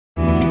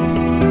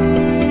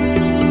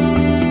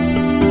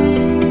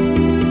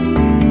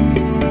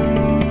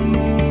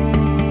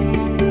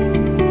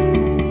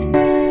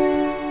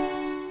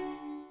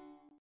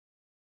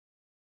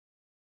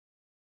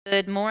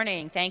Good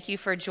morning. Thank you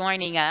for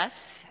joining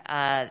us.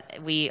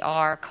 We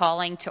are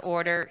calling to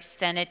order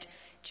Senate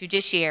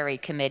Judiciary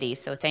Committee,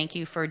 so thank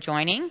you for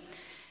joining.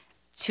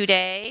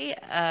 Today,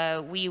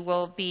 we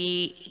will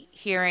be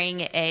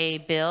hearing a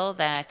bill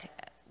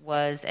that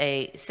was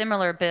a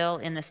similar bill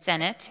in the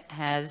Senate,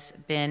 has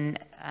been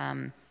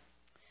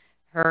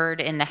heard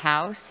in the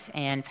House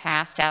and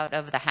passed out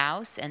of the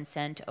House and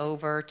sent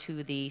over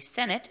to the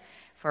Senate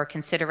for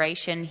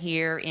consideration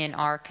here in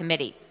our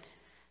committee.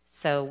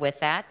 So with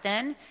that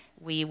then,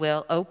 we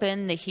will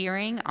open the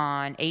hearing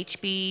on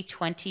HB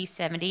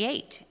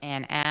 2078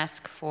 and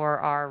ask for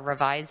our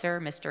reviser,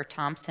 Mr.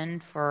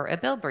 Thompson, for a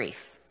bill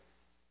brief.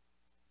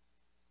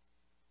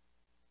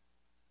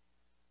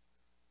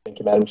 Thank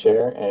you, Madam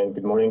Chair, and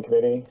good morning,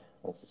 committee.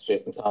 This is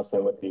Jason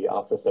Thompson with the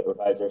Office of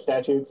Reviser of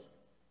Statutes.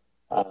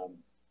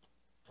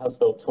 House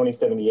Bill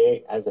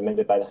 2078, as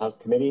amended by the House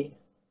Committee,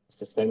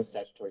 suspends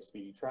statutory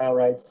speedy trial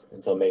rights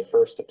until May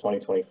 1st of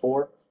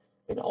 2024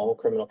 in all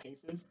criminal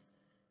cases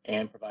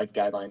and provides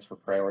guidelines for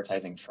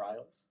prioritizing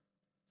trials.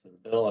 So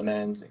the bill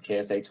amends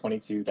KSA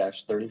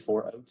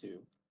 22-3402,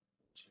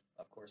 which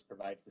of course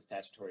provides the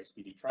statutory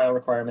speedy trial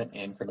requirement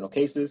in criminal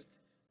cases.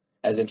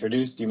 As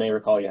introduced, you may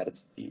recall you had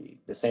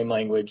the same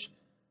language.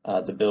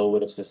 The bill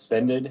would have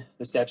suspended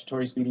the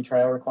statutory speedy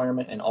trial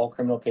requirement in all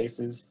criminal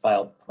cases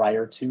filed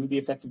prior to the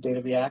effective date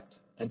of the act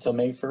until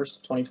May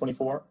 1st,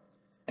 2024.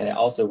 And it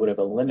also would have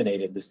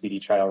eliminated the speedy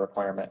trial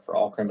requirement for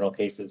all criminal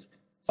cases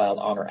filed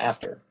on or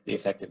after the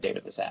effective date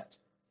of this act.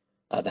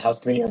 The House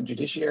Committee on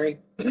Judiciary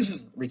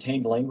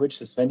retained language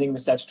suspending the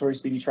statutory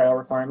speedy trial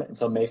requirement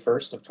until May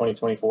 1st of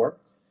 2024,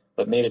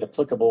 but made it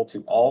applicable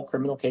to all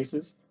criminal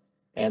cases.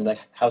 And the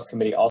House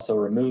Committee also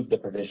removed the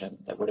provision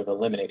that would have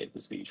eliminated the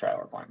speedy trial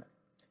requirement.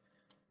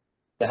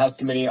 The House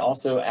Committee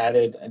also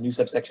added a new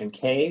subsection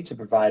K to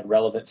provide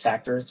relevant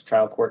factors the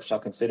trial court shall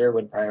consider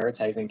when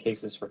prioritizing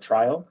cases for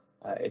trial.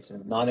 It's a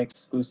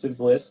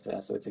non-exclusive list,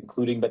 so it's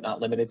including but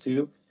not limited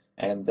to,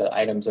 and the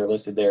items are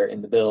listed there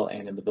in the bill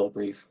and in the bill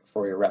brief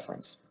for your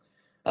reference.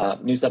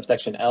 New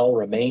subsection L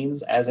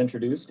remains as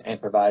introduced and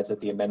provides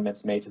that the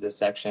amendments made to this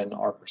section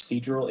are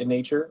procedural in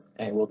nature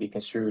and will be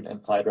construed and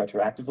applied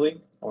retroactively,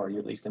 or you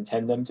at least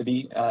intend them to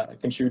be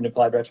construed and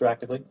applied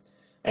retroactively.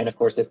 And of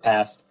course, if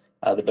passed,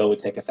 the bill would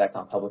take effect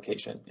on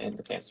publication in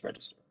the Kansas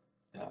Register.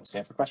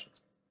 Stand for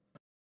questions.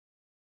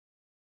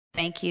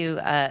 Thank you,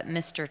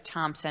 Mr.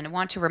 Thompson. I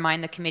want to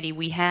remind the committee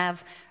we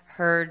have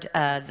heard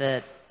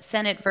the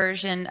Senate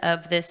version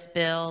of this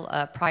bill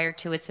prior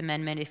to its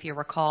amendment. If you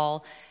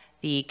recall,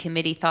 the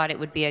committee thought it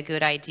would be a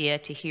good idea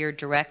to hear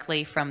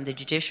directly from the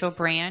judicial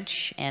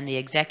branch and the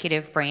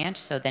executive branch.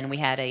 So then we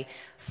had a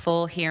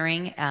full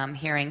hearing,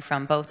 hearing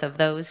from both of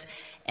those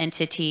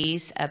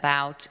entities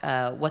about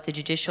what the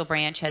judicial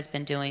branch has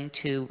been doing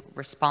to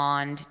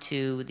respond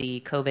to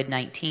the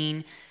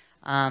COVID-19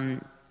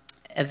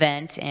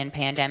 event and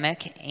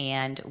pandemic,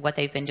 and what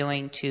they've been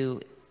doing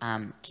to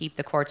keep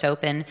the courts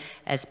open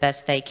as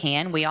best they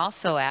can. We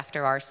also,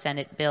 after our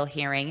Senate bill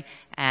hearing,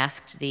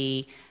 asked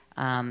the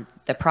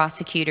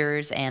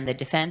prosecutors and the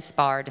defense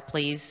bar to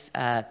please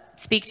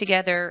speak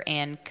together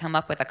and come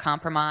up with a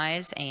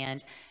compromise,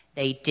 and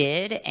they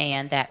did,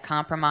 and that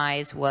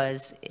compromise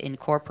was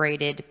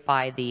incorporated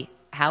by the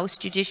House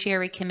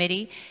Judiciary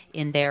Committee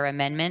in their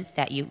amendment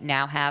that you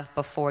now have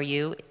before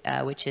you,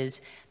 which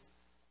is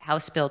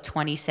House Bill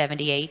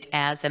 2078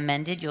 as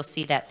amended. You'll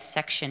see that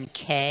section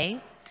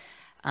K.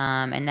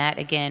 And that,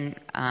 again,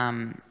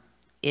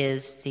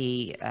 is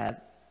the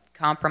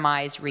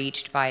compromise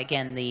reached by,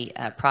 again, the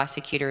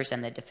prosecutors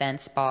and the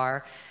defense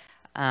bar.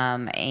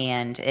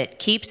 And it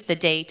keeps the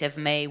date of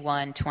May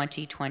 1,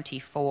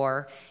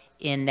 2024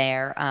 in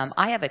there.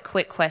 I have a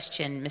quick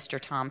question, Mr.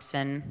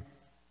 Thompson.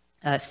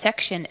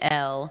 Section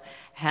L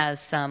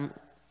has some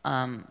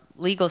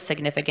legal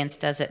significance,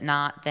 does it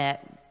not,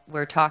 that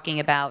we're talking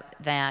about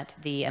that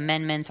the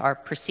amendments are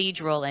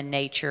procedural in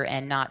nature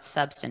and not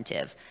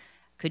substantive?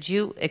 Could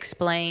you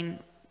explain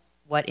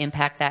what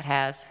impact that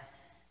has?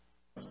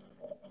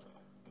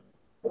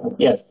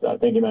 Yes,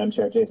 thank you, Madam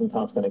Chair. Jason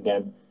Thompson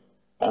again.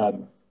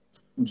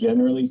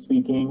 Generally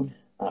speaking,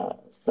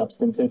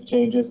 substantive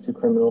changes to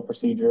criminal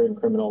procedure and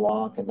criminal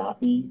law cannot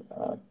be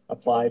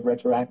applied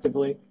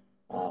retroactively.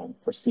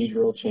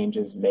 Procedural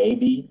changes may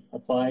be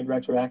applied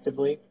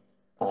retroactively.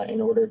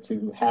 In order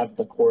to have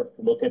the court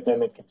look at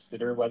them and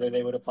consider whether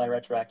they would apply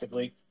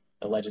retroactively,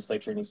 the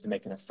legislature needs to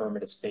make an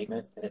affirmative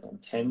statement that it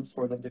intends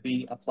for them to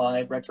be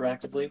applied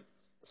retroactively.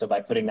 So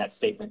by putting that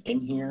statement in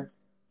here,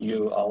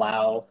 you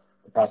allow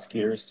the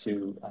prosecutors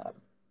to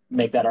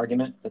make that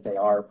argument that they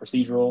are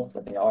procedural,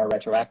 that they are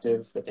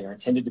retroactive, that they are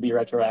intended to be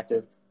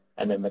retroactive,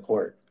 and then the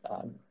court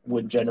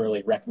would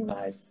generally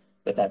recognize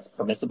that that's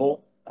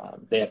permissible.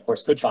 They, of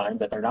course, could find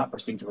that they're not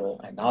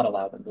procedural and not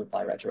allow them to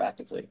apply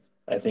retroactively.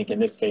 But I think in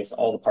this case,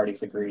 all the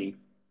parties agree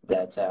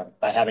that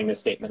by having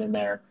this statement in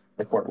there,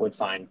 the court would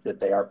find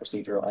that they are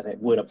procedural and it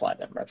would apply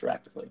them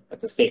retroactively.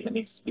 But the statement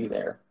needs to be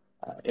there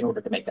in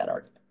order to make that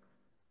argument.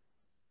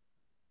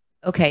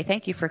 Okay,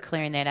 thank you for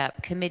clearing that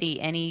up. Committee,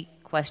 any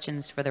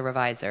questions for the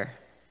reviser?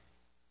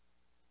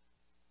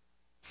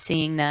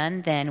 Seeing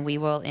none, then we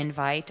will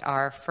invite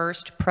our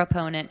first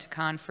proponent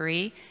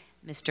conferee,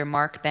 Mr.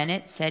 Mark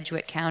Bennett,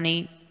 Sedgwick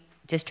County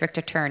District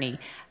Attorney.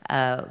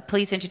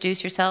 Please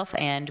introduce yourself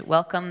and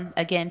welcome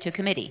again to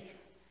committee.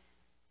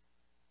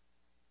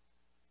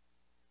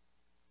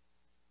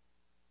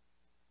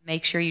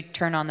 Make sure you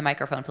turn on the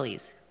microphone,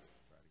 please.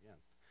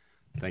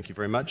 Thank you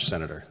very much,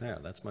 Senator. Yeah,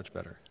 that's much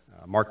better.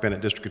 Mark Bennett,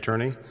 District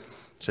Attorney,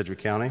 Sedgwick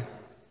County.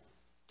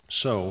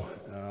 So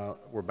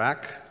we're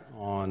back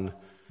on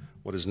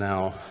what is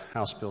now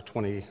House Bill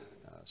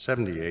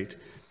 2078.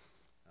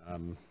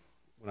 When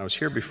I was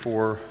here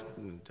before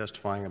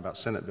testifying about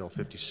Senate Bill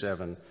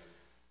 57,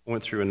 I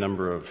went through a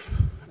number of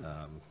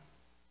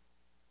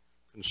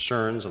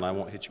concerns, and I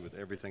won't hit you with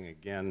everything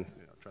again.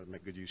 I'll try to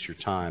make good use of your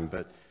time,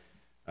 but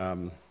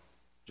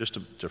just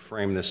to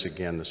frame this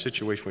again, the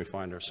situation we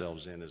find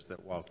ourselves in is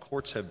that while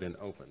courts have been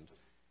opened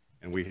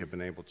and we have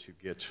been able to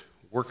get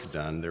work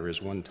done, there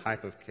is one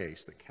type of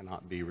case that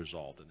cannot be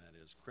resolved, and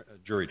that is a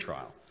jury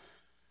trial.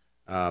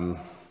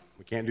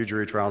 We can't do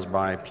jury trials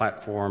by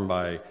platform,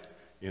 by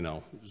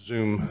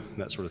Zoom,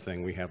 that sort of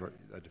thing. We have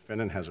a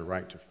defendant has a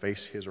right to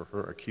face his or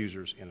her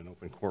accusers in an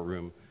open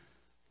courtroom,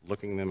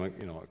 looking them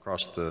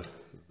across the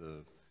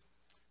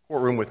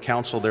courtroom with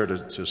counsel there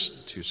to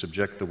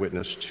subject the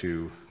witness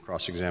to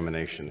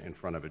cross-examination in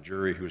front of a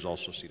jury who is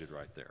also seated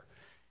right there.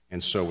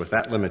 And so with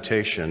that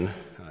limitation,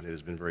 it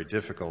has been very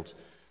difficult,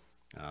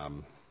 if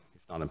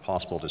not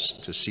impossible, to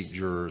seat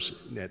jurors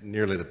at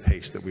nearly the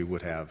pace that we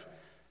would have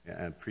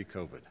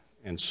pre-COVID.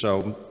 And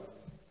so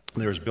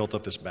there's built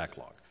up this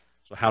backlog.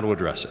 So how to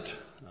address it?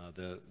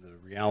 The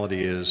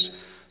reality is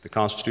the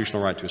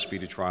constitutional right to a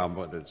speedy trial,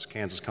 whether it's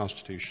Kansas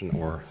Constitution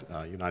or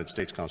United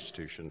States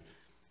Constitution,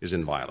 is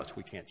inviolate.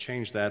 We can't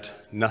change that.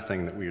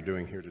 Nothing that we are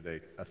doing here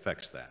today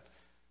affects that.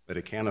 But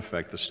it can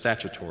affect the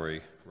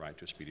statutory right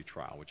to a speedy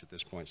trial, which at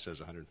this point says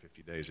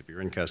 150 days if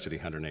you're in custody,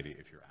 180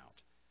 if you're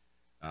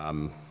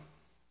out.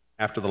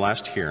 After the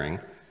last hearing,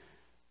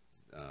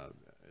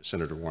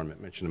 Senator Warren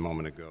mentioned a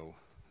moment ago,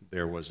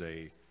 there was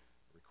a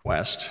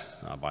request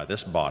by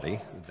this body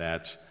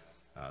that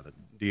the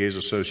DA's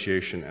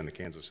Association and the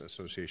Kansas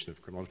Association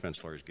of Criminal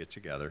Defense Lawyers get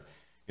together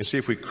and see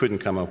if we couldn't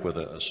come up with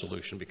a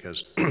solution,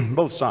 because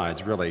both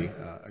sides really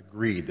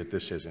agreed that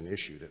this is an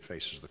issue that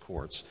faces the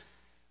courts.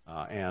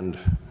 And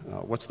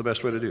what's the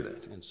best way to do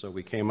that? And so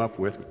we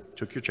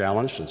took your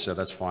challenge and said,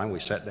 that's fine. We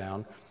sat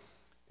down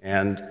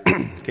and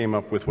came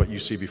up with what you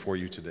see before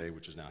you today,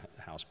 which is now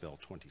House Bill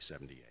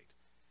 2078.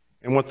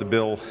 And what the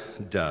bill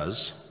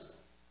does,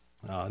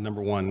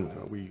 number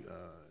one, we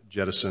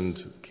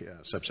jettisoned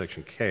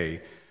subsection K,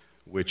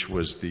 which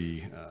was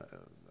the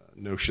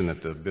notion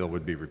that the bill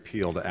would be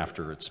repealed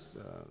after its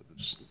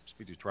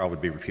speedy trial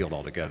would be repealed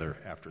altogether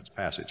after its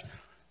passage.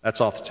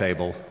 That's off the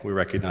table. We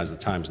recognize the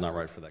time's not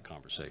right for that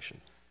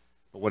conversation.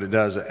 But what it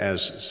does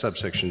as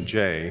subsection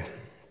J,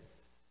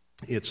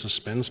 it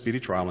suspends speedy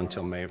trial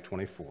until May of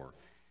 24,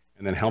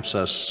 and then helps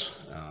us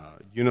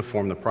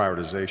uniform the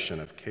prioritization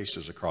of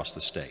cases across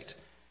the state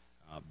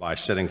by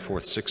setting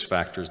forth 6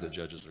 factors that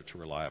judges are to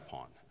rely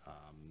upon.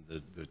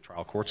 The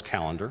trial court's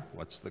calendar,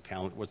 what's the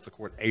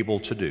court able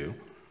to do,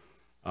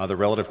 the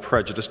relative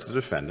prejudice to the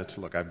defendant.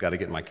 Look, I've got to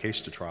get my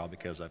case to trial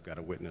because I've got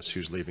a witness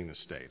who's leaving the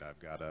state. I've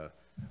got an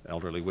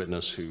elderly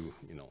witness who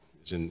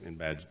is in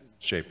bad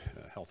shape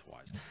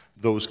health-wise.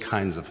 Those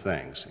kinds of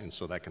things, and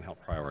so that can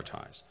help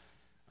prioritize.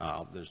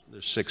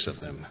 There's 6 of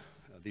them.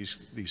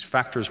 These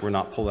factors were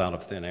not pulled out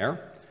of thin air.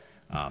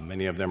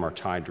 Many of them are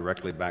tied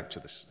directly back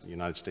to the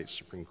United States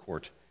Supreme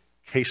Court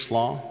case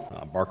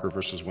law. Barker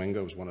versus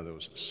Wingo is one of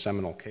those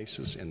seminal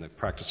cases in the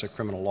practice of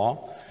criminal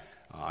law.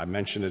 I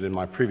mentioned it in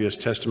my previous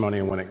testimony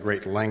and went at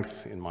great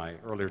length in my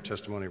earlier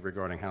testimony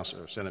regarding House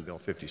or Senate Bill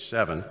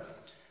 57. It's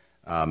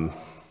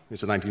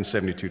a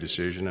 1972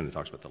 decision, and it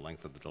talks about the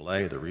length of the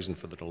delay, the reason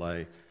for the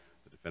delay,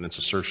 the defendant's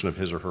assertion of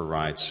his or her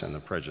rights, and the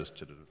prejudice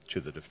to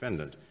the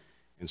defendant.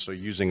 And so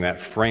using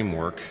that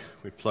framework,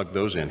 we plug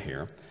those in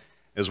here,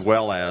 as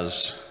well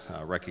as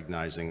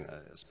recognizing,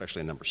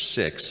 especially number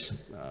 6,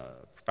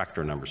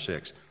 factor number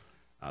 6,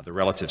 the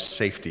relative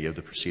safety of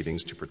the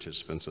proceedings to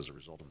participants as a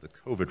result of the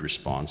COVID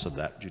response of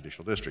that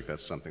judicial district.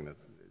 That's something that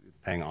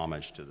paying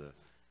homage to the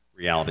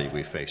reality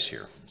we face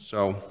here.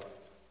 So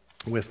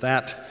with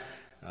that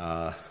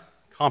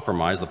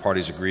compromise, the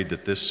parties agreed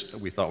that this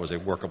we thought was a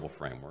workable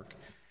framework.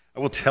 I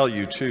will tell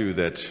you too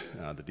that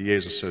the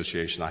DA's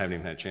Association, I haven't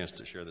even had a chance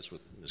to share this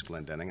with Ms.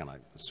 Glendenning, and I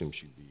assume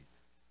she'd be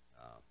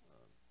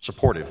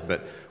supportive,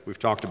 but we've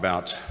talked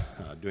about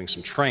doing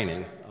some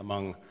training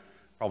among,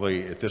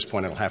 probably at this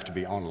point it'll have to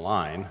be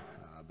online,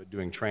 but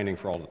doing training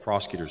for all the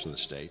prosecutors in the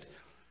state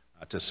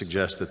to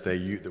suggest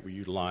that we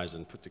utilize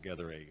and put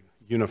together a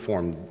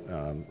uniform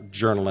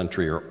journal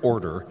entry or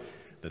order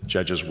that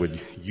judges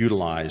would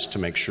utilize to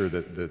make sure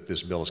that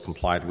this bill is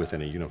complied with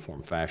in a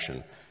uniform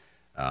fashion,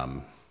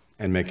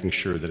 and making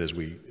sure that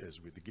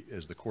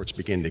as the courts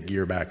begin to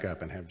gear back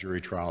up and have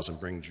jury trials and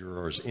bring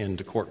jurors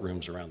into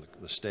courtrooms around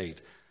the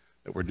state,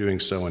 that we're doing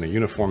so in a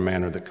uniform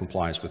manner that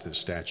complies with this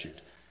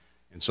statute.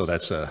 And so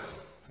that's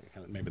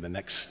maybe the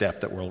next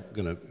step that we're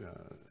going to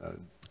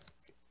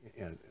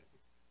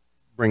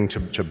bring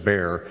to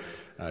bear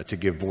to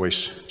give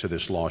voice to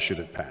this law should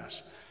it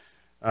pass.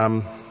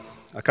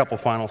 A couple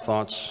final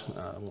thoughts.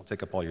 I won't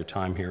take up all your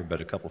time here,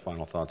 but a couple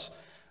final thoughts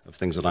of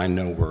things that I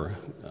know were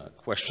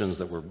questions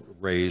that were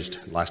raised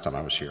last time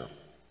I was here.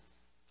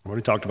 I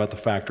already talked about the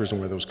factors and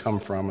where those come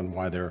from and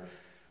why they're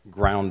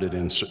grounded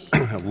in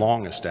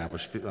long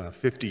established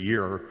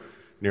 50-year,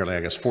 nearly,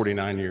 I guess,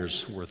 49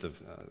 years worth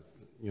of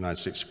United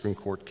States Supreme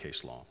Court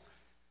case law.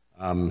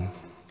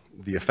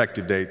 The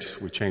effective date,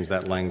 we changed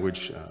that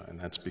language, and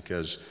that's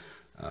because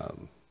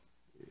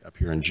up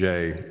here in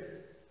J,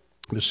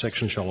 this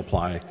section shall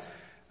apply,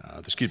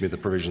 the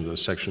provisions of the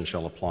section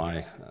shall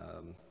apply,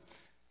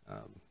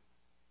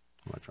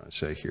 what am I trying to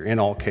say here, in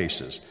all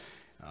cases.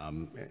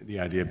 The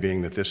idea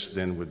being that this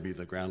then would be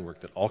the groundwork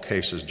that all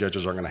cases,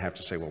 judges are going to have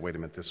to say, well, wait a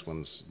minute, this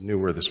one's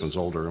newer, this one's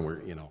older, and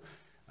we're,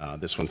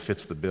 this one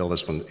fits the bill,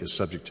 this one is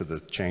subject to the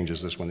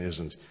changes, this one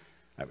isn't.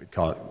 I would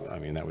call it,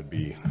 that would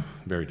be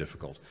very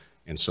difficult.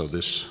 And so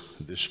this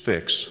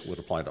fix would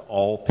apply to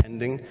all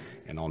pending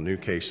and all new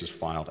cases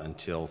filed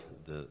until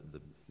the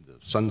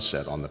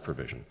sunset on the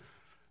provision.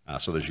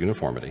 So there's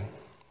uniformity.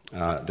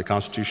 The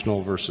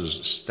constitutional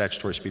versus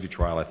statutory speedy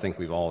trial, I think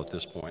we've all at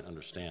this point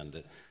understand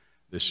that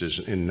this is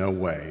in no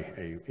way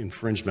an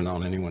infringement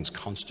on anyone's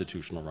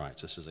constitutional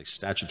rights. This is a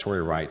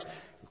statutory right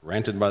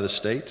granted by the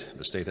state.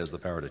 The state has the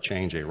power to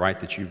change a right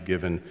that you've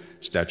given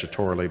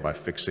statutorily by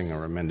fixing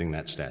or amending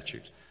that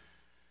statute.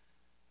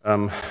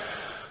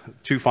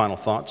 Two final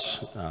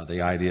thoughts.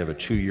 The idea of a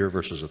 2-year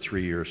versus a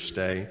 3-year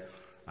stay.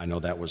 I know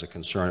that was a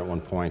concern at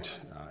one point.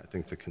 I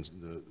think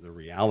the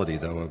reality,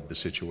 though, of the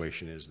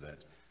situation is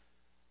that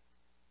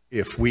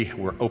if we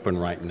were open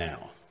right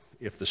now,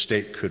 if the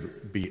state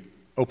could be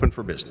open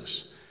for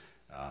business,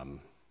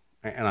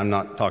 and I'm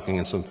not talking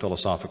in some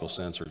philosophical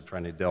sense or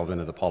trying to delve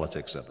into the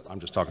politics of it. I'm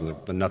just talking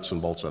the nuts and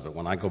bolts of it.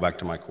 When I go back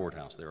to my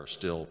courthouse, there are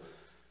still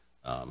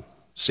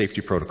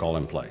safety protocol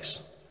in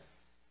place.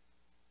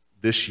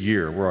 This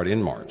year, we're already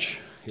in March.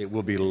 It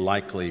will be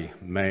likely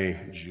May,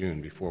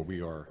 June before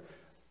we are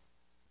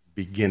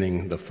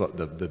beginning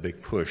the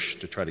big push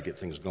to try to get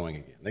things going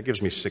again. That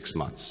gives me 6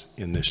 months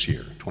in this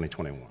year,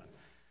 2021.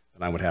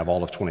 And I would have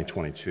all of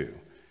 2022.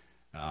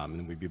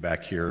 And we'd be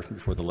back here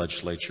before the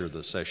legislature,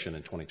 the session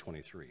in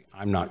 2023.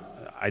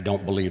 I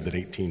don't believe that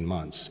 18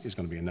 months is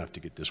going to be enough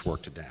to get this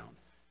worked down,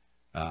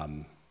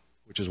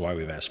 which is why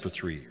we've asked for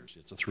 3 years.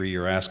 It's a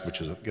 3-year ask, which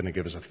is going to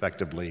give us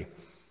effectively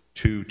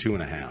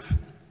 2.5.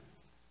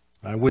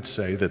 I would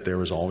say that there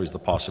is always the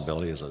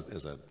possibility as a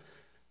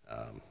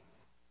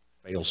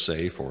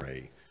fail-safe or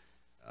a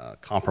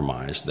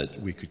compromise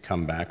that we could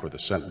come back, or the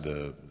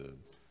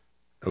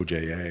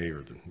OJA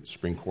or the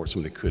Supreme Court,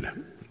 somebody could,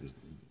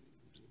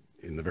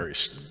 in the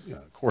various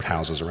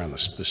courthouses around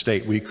the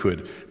state, we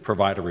could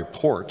provide a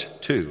report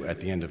to at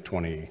the end of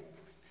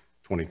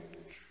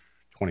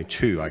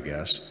 2022, I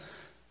guess,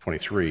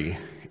 23,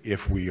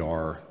 if we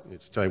are,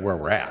 to tell you where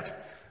we're at.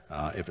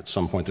 If at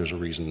some point there's a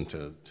reason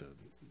to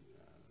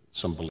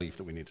some belief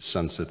that we need to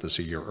sunset this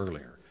a year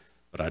earlier.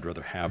 But I'd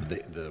rather have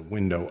the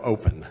window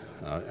open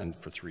and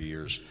for 3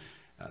 years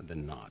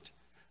than not.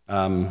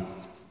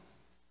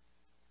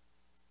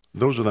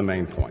 Those are the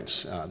main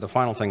points. The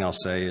final thing I'll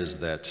say is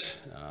that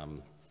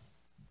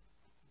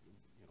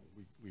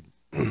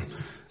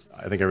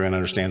I think everyone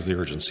understands the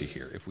urgency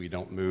here. If we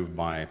don't move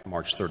by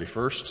March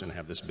 31st and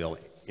have this bill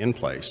in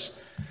place,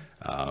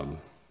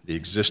 the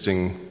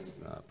existing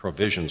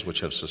provisions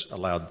which have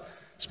allowed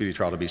speedy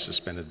trial to be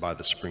suspended by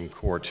the Supreme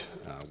Court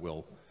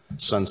will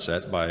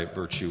sunset by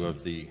virtue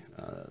of the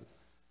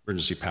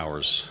emergency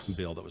powers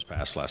bill that was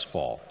passed last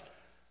fall.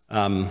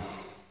 And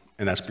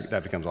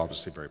that becomes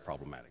obviously very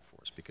problematic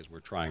for us because we're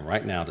trying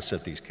right now to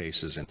set these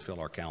cases and fill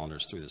our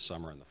calendars through the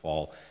summer and the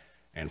fall,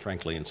 and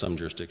frankly, in some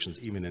jurisdictions,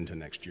 even into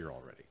next year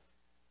already.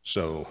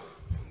 So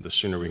the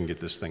sooner we can get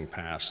this thing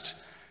passed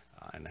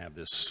and have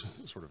this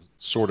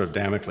sort of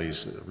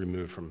Damocles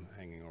removed from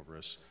hanging over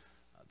us,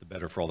 the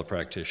better for all the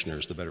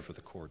practitioners, the better for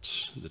the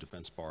courts, the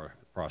defense bar,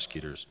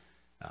 prosecutors,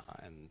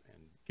 and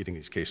getting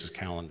these cases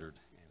calendared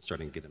and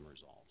starting to get them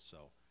resolved. So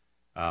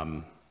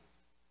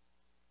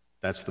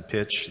that's the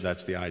pitch,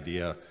 that's the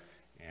idea,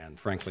 and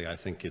frankly, I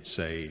think it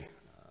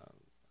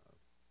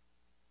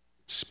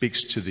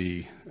speaks to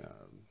the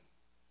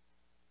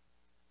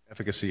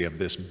efficacy of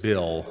this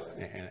bill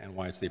and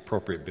why it's the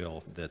appropriate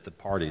bill that the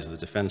parties, the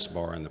defense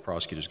bar and the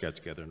prosecutors got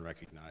together and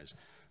recognized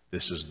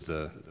this is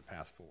the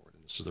path forward,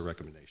 and this is the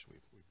recommendation we've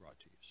brought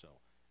to you. So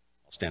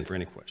I'll stand for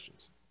any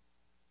questions.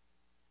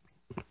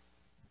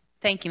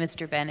 Thank you,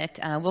 Mr. Bennett.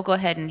 We'll go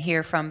ahead and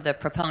hear from the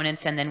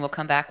proponents, and then we'll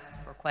come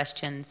back for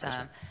questions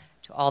to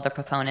all the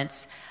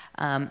proponents.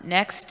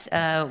 Next,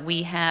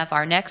 we have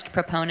our next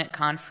proponent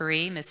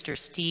conferee, Mr.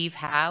 Steve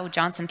Howe,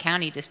 Johnson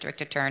County District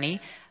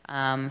Attorney,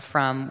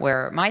 from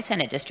where my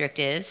Senate district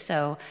is.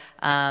 So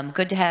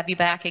good to have you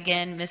back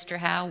again, Mr.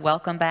 Howe.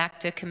 Welcome back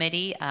to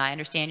committee. I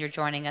understand you're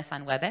joining us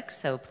on WebEx,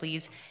 so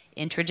please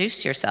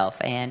introduce yourself,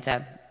 and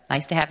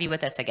nice to have you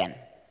with us again.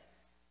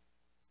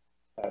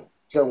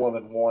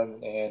 Chairwoman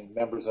Warren and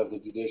members of the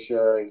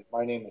Judiciary.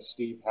 My name is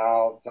Steve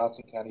Howe,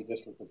 Johnson County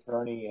District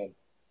Attorney, and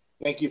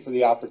thank you for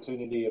the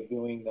opportunity of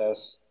doing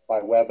this by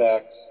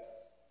WebEx.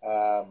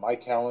 My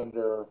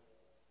calendar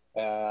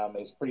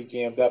is pretty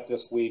jammed up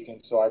this week,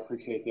 and so I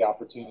appreciate the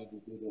opportunity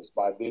to do this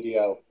by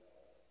video.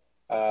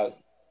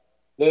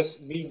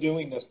 Me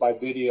doing this by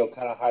video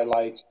kind of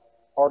highlights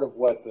part of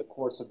what the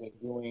courts have been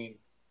doing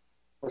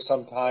for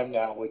some time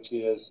now, which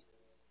is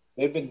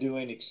they've been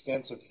doing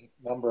extensive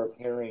number of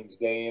hearings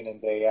day in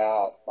and day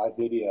out by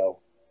video.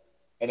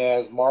 And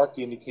as Mark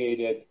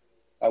indicated,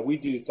 we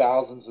do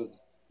thousands of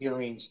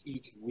hearings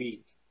each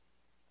week.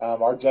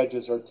 Our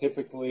judges are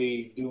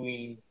typically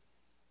doing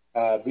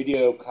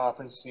video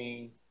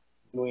conferencing,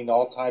 doing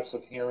all types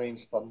of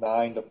hearings from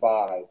 9 to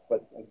 5.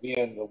 But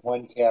again, the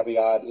one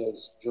caveat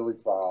is jury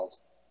trials.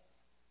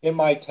 In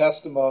my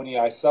testimony,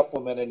 I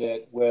supplemented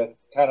it with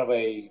kind of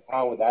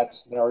how that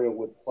scenario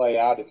would play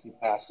out if you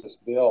pass this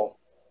bill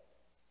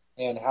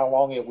and how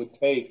long it would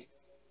take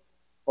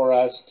for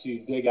us to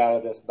dig out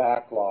of this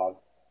backlog.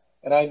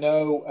 And I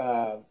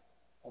know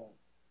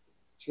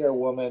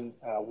Chairwoman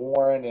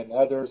Warren and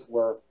others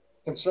were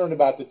concerned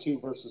about the 2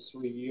 versus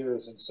 3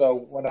 years. And so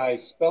when I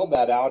spelled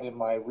that out in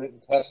my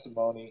written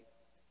testimony,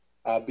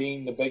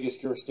 being the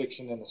biggest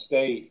jurisdiction in the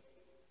state,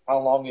 how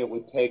long it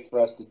would take for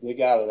us to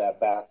dig out of that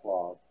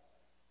backlog.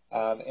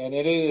 And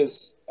it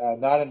is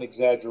not an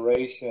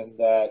exaggeration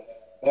that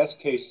best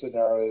case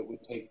scenario it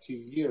would take 2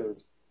 years,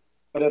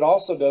 but it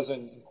also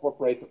doesn't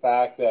incorporate the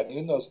fact that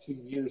in those 2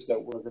 years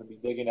that we're going to be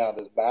digging out of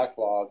this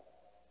backlog,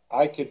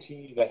 I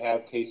continue to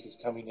have cases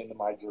coming into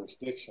my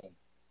jurisdiction.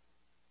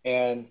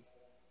 And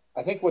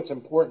I think what's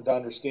important to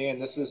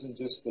understand, this isn't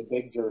just the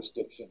big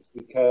jurisdictions,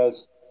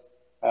 because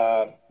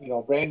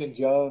Brandon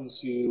Jones,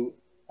 who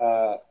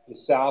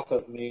is south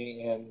of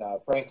me in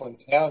Franklin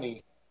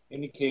County,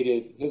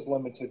 indicated his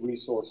limited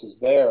resources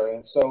there.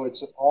 And so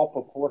it's all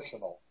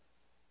proportional.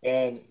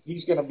 And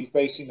he's going to be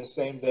facing the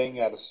same thing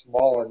at a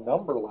smaller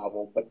number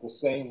level, but the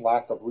same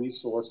lack of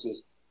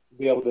resources to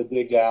be able to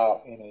dig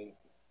out in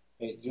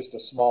just a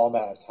small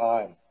amount of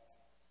time.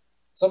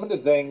 Some of the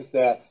things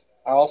that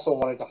I also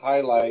wanted to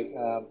highlight,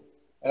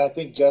 and I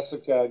think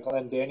Jessica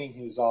Glendenning,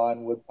 who's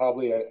on, would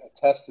probably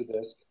attest to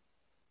this.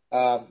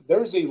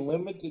 There's a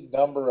limited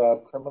number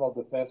of criminal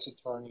defense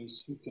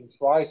attorneys who can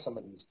try some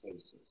of these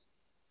cases.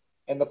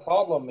 And the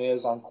problem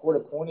is on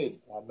court-appointed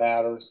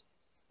matters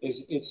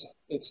is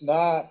it's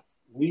not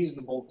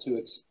reasonable to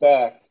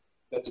expect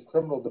that the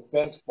criminal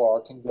defense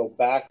bar can go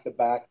back to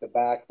back to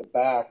back to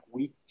back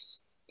weeks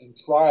in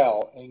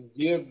trial and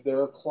give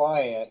their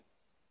client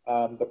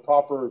the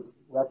proper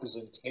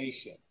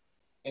representation.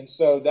 And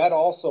so that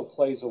also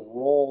plays a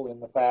role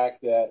in the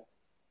fact that,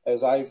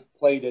 as I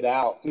played it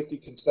out, 50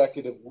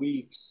 consecutive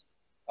weeks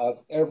of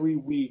every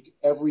week,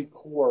 every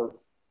court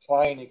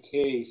trying a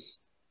case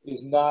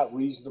is not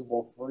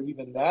reasonable for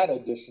even that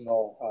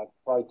additional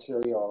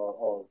criteria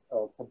or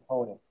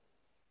component.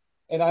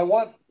 And I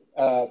want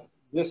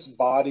this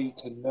body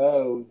to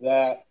know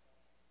that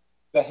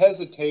the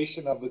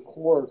hesitation of the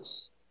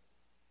courts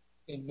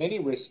in many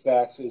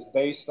respects is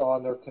based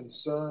on their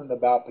concern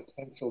about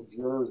potential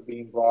jurors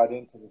being brought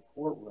into the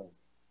courtroom.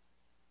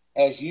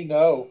 As you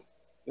know,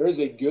 there is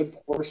a good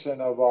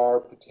portion of our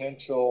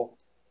potential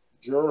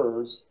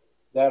jurors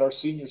that are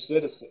senior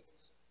citizens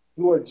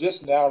who are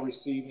just now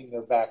receiving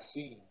their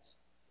vaccines.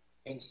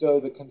 And so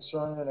the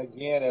concern,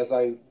 again, as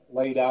I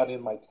laid out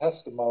in my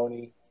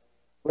testimony,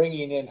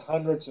 bringing in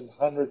hundreds and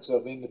hundreds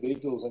of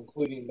individuals,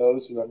 including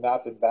those who have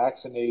not been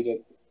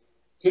vaccinated,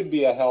 could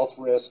be a health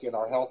risk, and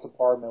our health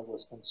department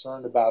was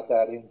concerned about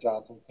that in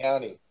Johnson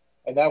County,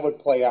 and that would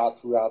play out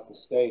throughout the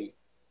state.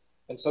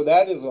 And so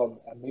that is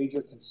a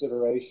major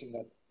consideration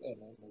and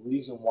the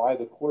reason why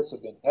the courts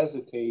have been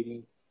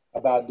hesitating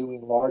about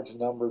doing large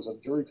numbers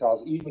of jury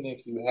trials. Even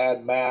if you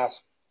had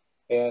masks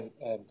and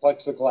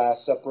plexiglass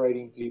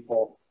separating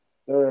people,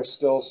 there are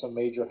still some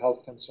major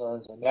health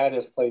concerns, and that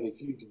has played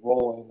a huge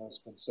role in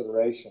those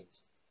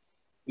considerations.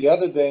 The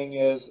other thing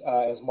is,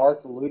 as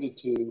Mark alluded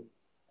to,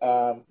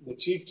 the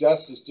Chief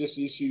Justice just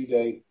issued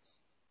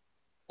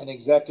an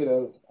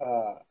executive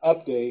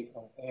update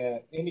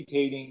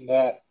indicating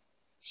that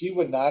she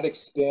would not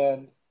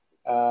extend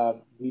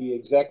the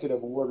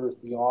executive orders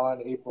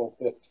beyond April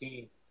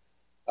 15th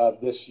of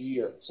this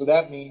year. So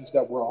that means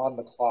that we're on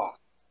the clock.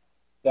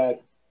 The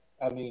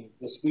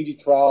speedy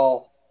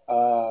trial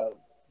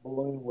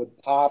balloon would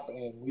pop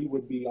and we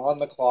would be on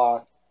the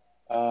clock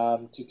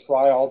to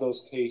try all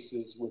those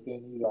cases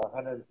within either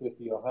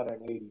 150 or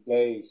 180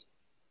 days.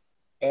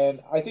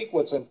 And I think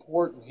what's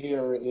important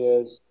here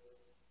is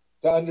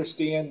to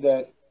understand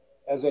that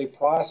as a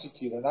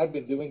prosecutor, and I've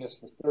been doing this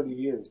for 30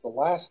 years, the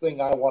last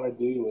thing I want to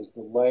do is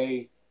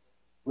delay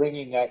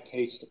bringing that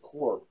case to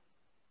court.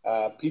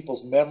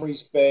 People's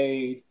memories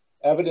fade.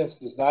 Evidence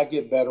does not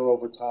get better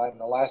over time.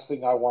 The last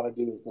thing I want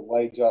to do is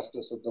delay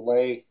justice or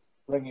delay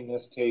bringing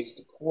this case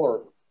to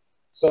court.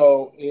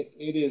 So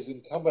it is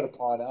incumbent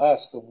upon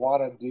us to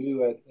want to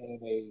do it in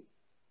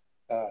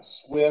a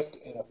swift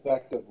and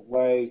effective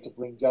way to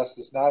bring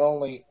justice not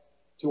only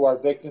to our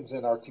victims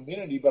and our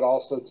community, but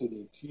also to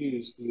the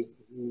accused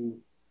who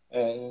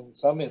in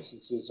some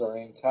instances are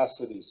in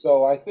custody.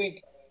 So I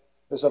think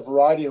there's a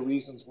variety of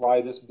reasons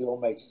why this bill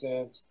makes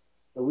sense.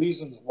 The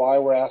reasons why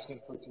we're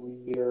asking for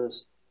 3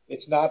 years,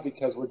 it's not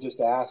because we're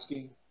just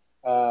asking,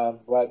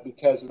 but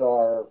because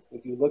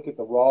if you look at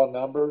the raw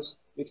numbers,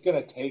 it's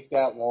going to take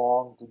that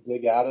long to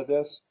dig out of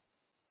this.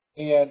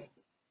 And,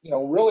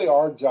 really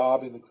our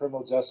job in the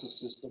criminal justice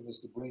system is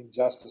to bring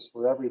justice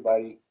for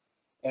everybody.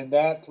 And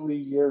that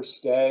 3-year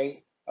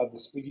stay of the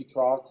speedy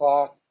trial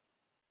clock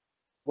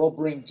will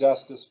bring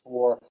justice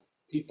for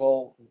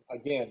people,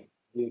 again,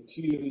 the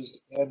accused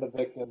and the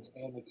victims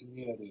and the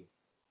community.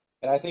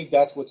 And I think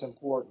that's what's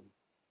important.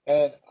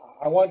 And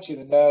I want you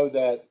to know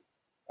that,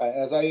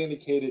 as I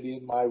indicated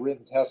in my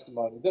written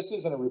testimony, this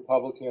isn't a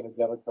Republican or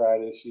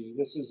Democrat issue.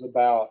 This is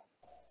about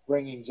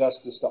bringing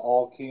justice to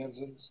all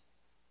Kansans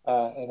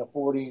and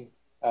affording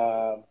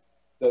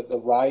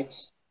the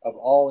rights of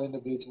all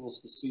individuals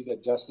to see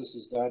that justice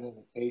is done in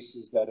the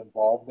cases that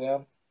involve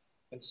them.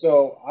 And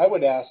so I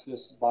would ask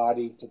this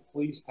body to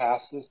please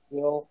pass this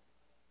bill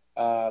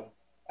out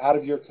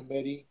of your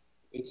committee.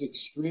 It's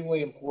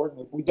extremely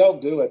important. If we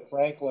don't do it,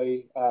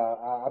 frankly,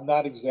 I'm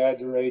not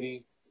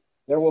exaggerating.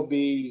 There will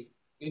be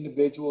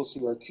individuals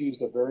who are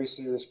accused of very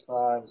serious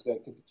crimes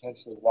that could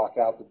potentially walk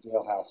out the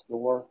jailhouse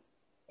door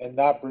and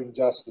not bring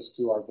justice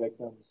to our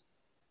victims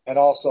and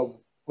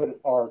also put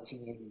our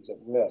communities at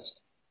risk.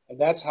 And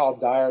that's how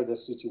dire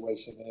this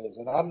situation is.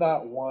 And I'm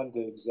not one to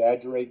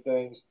exaggerate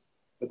things,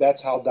 but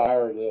that's how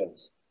dire it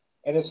is.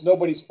 And it's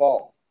nobody's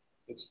fault.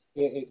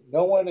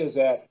 No one is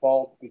at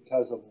fault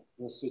because of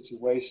this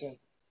situation.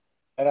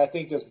 And I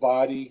think this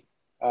body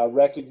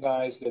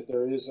recognized that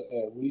there is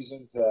a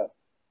reason to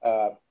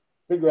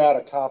figure out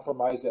a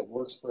compromise that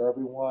works for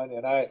everyone.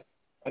 And I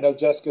know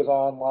Jessica's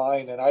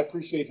online, and I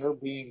appreciate her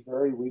being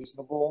very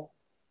reasonable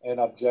and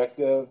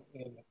objective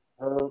in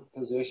her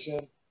position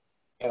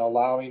and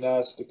allowing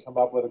us to come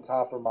up with a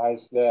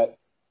compromise that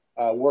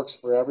works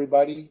for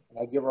everybody. And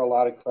I give her a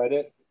lot of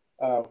credit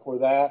for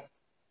that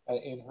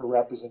in her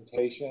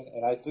representation.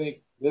 And I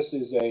think this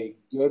is a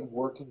good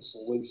working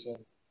solution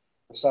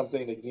for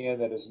something, again,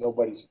 that is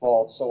nobody's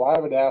fault. So I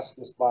would ask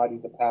this body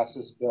to pass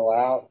this bill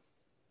out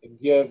and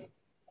give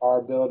our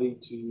ability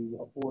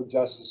to afford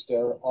justice to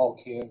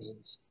all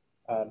Kansans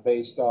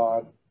based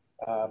on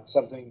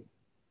something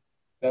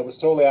that was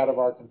totally out of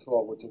our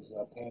control, which is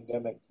a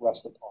pandemic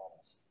thrust upon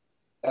us.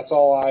 That's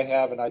all I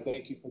have, and I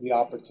thank you for the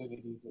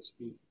opportunity to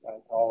speak to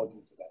all of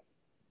you today.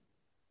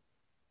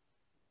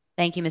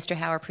 Thank you, Mr.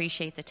 Howe.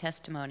 Appreciate the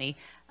testimony.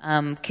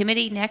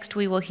 Committee, next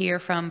we will hear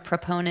from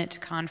proponent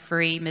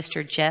conferee,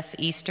 Mr. Jeff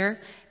Easter,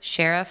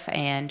 Sheriff,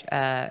 and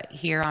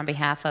here on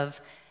behalf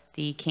of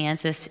the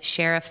Kansas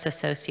Sheriff's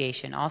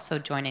Association, also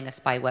joining us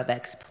by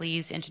WebEx.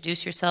 Please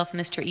introduce yourself,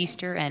 Mr.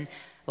 Easter, and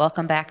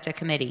welcome back to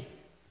committee.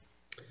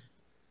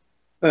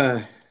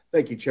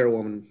 Thank you,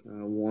 Chairwoman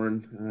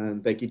Warren,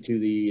 and thank you to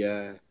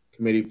the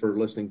committee for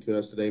listening to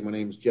us today. My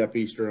name is Jeff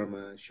Easter. I'm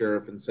a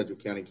sheriff in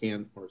Sedgwick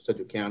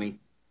County,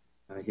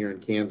 here in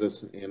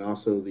Kansas, and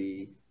also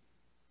the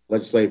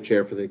legislative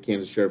chair for the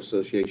Kansas Sheriff's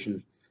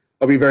Association.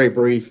 I'll be very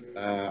brief.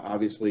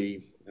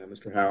 Obviously,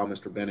 Mr. Howe,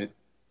 Mr. Bennett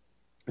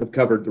have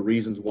covered the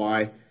reasons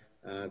why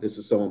this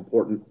is so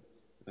important.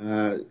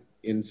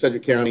 In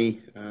Sedgwick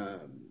County,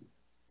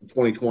 in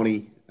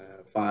 2020,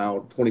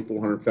 filed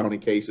 2,400 felony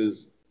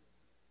cases.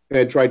 We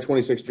had tried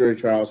 26 jury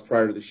trials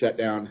prior to the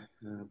shutdown.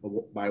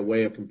 By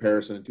way of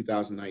comparison, in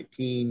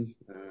 2019,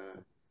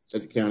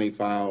 Sedgwick County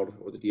filed,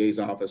 or the DA's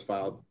office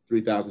filed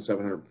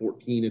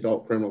 3,714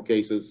 adult criminal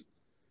cases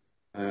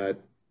and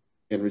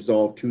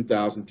resolved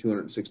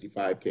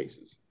 2,265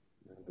 cases.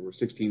 There were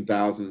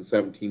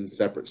 16,017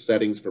 separate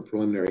settings for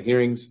preliminary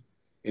hearings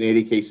and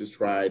 80 cases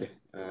tried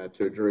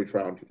to a jury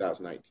trial in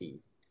 2019.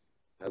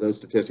 Those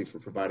statistics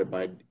were provided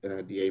by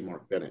DA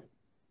Mark Bennett.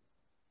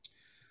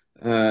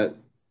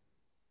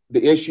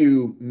 The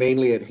issue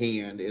mainly at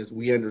hand is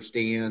we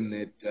understand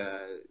that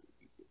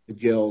the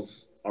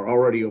jails are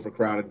already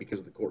overcrowded because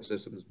of the court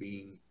systems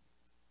being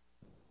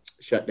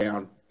shut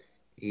down,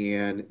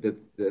 and that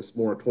this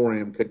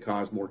moratorium could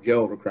cause more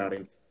jail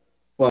overcrowding.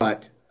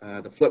 But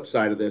the flip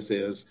side of this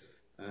is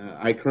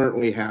I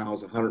currently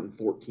house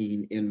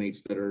 114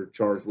 inmates that are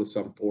charged with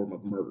some form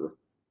of murder.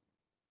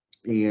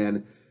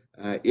 And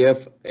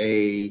if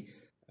the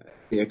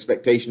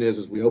expectation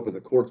is we open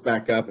the courts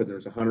back up and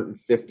there's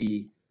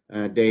 150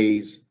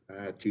 days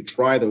to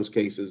try those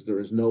cases, there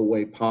is no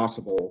way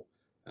possible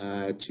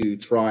to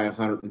try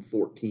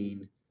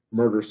 114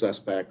 murder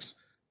suspects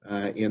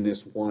in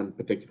this one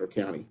particular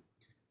county,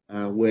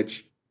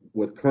 which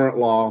with current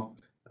law,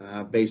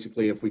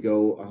 basically if we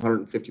go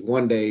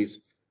 151 days,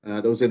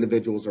 those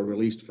individuals are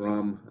released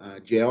from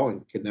jail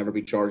and can never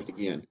be charged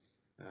again.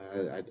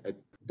 I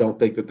don't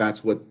think that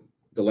that's what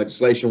the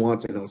legislation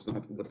wants. I know it's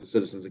not what the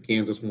citizens of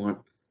Kansas want,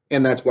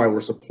 and that's why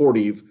we're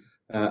supportive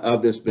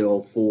of this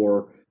bill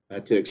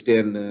to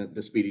extend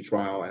the speedy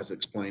trial as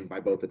explained by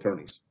both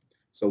attorneys.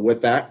 So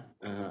with that,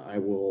 I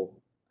will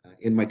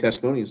end my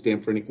testimony and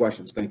stand for any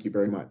questions. Thank you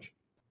very much.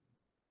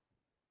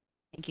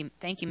 Thank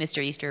you,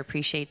 Mr. Easter.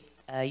 Appreciate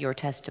your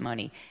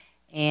testimony.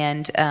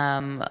 And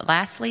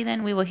lastly,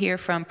 then, we will hear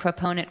from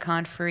proponent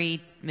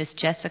conferee Ms.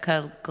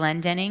 Jessica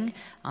Glendenning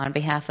on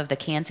behalf of the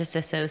Kansas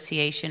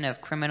Association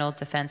of Criminal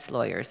Defense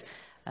Lawyers.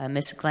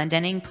 Ms.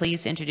 Glendenning,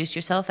 please introduce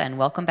yourself and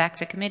welcome back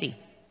to committee.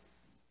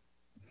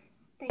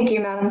 Thank you,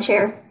 Madam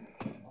Chair.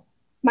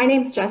 My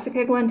name is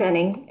Jessica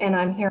Glendenning, and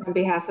I'm here on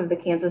behalf of the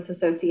Kansas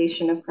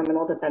Association of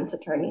Criminal Defense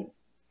Attorneys.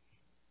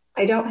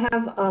 I don't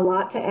have a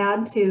lot to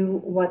add to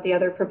what the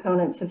other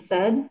proponents have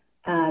said.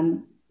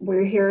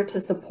 We're here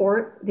to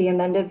support the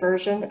amended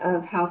version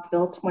of House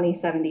Bill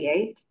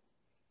 2078.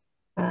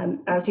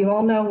 As you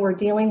all know, we're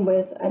dealing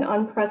with an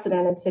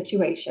unprecedented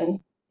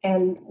situation,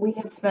 and we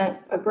have spent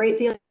a great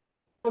deal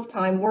of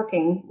time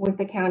working with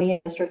the County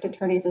and District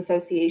Attorneys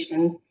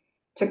Association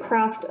to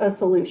craft a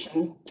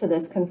solution to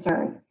this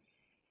concern.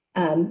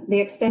 The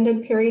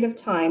extended period of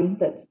time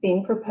that's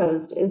being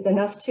proposed is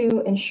enough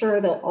to ensure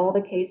that all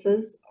the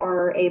cases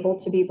are able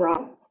to be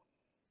brought.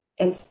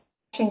 And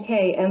Section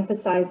K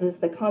emphasizes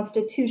the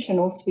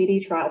constitutional speedy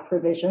trial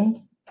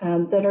provisions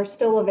that are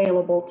still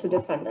available to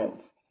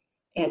defendants.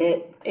 And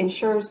it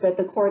ensures that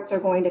the courts are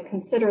going to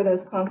consider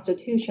those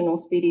constitutional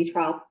speedy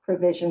trial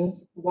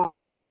provisions while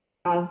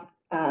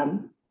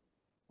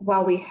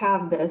we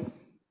have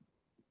this,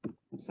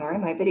 I'm sorry,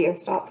 my video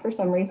stopped for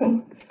some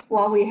reason,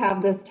 while we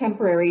have this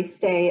temporary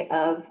stay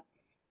of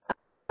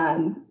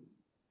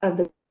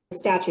the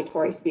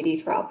statutory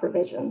speedy trial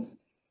provisions.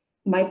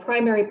 My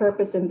primary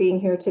purpose in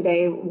being here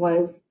today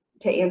was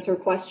to answer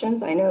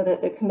questions. I know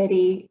that the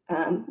committee,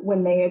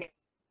 when they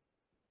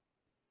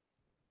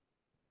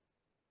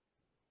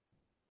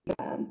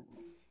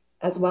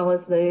as well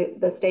as the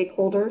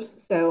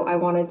stakeholders. So I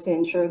wanted to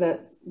ensure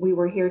that we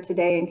were here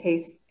today in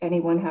case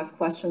anyone has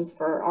questions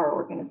for our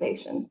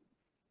organization.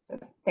 So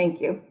thank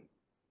you.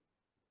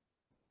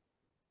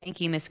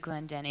 Thank you, Ms.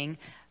 Glendenning.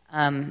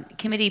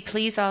 Committee,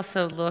 please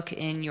also look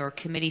in your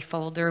committee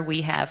folder.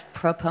 We have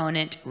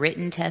proponent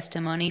written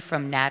testimony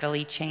from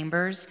Natalie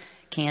Chambers,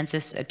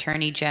 Kansas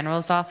Attorney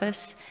General's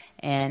Office,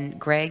 and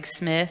Greg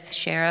Smith,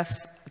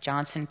 Sheriff,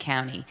 Johnson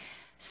County.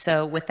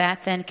 So with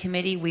that then,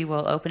 committee, we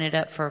will open it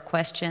up for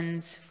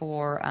questions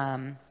for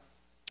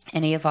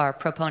any of our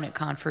proponent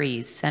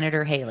conferees.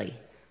 Senator Haley.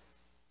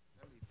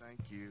 Let me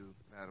thank you,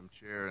 Madam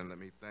Chair, and let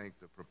me thank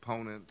the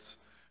proponents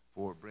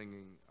for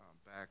bringing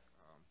back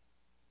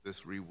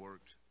this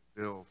reworked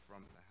bill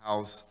from the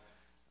House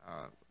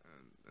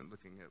and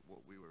looking at what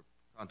we were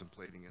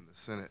contemplating in the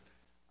Senate.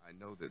 I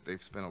know that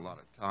they've spent a lot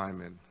of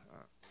time in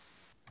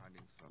trying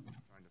to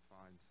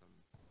find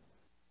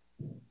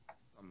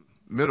some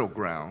middle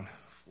ground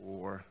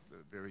for the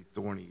very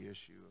thorny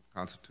issue of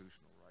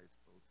constitutional rights,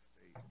 both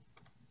state and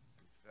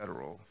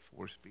federal,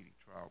 for speedy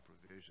trial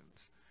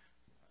provisions.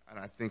 And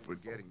I think we're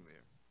getting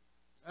there.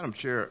 Madam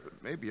Chair,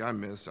 maybe I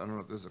missed, I don't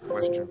know if there's a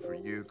question for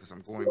you, because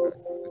I'm going back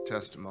through the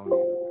testimony and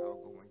now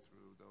going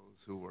through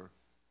those who were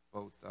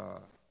both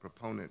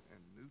proponent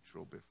and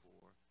neutral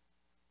before.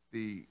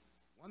 The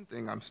one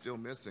thing I'm still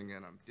missing,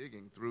 and I'm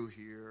digging through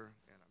here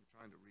and I'm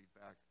trying to read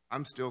back,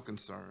 I'm still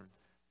concerned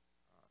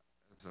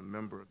as a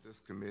member of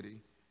this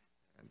committee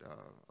and of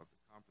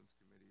the conference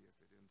committee, if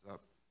it ends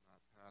up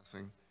not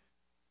passing,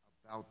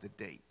 about the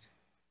date.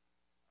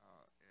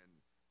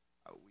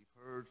 And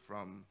we've heard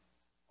from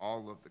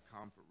all of the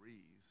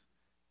conferees.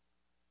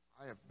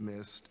 I have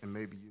missed, and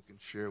maybe you can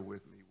share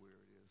with me where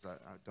it is,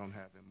 I don't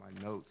have in my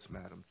notes,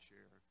 Madam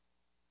Chair,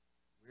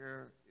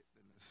 where the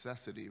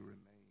necessity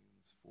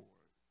remains for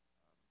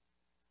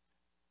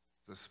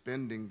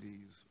suspending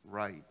these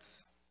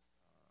rights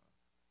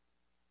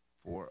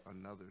for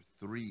another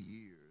 3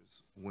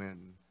 years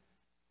when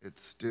it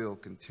still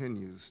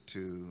continues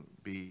to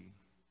be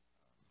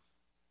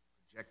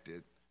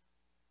projected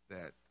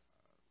that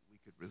we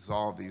could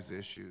resolve these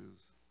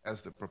issues,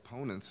 as the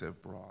proponents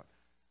have brought,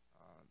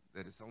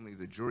 that it's only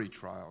the jury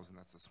trials, and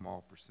that's a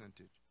small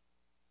percentage.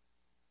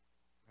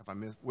 Have I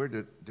missed, where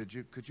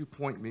could you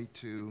point me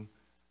to,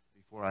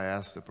 before I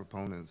ask the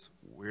proponents,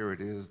 where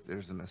it is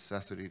there's a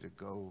necessity to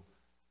go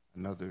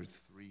another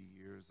 3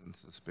 years in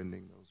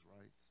suspending those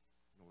rights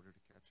in order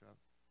to catch up?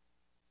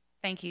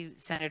 Thank you,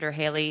 Senator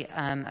Haley.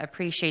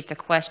 Appreciate the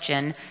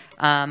question.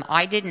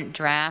 I didn't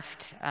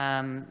draft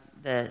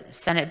the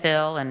Senate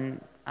bill,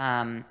 and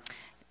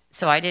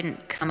so I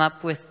didn't come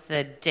up with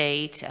the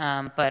date,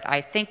 but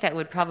I think that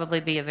would probably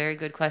be a very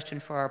good question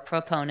for our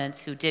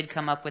proponents who did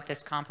come up with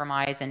this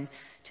compromise and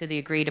to the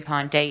agreed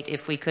upon date.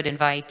 If we could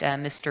invite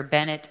Mr.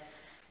 Bennett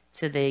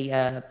to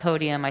the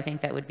podium, I think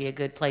that would be a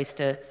good place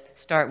to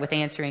start with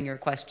answering your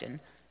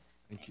question.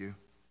 Thank you.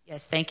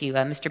 Yes, thank you.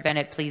 Mr.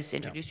 Bennett, please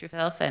introduce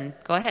yourself and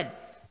go ahead.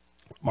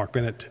 Mark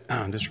Bennett,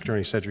 District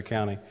Attorney, Sedgwick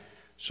County.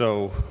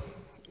 So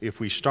if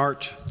we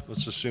start,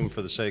 let's assume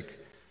for the sake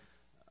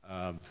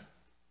of,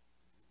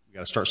 we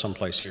got to start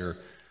someplace here.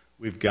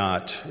 We've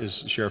got,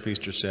 as Sheriff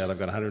Easter said, I've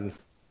got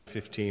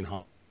 115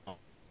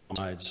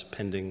 homicides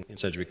pending in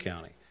Sedgwick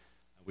County.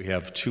 We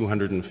have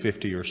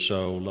 250 or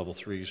so level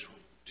 3s,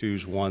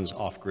 2s, 1s,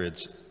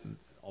 off-grids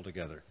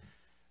altogether.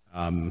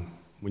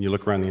 When you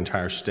look around the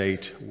entire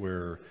state,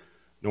 we're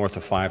north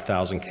of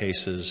 5,000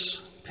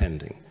 cases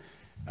pending.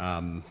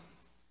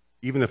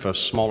 Even if a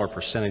smaller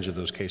percentage of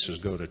those cases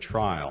go to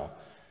trial,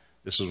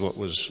 this is what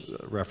was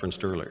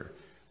referenced earlier.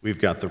 We've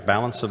got the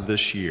balance of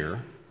this year.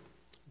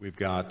 We've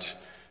got,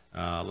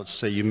 let's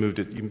say you moved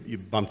it, you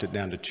bumped it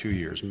down to 2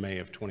 years, May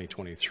of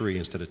 2023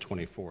 instead of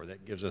 24.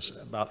 That gives us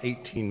about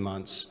 18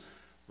 months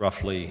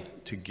roughly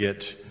to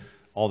get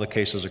all the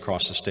cases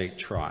across the state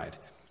tried.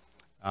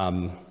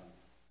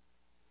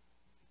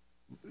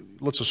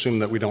 Let's assume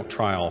that we don't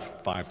try all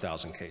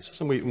 5,000 cases,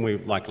 and we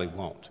likely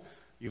won't,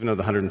 even though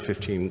the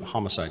 115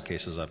 homicide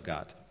cases I've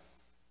got.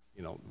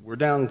 You know,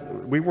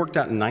 we worked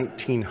out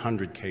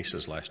 1,900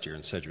 cases last year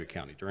in Sedgwick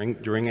County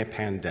during a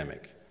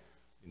pandemic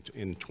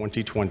in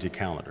 2020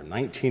 calendar,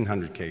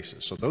 1,900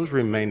 cases. So those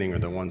remaining are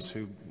the ones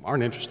who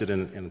aren't interested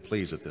in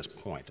pleas at this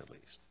point, at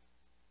least.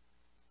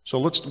 So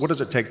what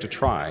does it take to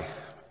try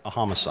a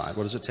homicide?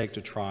 What does it take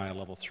to try a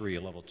level 3,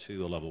 a level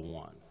 2, a level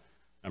 1?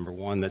 Number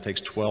one, that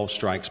takes 12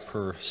 strikes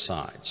per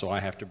side. So I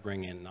have to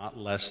bring in not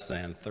less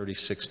than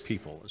 36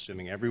 people,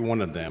 assuming every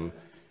one of them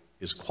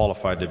is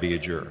qualified to be a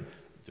juror.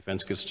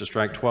 Defense gets to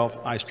strike 12,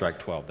 I strike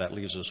 12. That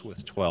leaves us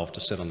with 12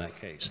 to sit on that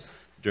case.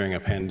 During a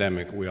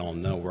pandemic, we all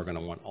know we're going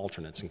to want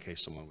alternates in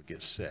case someone would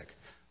get sick.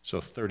 So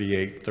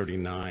 38,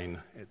 39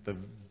 at the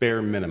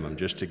bare minimum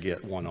just to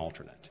get one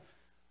alternate.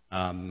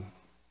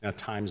 Now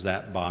times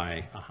that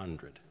by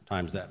 100,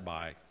 times that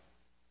by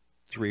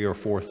 3,000 or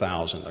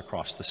 4,000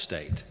 across the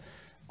state.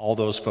 All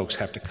those folks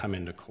have to come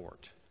into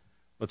court.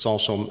 Let's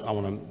also, I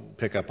want to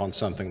pick up on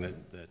something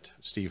that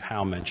Steve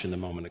Howe mentioned a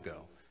moment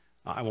ago.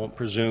 I won't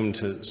presume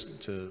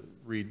to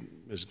read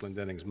Ms.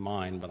 Glendenning's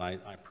mind, but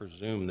I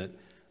presume that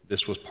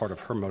this was part of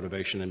her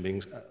motivation in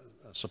being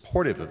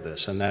supportive of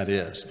this, and that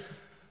is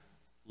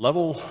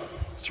level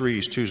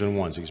 3s, 2s, and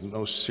 1s, these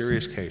most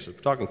serious cases.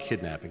 We're talking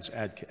kidnappings,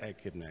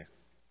 aggravated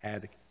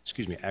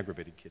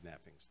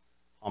kidnappings,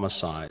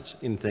 homicides,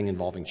 anything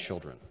involving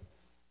children.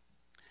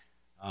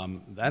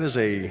 There's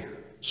a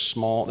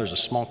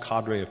small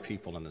cadre of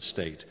people in the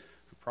state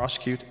who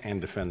prosecute and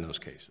defend those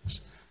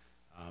cases.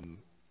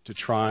 To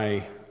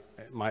try,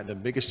 the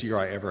biggest year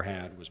I ever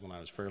had was when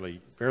I was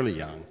fairly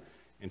young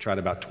and tried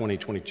about 20,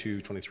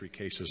 22, 23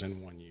 cases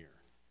in 1 year.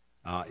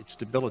 It's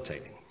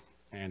debilitating.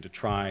 And to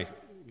try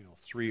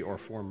 3 or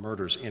 4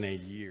 murders in a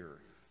year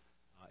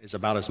is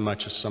about as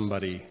much as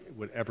somebody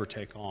would ever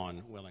take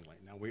on willingly.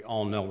 Now, we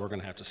all know we're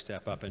going to have to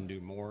step up and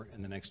do more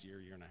in the next year,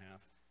 year and a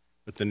half.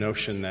 But the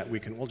notion that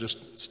we'll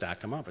just stack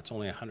them up. It's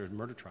only 100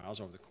 murder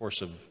trials over the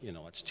course of,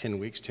 it's 10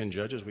 weeks, 10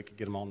 judges, we could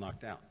get them all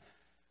knocked out.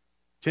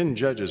 10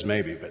 judges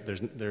maybe, but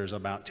there's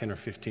about 10 or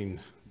 15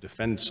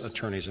 defense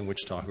attorneys in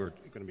Wichita who are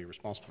going to be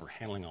responsible for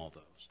handling all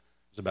those.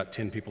 There's about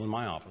 10 people in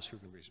my office who are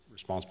going to be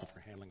responsible for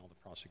handling all the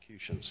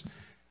prosecutions.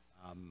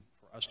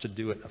 For us to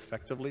do it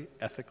effectively,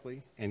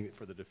 ethically, and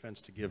for the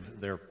defense to give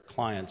their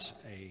clients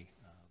a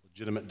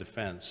legitimate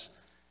defense,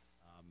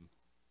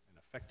 an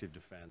effective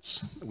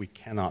defense, we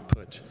cannot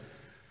put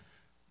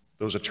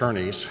those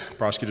attorneys,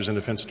 prosecutors and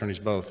defense attorneys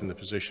both, in the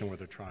position where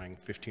they're trying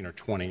 15 or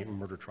 20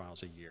 murder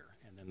trials a year.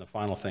 And then the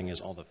final thing is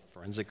all the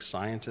forensic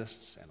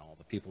scientists and all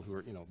the people who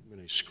are,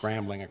 really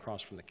scrambling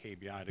across from the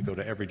KBI to go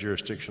to every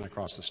jurisdiction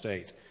across the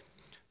state.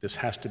 This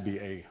has to be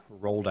a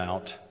rolled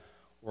out,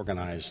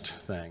 organized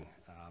thing.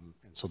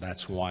 And so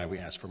that's why we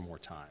ask for more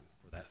time,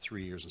 for that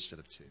 3 years instead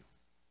of 2.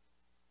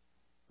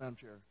 Madam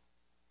Chair,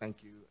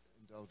 thank you.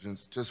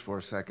 Indulgence just for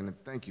a second, and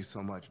thank you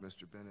so much,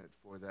 Mr. Bennett,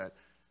 for that.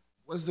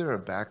 Was there a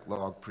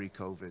backlog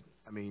pre-COVID?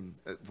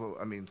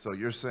 So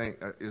you're saying,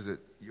 is it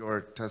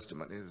your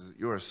testimony, is it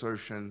your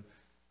assertion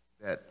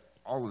that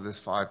all of this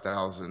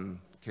 5,000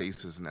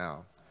 cases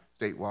now,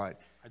 statewide,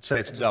 I'd say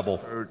it's double.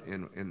 Occurred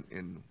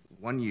in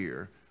 1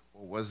 year,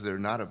 or was there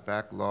not a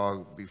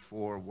backlog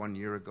before 1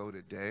 year ago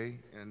today?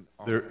 And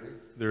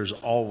there's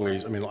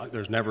always,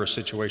 there's never a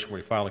situation where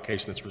you file a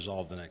case and it's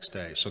resolved the next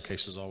day. So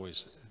cases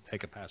always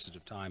take a passage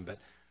of time. But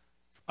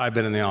I've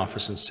been in the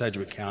office in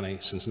Sedgwick County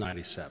since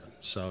 '97,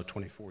 so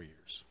 24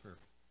 years, or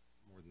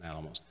more than that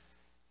almost.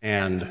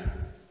 And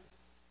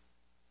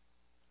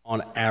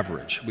on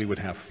average, we would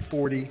have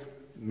 40,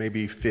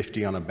 maybe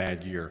 50 on a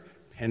bad year,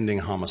 pending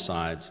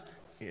homicides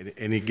at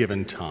any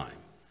given time.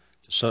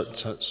 So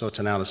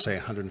to now to say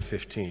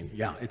 115,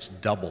 yeah, it's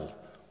double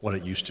what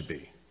it used to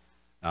be.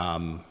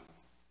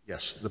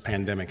 Yes, the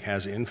pandemic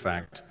has in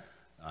fact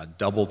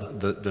doubled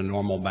the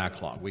normal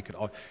backlog.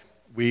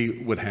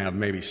 We would have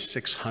maybe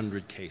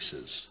 600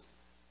 cases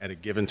at a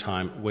given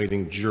time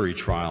waiting jury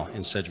trial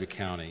in Sedgwick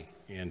County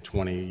in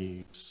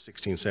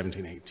 2016,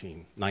 17,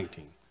 18,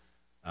 19.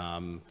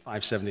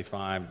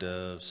 575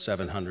 to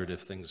 700 if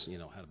things,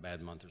 had a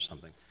bad month or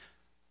something.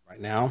 Right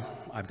now,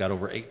 I've got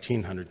over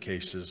 1,800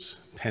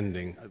 cases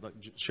pending. The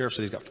sheriff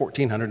said he's got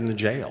 1,400 in the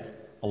jail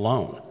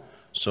alone.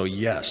 So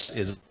yes,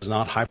 it is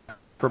not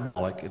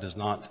hyperbolic. It is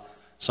not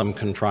some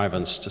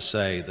contrivance to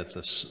say that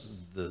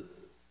the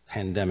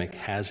pandemic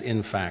has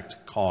in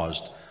fact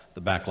caused the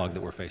backlog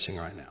that we're facing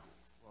right now.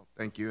 Well,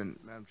 thank you. And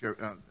Madam Chair,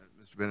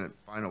 Mr. Bennett,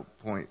 final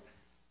point.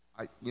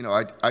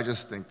 I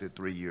just think that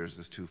 3 years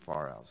is too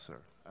far out, sir.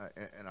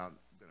 And I'm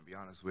going to be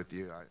honest with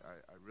you.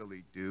 I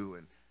really do,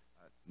 and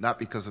not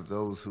because of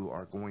those who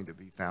are going to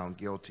be found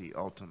guilty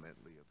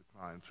ultimately of the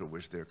crimes for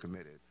which they're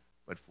committed,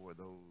 but for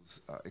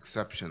those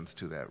exceptions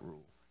to that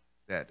rule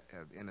that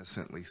have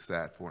innocently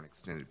sat for an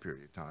extended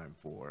period of time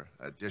for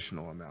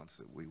additional amounts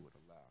that we would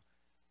allow.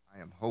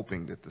 I am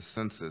hoping that the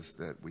census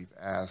that we've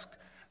asked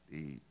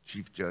the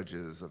chief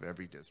judges of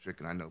every district,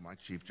 and I know my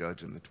chief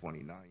judge in the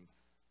 29th,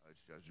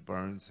 Judge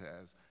Burns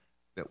has,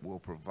 that will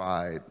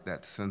provide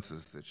that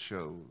census that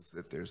shows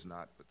that there's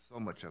not but so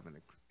much of an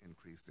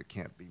increase that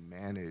can't be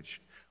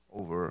managed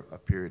over a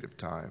period of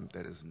time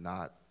that is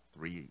not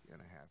 3.5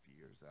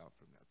 years out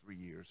from now, 3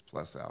 years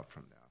plus out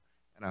from now.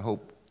 And I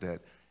hope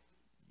that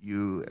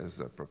you, as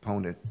a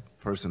proponent,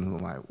 person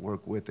whom I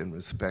work with and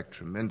respect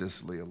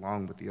tremendously,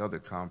 along with the other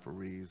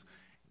conferees,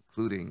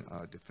 including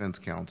defense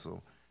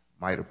counsel,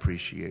 might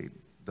appreciate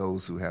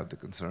those who have the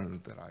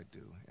concerns that I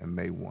do and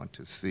may want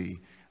to see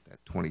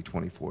that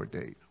 2024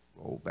 date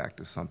roll back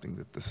to something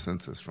that the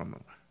census from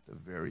the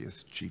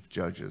various chief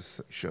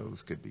judges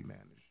shows could be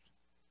managed.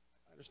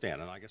 I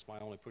understand, and I guess my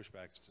only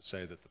pushback is to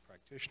say that the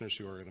practitioners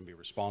who are going to be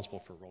responsible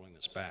for rolling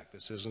this back,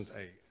 this isn't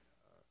a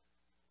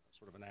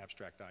sort of an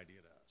abstract idea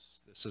to us.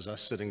 This is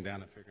us sitting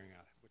down and figuring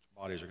out which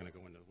bodies are going to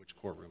go into which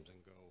courtrooms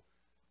and go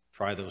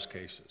try those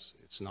cases.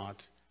 It's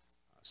not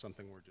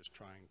something we're just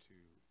trying to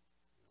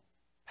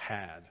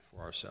pad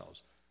for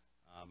ourselves.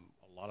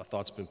 A lot of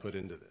thought's been put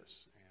into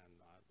this, and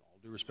all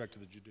due respect to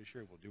the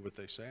judiciary, we'll do what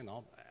they say, and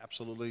I'll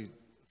absolutely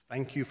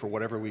thank you for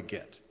whatever we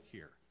get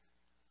here.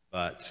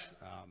 But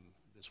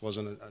this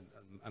wasn't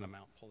an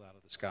amount pulled out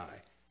of the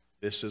sky.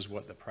 This is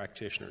what the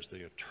practitioners,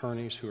 the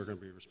attorneys who are going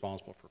to be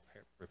responsible for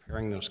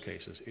preparing those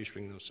cases,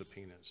 issuing those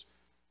subpoenas,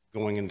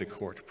 going into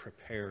court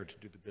prepared to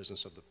do the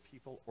business of the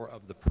people or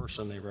of the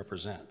person they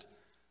represent.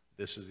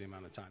 This is the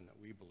amount of time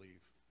that we believe,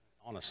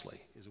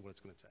 honestly, is what it's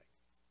going to take.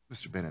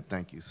 Mr. Bennett,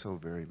 thank you so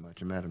very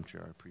much. And Madam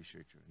Chair, I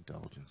appreciate your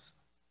indulgence.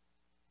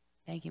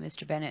 Thank you,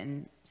 Mr. Bennett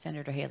and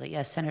Senator Haley.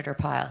 Yes, Senator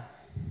Pyle.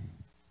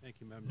 Thank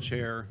you, Madam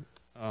Chair.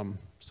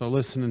 So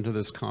listening to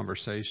this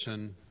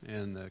conversation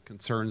and the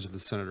concerns of the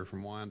senator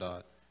from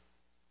Wyandotte,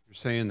 you're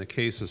saying the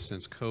cases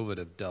since COVID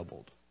have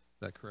doubled. Is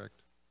that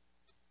correct?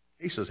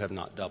 Cases have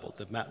not doubled.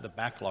 The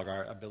backlog,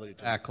 our ability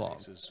to backlog.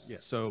 Cases,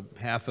 yes. So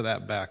half of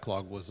that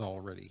backlog was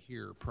already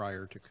here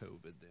prior to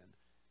COVID then?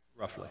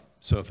 Roughly.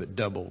 So if it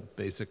doubled,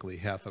 basically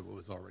half of it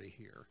was already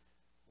here.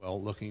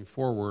 Well, looking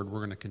forward, we're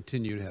going to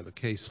continue to have a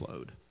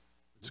caseload.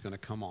 It's going to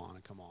come on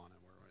and come on.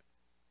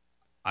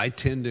 I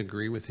tend to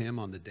agree with him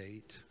on the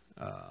date.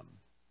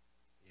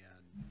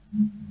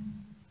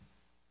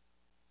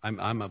 And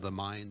I'm of the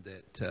mind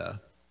that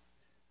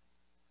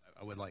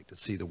I would like to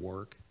see the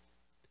work.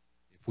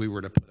 If we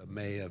were to put a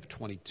May of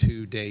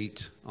 22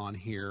 date on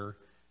here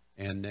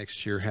and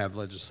next year have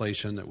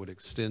legislation that would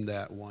extend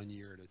that 1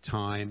 year at a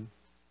time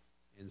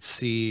and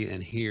see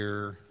and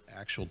hear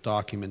actual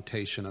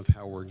documentation of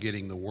how we're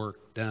getting the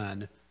work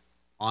done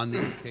on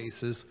these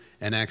cases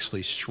and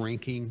actually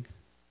shrinking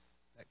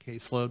that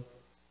caseload.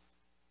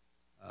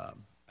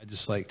 I'd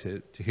just like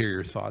to hear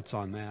your thoughts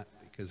on that,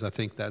 because I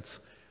think that's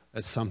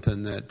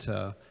something that,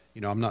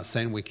 I'm not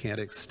saying we can't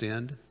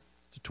extend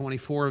to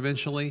 24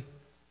 eventually,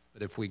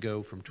 but if we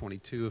go from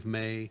 22 of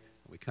May,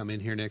 we come in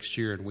here next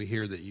year and we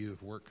hear that you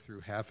have worked through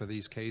half of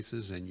these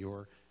cases and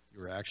you're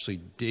actually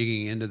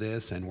digging into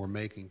this and we're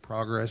making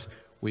progress,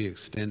 we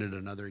extend it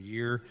another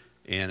year,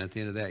 and at the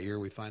end of that year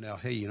we find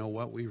out, hey, you know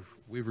what, we've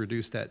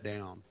reduced that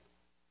down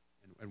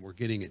and we're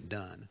getting it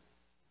done,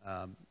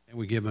 and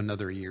we give them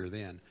another year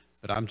then.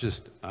 But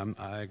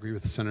I agree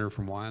with the senator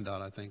from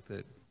Wyandotte. I think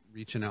that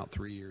reaching out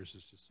 3 years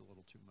is just a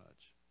little too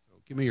much. So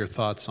give me your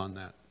thoughts on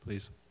that,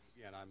 please.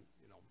 Yeah, and I'm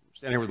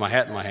standing here with my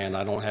hat in my hand.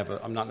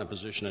 I'm not in a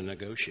position to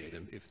negotiate.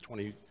 If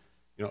 2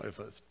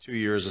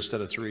 years instead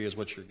of 3 is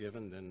what you're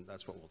given, then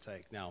that's what we'll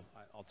take. Now,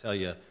 I'll tell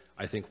you,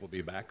 I think we'll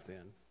be back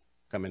then,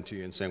 coming to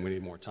you and saying we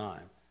need more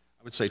time.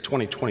 I would say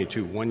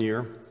 2022, 1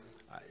 year.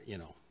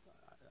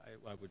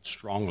 I would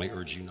strongly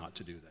urge you not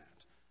to do that.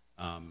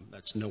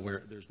 That's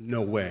nowhere, there's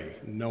no way,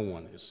 no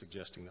one is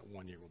suggesting that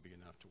 1 year will be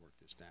enough to work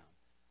this down.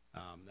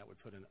 That would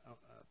put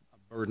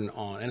a burden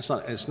on, and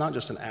it's not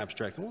just an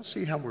abstract, we'll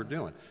see how we're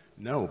doing.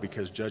 No,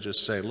 because judges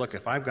say, look,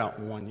 if I've got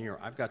 1 year,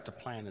 I've got to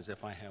plan as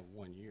if I have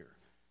 1 year.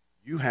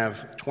 You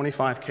have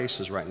 25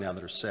 cases right now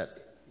that are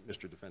set,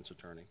 Mr. Defense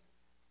Attorney.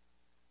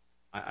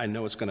 I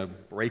know it's going to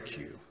break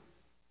you.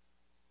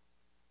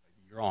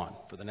 You're on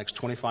for the next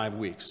 25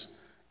 weeks.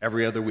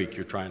 Every other week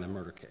you're trying a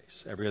murder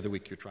case. Every other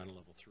week you're trying a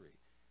level 3.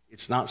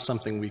 It's not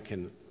something we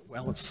can,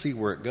 well, let's see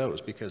where it goes,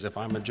 because if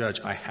I'm a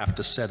judge, I have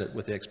to set it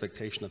with the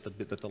expectation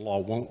that the law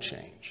won't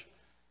change.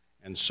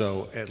 And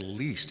so at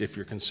least if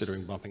you're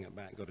considering bumping it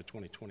back, go to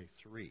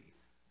 2023,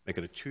 make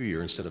it a 2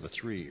 year instead of a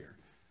 3 year.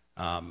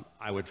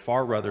 I would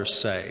far rather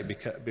say,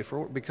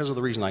 because of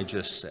the reason I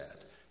just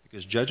said,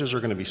 because judges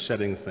are going to be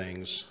setting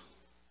things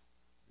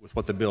with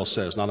what the bill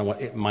says, not on what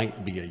it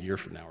might be a year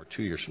from now or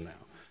 2 years from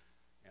now.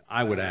 And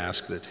I would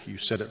ask that you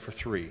set it for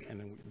 3 and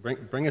then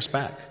bring us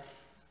back.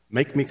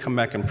 Make me come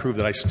back and prove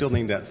that I still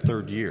need that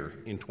third year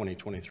in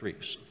 2023.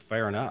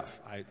 Fair enough.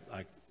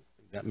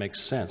 That makes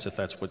sense if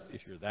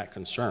you're that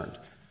concerned.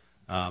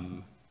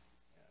 And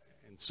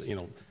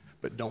so,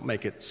 but don't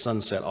make it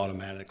sunset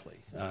automatically.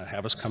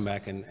 Have us come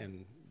back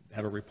and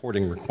have a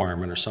reporting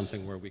requirement or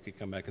something where we could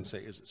come back and say,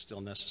 is it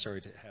still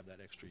necessary to have that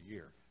extra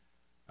year?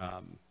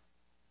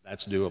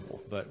 That's doable,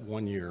 but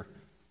 1 year,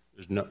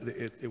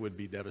 it would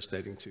be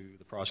devastating to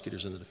the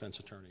prosecutors and the defense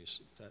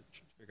attorneys to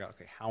figure out,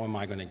 okay, how am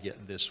I going to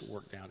get this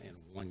work down in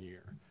 1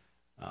 year?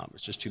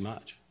 It's just too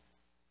much.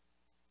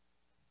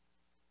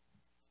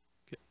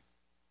 Just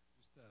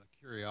out of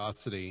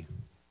curiosity,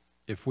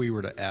 if we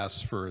were to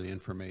ask for the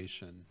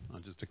information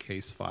on just a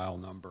case file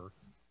number,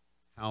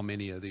 how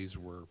many of these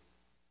were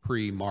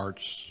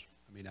pre-March?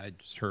 I mean, I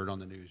just heard on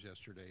the news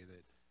yesterday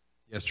that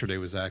yesterday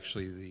was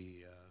actually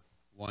the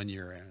 1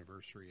 year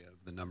anniversary of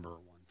the number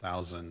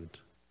 1,000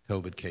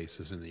 COVID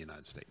cases in the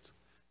United States.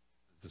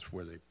 This is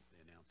where they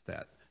announced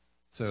that.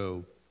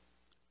 So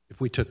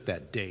if we took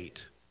that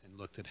date and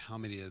looked at how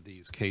many of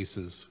these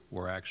cases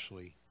were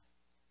actually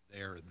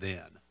there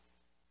then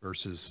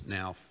versus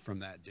now from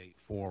that date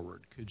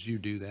forward, could you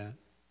do that?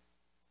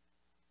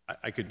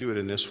 I could do it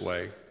in this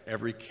way.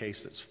 Every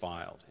case that's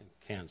filed in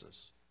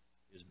Kansas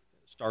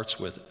starts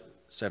with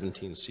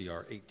 17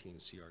 CR, 18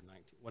 CR,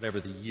 19, whatever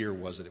the year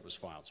was that it was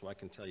filed. So I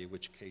can tell you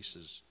which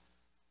cases,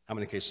 how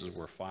many cases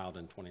were filed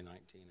in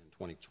 2019 and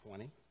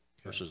 2020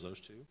 versus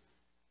those two.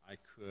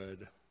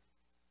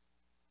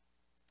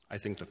 I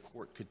think the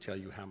court could tell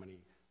you how many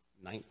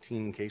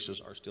 19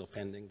 cases are still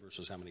pending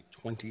versus how many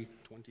 20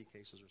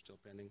 cases are still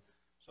pending.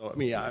 So, I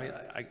mean,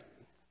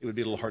 it would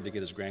be a little hard to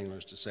get as granular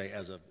as to say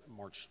as of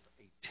March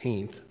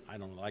 18th, I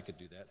don't know that I could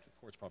do that. The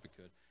courts probably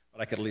could.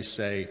 But I could at least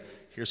say,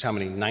 here's how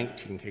many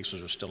 19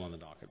 cases are still on the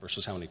docket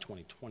versus how many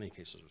 2020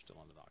 cases are still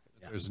on the docket.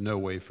 Yeah. There's no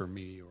way for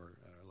me or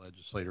a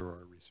legislator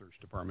or a research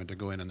department to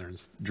go in there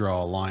and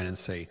draw a line and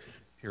say,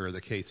 here are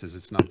the cases.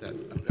 It's not that,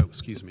 oh,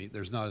 excuse me,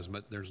 there's not as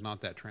much, there's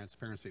not that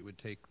transparency. It would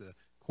take the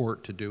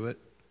court to do it.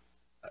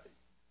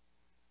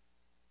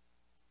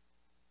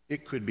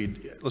 It could be,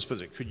 let's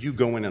put it, could you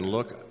go in and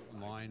look?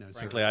 Line,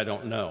 frankly, I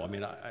don't know. I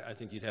mean, I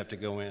think you'd have to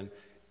go in.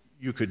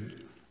 You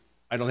could,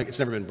 I don't think it's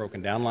never been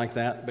broken down like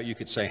that, but you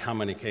could say how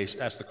many cases,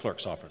 ask the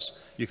clerk's office.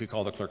 You could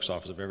call the clerk's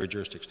office of every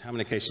jurisdiction. How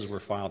many cases were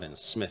filed in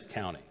Smith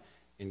County,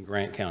 in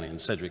Grant County, in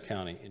Sedgwick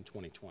County in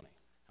 2020?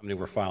 How many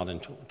were filed in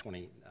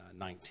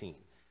 2019?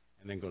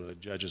 And then go to the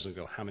judges and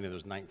go, how many of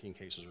those 19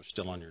 cases are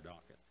still on your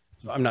docket?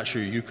 So I'm not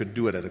sure you could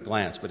do it at a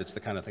glance, but it's the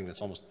kind of thing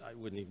that's almost, I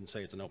wouldn't even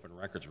say it's an open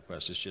records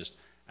request. It's just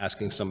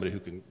asking somebody who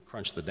can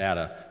crunch the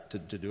data to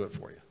do it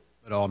for you.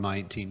 But all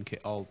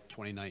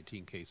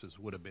 2019 cases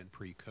would have been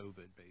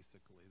pre-COVID,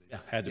 basically. Yeah,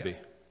 had to be.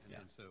 Yeah.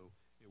 And so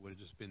it would have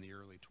just been the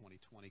early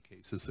 2020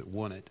 cases that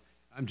won it.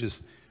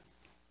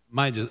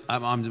 My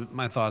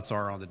thoughts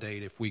are on the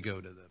date. If we go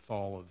to the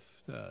fall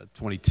of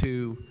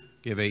 22,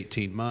 give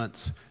 18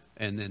 months,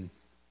 and then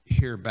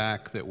hear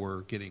back that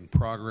we're getting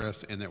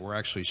progress and that we're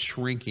actually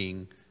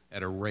shrinking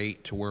at a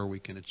rate to where we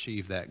can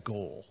achieve that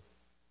goal,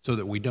 so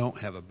that we don't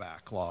have a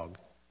backlog,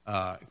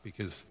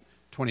 because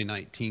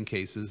 2019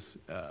 cases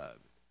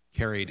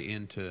carried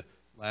into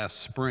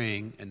last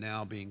spring and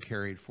now being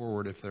carried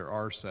forward, if there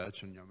are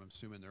such, and I'm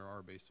assuming there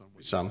are based on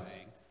what you're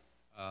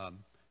saying.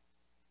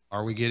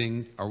 Are we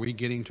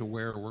getting to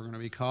where we're going to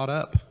be caught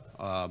up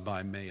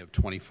by May of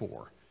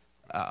 24?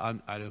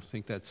 I don't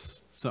think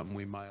that's something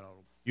we might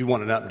all You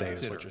want an update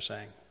consider. Is what you're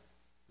saying.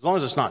 As long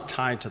as it's not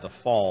tied to the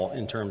fall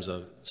in terms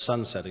of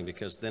sunsetting,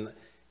 because then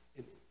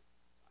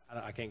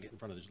I can't get in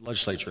front of the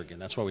legislature again.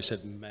 That's why we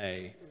said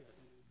May,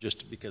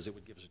 just because it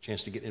would give us a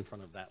chance to get in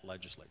front of that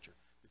legislature.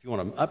 If you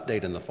want an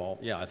update in the fall,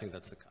 yeah, I think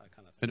that's the kind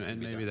of thing.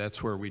 And maybe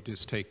that's where we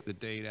just take the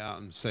date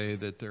out and say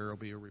that there will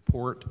be a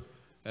report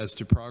as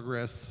to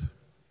progress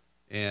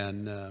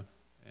and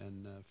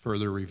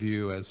further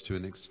review as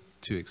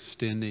to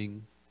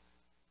extending.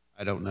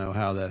 I don't know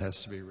how that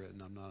has to be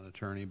written. I'm not an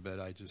attorney, but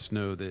I just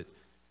know that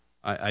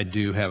I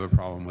do have a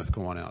problem with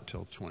going out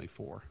till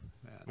 24.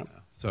 And,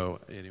 so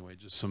anyway,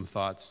 just some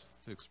thoughts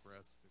to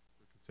express for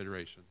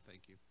consideration.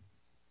 Thank you.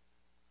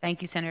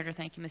 Thank you, Senator.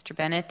 Thank you, Mr.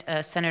 Bennett.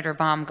 Senator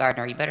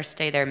Baumgardner, you better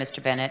stay there,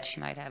 Mr. Bennett. She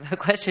might have a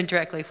question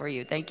directly for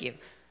you. Thank you.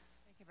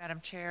 Thank you,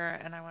 Madam Chair.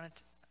 And I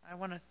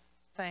want to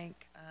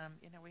thank,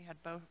 we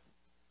had both,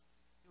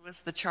 it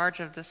was the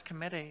charge of this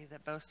committee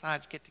that both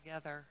sides get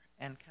together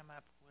and come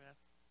up with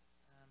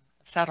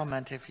a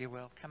settlement, if you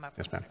will, come up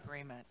with an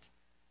agreement.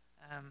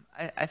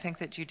 I think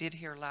that you did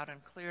hear loud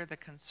and clear the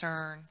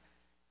concern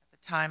at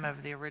the time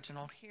of the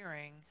original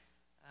hearing,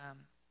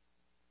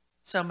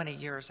 so many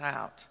years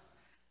out.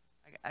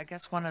 I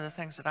guess one of the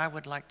things that I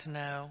would like to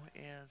know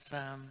is,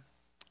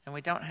 and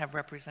we don't have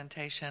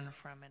representation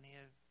from any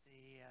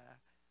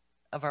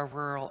of our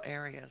rural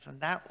areas,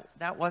 and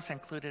that was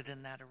included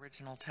in that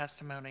original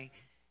testimony,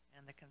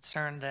 and the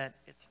concern that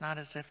it's not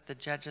as if the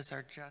judges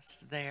are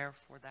just there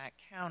for that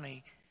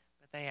county,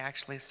 but they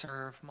actually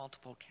serve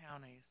multiple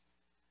counties.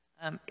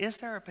 Is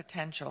there a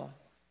potential,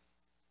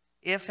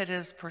 if it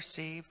is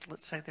perceived,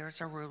 let's say there's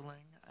a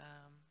ruling,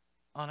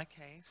 on a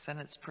case and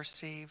it's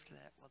perceived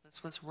that, well,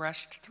 this was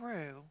rushed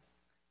through,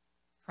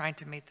 trying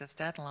to meet this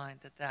deadline,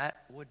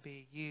 that would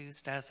be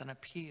used as an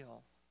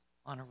appeal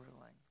on a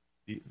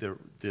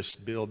ruling. This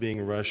bill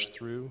being rushed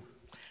through?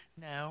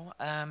 No,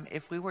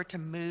 if we were to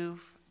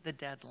move the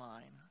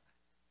deadline,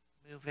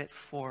 move it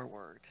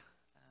forward,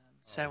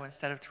 so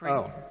instead of 3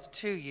 years,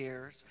 2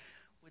 years,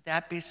 would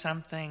that be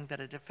something that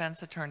a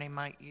defense attorney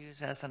might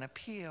use as an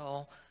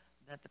appeal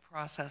that the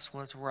process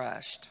was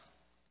rushed?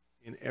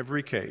 In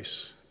every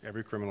case,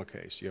 every criminal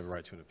case, you have a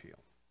right to an appeal.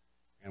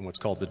 And what's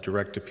called the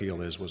direct appeal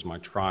was my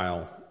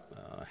trial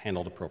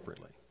handled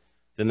appropriately?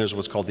 Then there's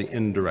what's called the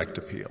indirect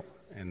appeal,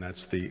 and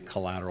that's the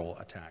collateral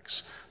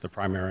attacks, the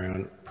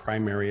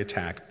primary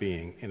attack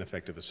being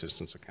ineffective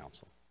assistance of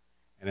counsel.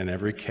 And in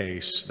every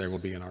case, there will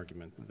be an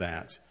argument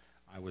that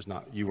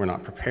you were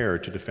not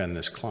prepared to defend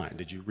this client.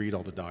 Did you read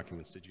all the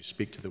documents? Did you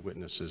speak to the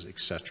witnesses,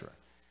 etc.?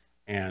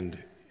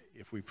 And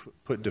if we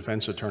put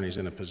defense attorneys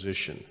in a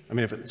position, I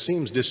mean, if it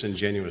seems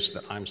disingenuous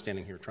that I'm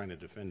standing here trying to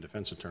defend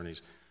defense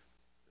attorneys,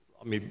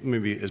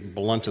 maybe as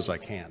blunt as I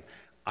can,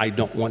 I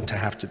don't want to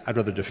have to, I'd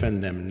rather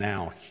defend them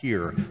now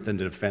here than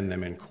to defend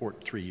them in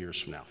court 3 years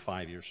from now,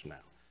 5 years from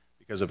now.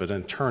 Because if an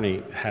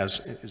attorney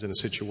is in a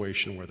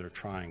situation where they're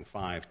trying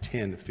 5,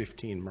 10,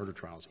 15 murder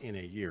trials in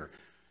a year,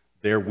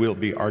 there will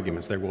be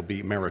arguments, there will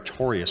be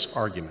meritorious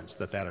arguments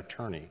that that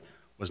attorney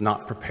was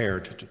not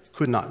prepared,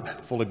 could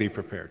not fully be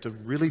prepared. To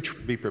really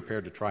be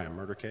prepared to try a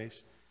murder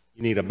case,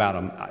 you need about,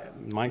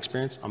 in my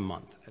experience, a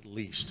month at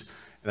least.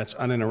 And that's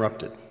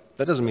uninterrupted.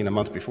 That doesn't mean a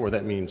month before,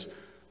 that means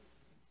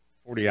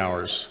 40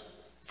 hours,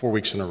 4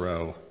 weeks in a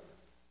row,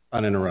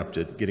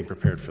 uninterrupted, getting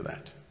prepared for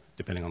that,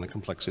 depending on the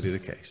complexity of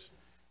the case.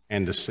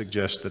 And to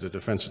suggest that a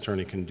defense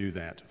attorney can do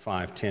that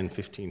 5, 10,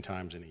 15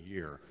 times in a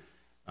year,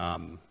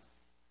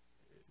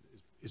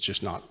 it's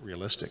just not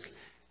realistic.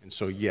 And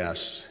so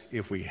yes,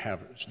 if we have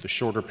the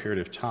shorter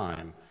period of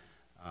time,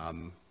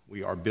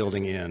 we are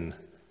building in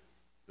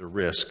the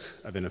risk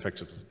of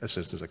ineffective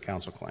assistance of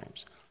counsel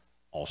claims.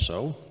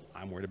 Also,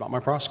 I'm worried about my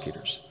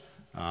prosecutors.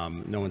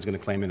 No one's going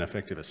to claim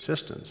ineffective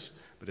assistance,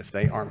 but if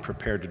they aren't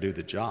prepared to do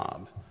the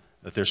job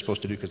that they're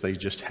supposed to do because they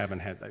just haven't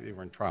had, they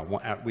were in trial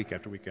week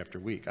after week after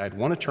week. I had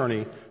one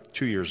attorney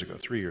 2 years ago,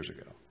 3 years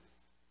ago,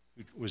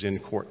 who was in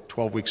court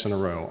 12 weeks in a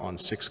row on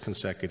 6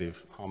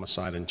 consecutive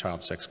homicide and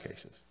child sex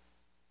cases.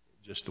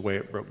 Just the way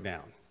it broke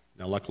down.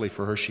 Now, luckily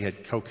for her, she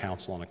had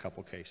co-counsel on a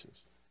couple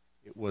cases.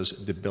 It was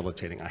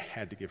debilitating. I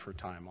had to give her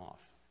time off.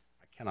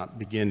 I cannot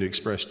begin to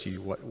express to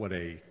you what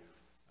a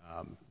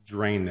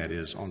drain that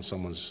is on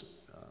someone's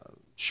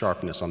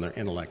sharpness, on their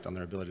intellect, on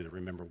their ability to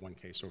remember one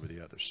case over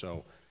the other.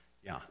 So,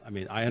 yeah, I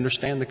mean, I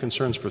understand the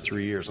concerns for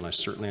 3 years, and I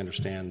certainly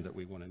understand that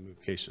we want to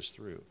move cases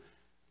through.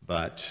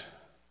 But,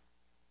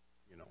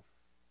 you know,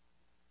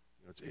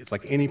 it's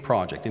like any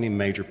project, any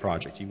major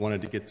project. You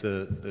wanted to get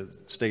the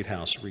State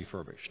House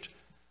refurbished.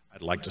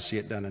 I'd like to see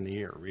it done in a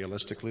year.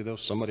 Realistically, though,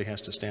 somebody has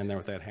to stand there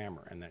with that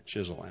hammer and that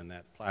chisel and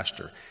that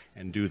plaster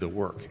and do the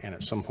work. And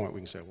at some point,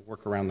 we can say, well,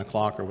 work around the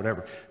clock or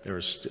whatever. There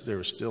is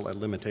still a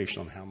limitation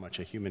on how much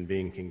a human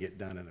being can get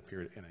done in a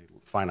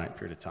finite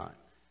period of time.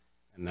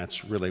 And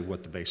that's really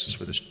what the basis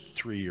for this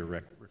 3-year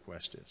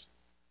request is.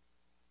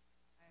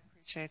 I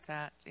appreciate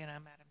that. You know,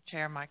 Madam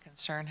Chair, my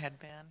concern had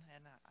been,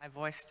 and I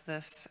voiced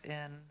this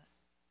in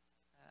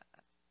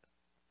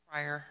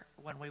prior,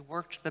 when we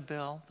worked the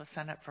bill, the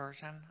Senate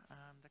version,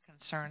 the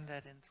concern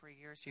that in 3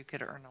 years you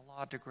could earn a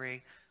law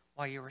degree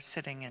while you were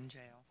sitting in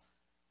jail.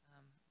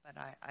 But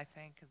I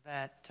think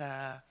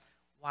that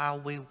while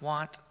we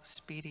want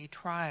speedy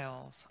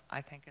trials,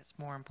 I think it's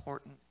more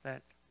important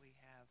that we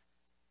have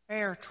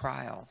fair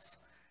trials,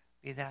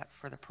 be that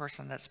for the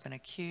person that's been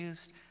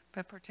accused,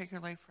 but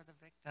particularly for the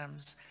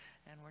victims.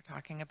 And we're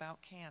talking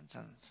about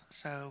Kansans.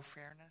 So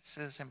fairness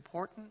is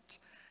important.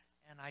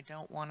 And I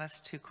don't want us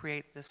to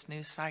create this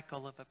new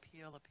cycle of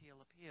appeal,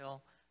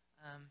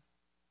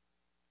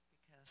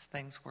 because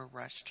things were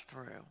rushed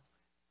through.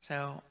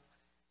 So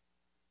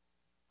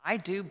I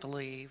do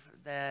believe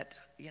that,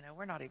 you know,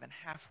 we're not even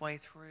halfway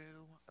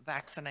through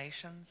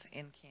vaccinations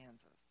in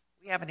Kansas.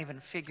 We haven't even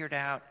figured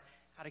out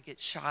how to get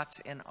shots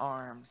in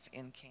arms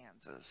in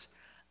Kansas.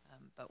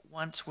 But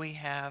once we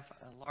have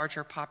a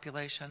larger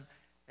population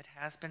that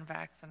has been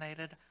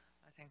vaccinated,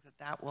 I think that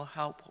that will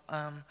help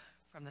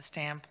from the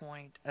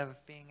standpoint of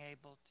being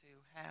able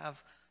to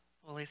have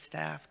fully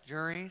staffed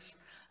juries.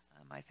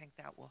 I think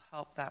that will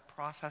help that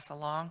process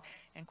along.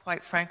 And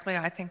quite frankly,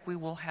 I think we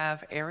will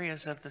have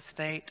areas of the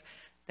state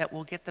that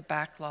will get the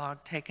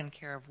backlog taken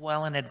care of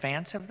well in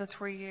advance of the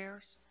 3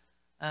 years.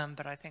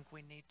 But I think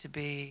we need to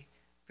be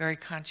very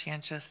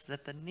conscientious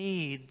that the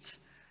needs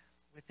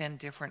within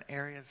different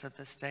areas of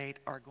the state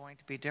are going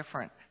to be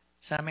different.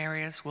 Some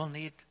areas will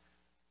need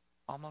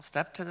almost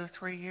up to the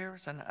 3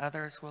 years, and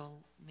others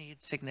will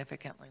need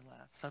significantly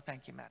less. So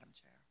thank you, Madam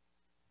Chair.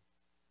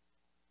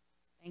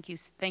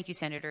 Thank you,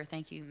 Senator.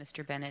 Thank you,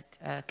 Mr. Bennett.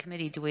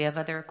 Committee, do we have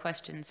other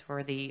questions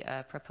for the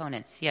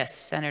proponents? Yes,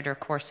 Senator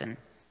Corson.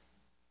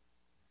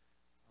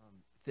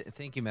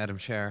 Thank you, Madam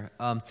Chair.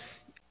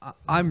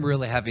 I'm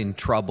really having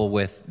trouble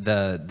with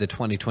the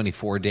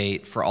 2024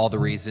 date for all the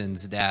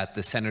reasons that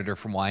the senator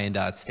from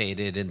Wyandotte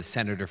stated and the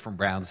senator from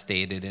Brown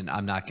stated, and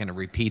I'm not going to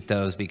repeat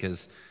those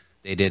because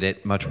they did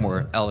it much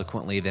more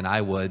eloquently than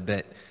I would.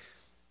 But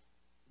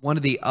one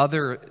of the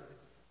other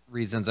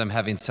reasons I'm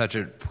having such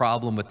a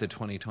problem with the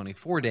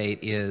 2024 date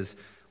is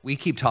we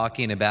keep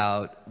talking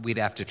about we'd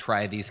have to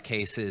try these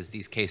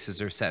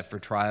cases are set for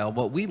trial.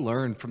 What we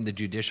learned from the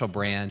judicial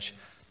branch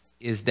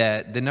is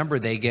that the number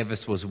they gave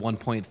us was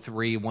 1.3,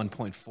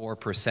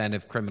 1.4%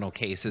 of criminal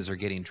cases are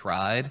getting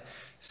tried.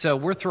 So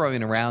we're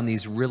throwing around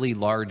these really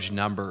large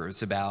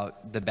numbers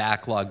about the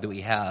backlog that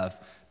we have.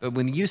 But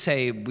when you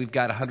say we've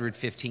got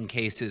 115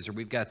 cases or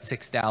we've got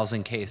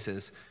 6,000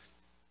 cases,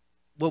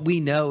 what we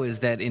know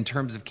is that in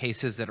terms of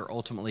cases that are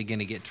ultimately going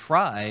to get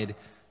tried,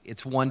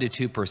 it's 1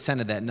 to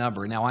 2% of that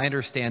number. Now, I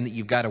understand that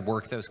you've got to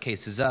work those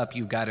cases up.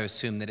 You've got to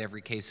assume that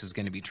every case is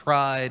going to be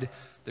tried.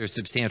 There's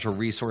substantial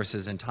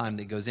resources and time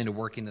that goes into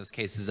working those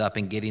cases up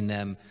and getting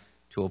them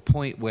to a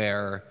point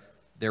where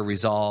they're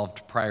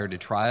resolved prior to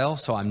trial.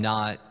 So I'm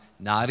not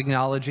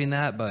acknowledging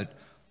that, but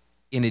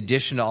in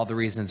addition to all the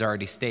reasons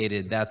already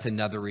stated, that's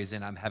another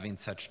reason I'm having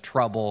such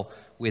trouble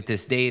with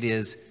this date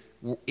is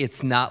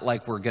it's not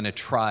like we're going to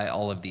try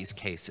all of these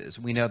cases.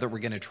 We know that we're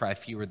going to try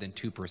fewer than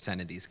 2%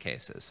 of these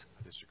cases.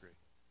 I disagree.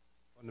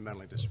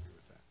 Fundamentally disagree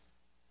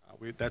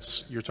with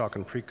that. You're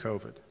talking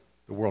pre-COVID.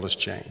 The world has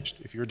changed.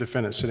 If you're a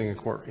defendant sitting in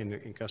court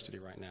in custody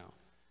right now,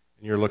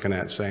 and you're looking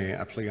at, say,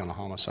 a plea on a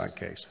homicide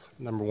case,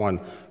 number one,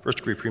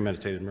 first-degree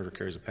premeditated murder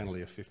carries a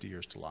penalty of 50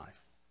 years to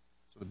life.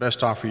 So the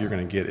best offer you're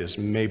going to get is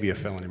maybe a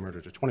felony murder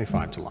to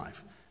 25 to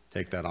life.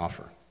 Take that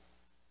offer.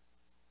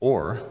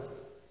 Or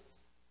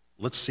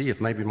let's see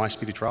if maybe my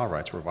speedy trial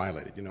rights were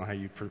violated. You know how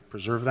you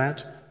preserve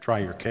that? Try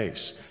your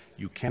case.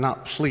 You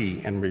cannot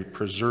plea and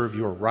preserve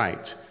your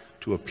right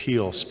to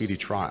appeal speedy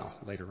trial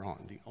later on.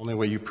 The only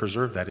way you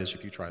preserve that is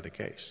if you try the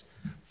case.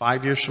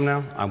 5 years from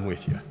now, I'm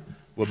with you.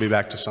 We'll be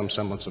back to some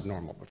semblance of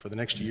normal. But for the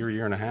next year,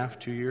 year and a half,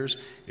 2 years,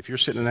 if you're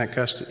sitting in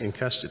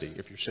custody,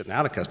 if you're sitting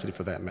out of custody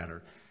for that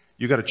matter,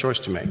 you got a choice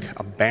to make.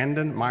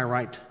 Abandon my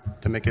right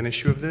to make an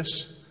issue of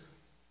this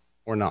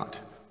or not.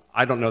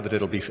 I don't know that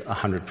it'll be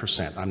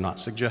 100%. I'm not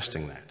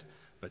suggesting that.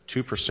 But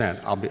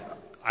 2%,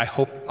 I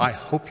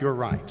hope you're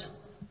right.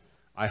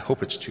 I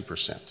hope it's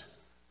 2%.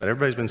 But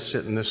everybody's been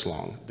sitting this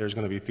long. There's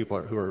going to be people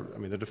who are,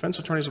 the defense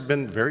attorneys have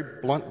been very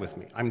blunt with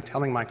me. I'm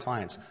telling my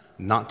clients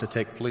not to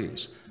take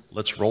pleas.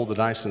 Let's roll the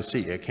dice and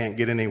see. It can't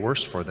get any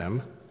worse for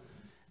them.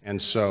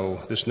 And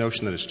so this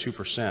notion that it's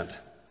 2%,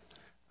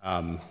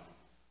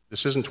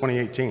 this isn't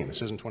 2018.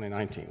 This isn't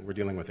 2019. We're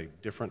dealing with a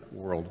different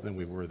world than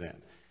we were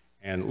then.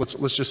 And let's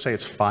just say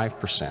it's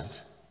 5%,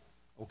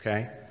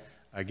 okay?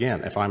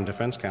 Again, if I'm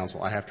defense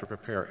counsel, I have to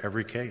prepare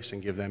every case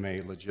and give them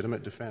a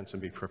legitimate defense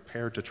and be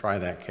prepared to try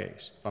that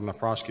case. If I'm a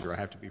prosecutor, I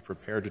have to be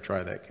prepared to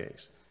try that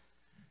case.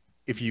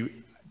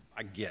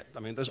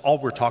 That's all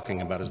we're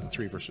talking about is the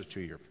 3 versus 2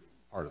 year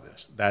part of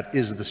this. That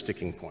is the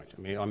sticking point.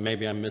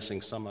 Maybe I'm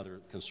missing some other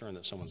concern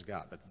that someone's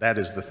got, but that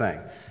is the thing.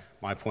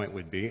 My point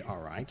would be, all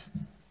right,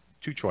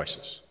 2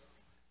 choices.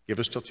 Give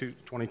us till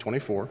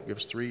 2024, give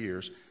us 3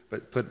 years,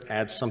 but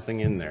add something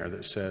in there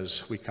that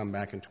says we come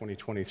back in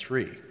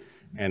 2023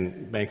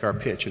 and make our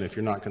pitch. And if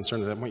you're not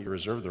concerned at that point, you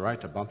reserve the right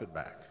to bump it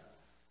back.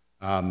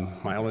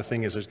 My only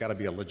thing is there's got to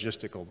be a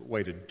logistical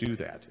way to do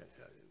that.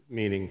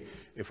 Meaning,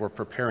 if we're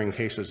preparing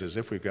cases as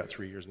if we've got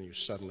 3 years and you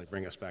suddenly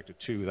bring us back to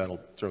 2, that'll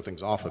throw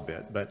things off a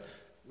bit. But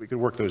we could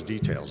work those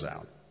details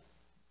out.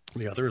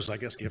 The other is, I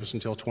guess, give us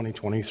until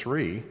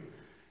 2023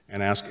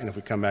 and ask, and if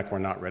we come back we're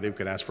not ready, we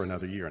could ask for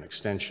another year, an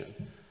extension.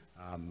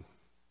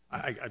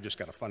 I've just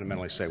got to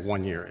fundamentally say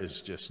 1 year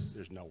is just,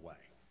 there's no way.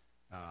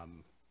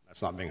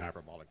 That's not being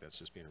hyperbolic, that's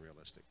just being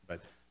realistic.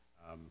 But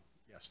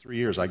yes, 3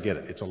 years, I get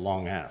it. It's a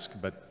long ask.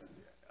 But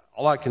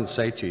all I can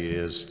say to you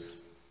is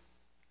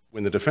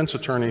when the defense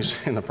attorneys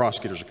and the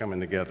prosecutors are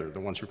coming together, the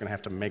ones who are going to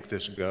have to make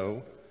this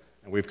go,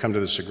 and we've come to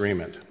this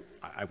agreement,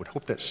 I would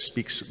hope that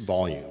speaks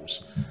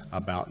volumes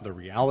about the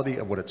reality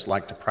of what it's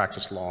like to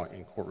practice law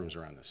in courtrooms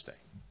around this state.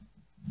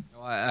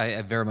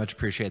 I very much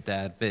appreciate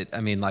that. But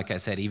like I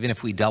said, even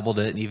if we doubled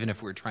it, and even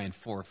if we're trying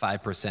 4 or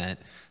 5%,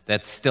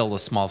 that's still a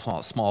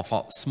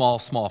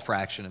small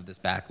fraction of this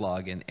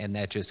backlog. And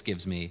that just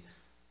gives me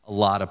a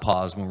lot of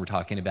pause when we're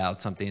talking about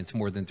something that's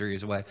more than 3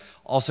 years away.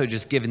 Also,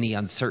 just given the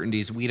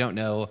uncertainties, we don't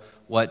know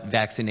what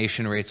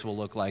vaccination rates will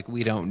look like.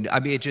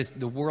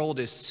 The world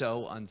is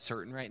so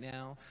uncertain right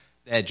now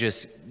that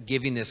just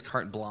giving this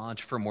carte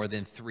blanche for more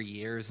than 3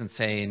 years and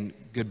saying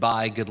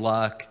goodbye, good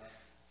luck,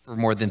 for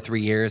more than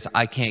 3 years,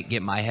 I can't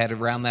get my head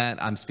around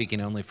that. I'm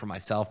speaking only for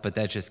myself, but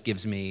that just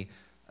gives me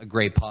a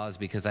great pause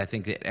because I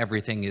think that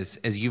everything is,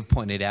 as you've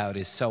pointed out,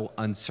 is so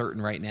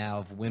uncertain right now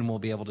of when we'll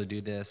be able to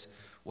do this,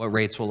 what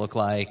rates will look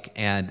like,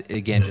 and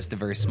again, just the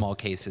very small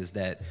cases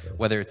that,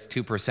 whether it's 2%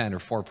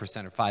 or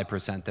 4% or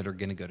 5% that are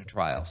going to go to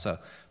trial. So,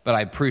 but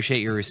I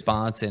appreciate your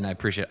response, and I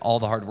appreciate all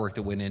the hard work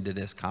that went into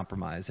this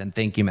compromise. And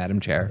thank you, Madam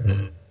Chair.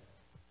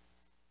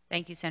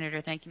 Thank you,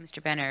 Senator. Thank you,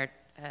 Mr. Bennett.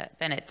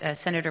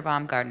 Senator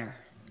Baumgardner.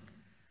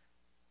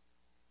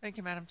 Thank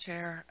you, Madam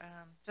Chair.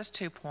 Just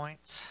 2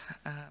 points.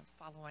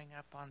 Following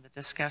up on the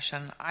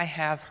discussion, I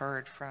have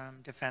heard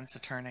from defense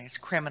attorneys,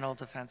 criminal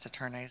defense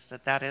attorneys,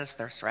 that is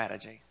their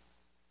strategy.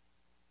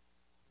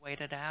 Wait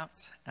it out.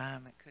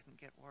 It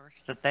couldn't get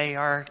worse. That they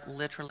are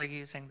literally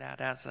using that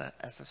as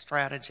a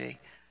strategy.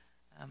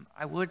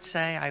 I would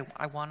say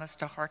I want us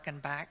to hearken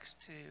back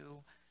to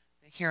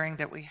the hearing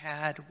that we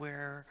had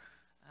where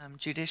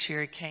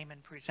Judiciary came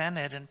and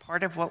presented, and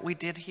part of what we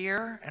did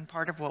here and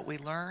part of what we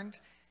learned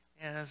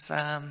is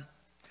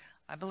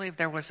I believe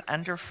there was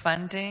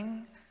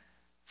underfunding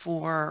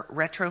for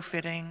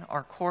retrofitting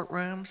our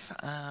courtrooms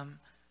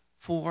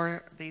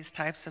for these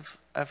types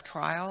of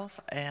trials,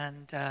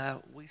 and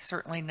we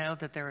certainly know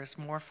that there is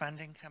more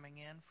funding coming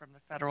in from the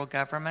federal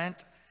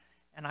government,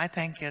 and I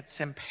think it's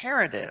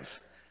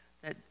imperative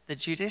that the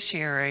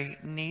judiciary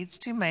needs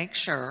to make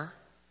sure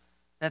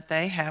that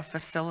they have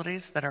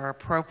facilities that are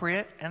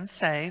appropriate and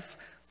safe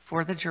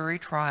for the jury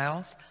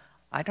trials.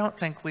 I don't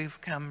think we've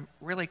come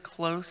really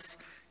close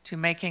to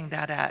making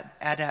that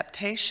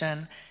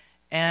adaptation,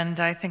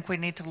 and I think we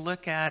need to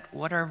look at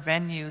what are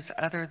venues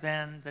other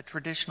than the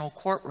traditional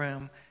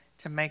courtroom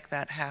to make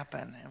that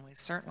happen. And we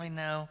certainly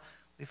know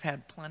we've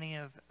had plenty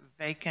of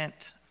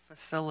vacant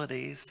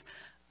facilities.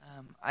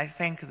 I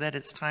think that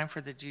it's time for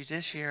the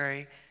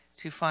judiciary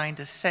to find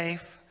a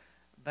safe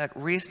but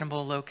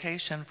reasonable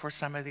location for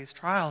some of these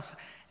trials.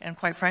 And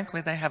quite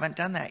frankly, they haven't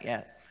done that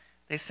yet.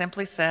 They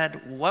simply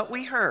said, what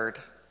we heard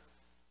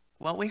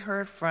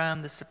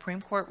from the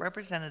Supreme Court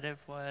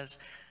representative was,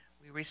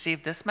 we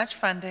received this much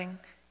funding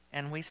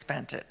and we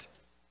spent it.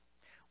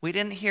 We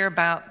didn't hear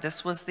about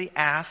this was the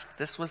ask,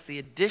 this was the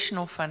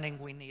additional funding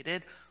we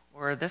needed,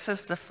 or this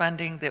is the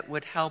funding that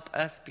would help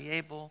us be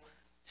able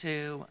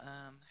to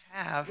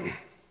have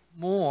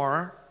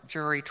more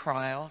jury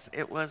trials.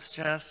 It was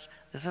just,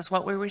 this is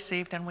what we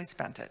received and we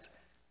spent it.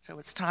 So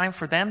it's time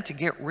for them to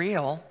get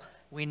real.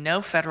 We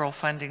know federal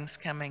funding's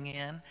coming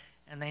in,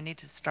 and they need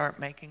to start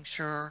making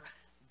sure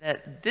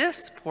that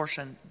this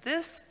portion,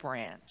 this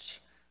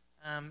branch,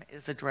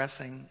 is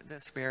addressing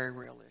this very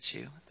real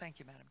issue. Thank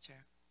you, Madam Chair.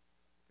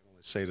 I can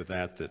only say to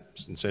that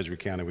in Sedgwick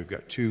County, we've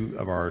got 2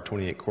 of our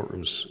 28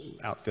 courtrooms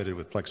outfitted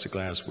with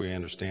plexiglass. We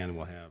understand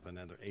we'll have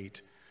another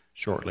 8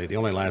 shortly. The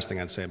only last thing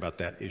I'd say about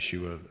that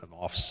issue of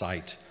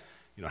off-site,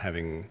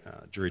 having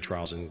jury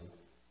trials in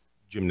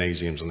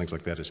gymnasiums and things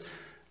like that is,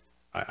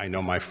 I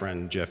know my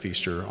friend Jeff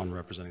Easter, on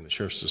representing the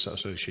Sheriff's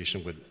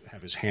Association, would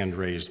have his hand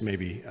raised,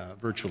 maybe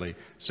virtually,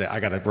 say, I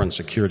got to run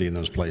security in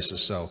those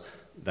places. So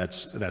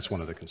that's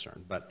one of the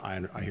concerns. But I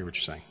hear what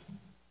you're saying.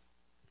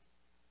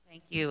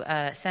 Thank you.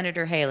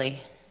 Senator Haley.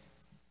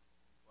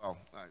 Well,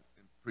 I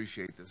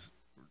appreciate this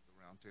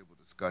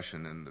roundtable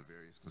discussion and the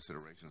various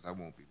considerations. I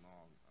won't be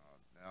long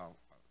now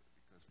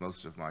because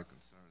most of my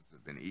concerns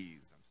have been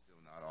eased. I'm still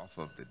not off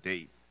of the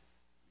date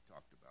we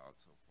talked about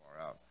so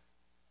far out.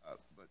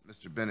 But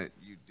Mr. Bennett,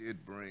 you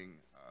did bring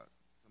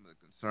some of the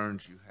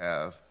concerns you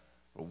have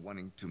for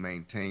wanting to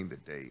maintain the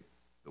date,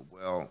 the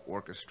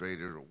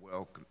well-orchestrated or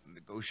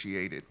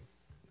well-negotiated,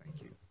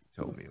 thank you,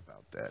 you told me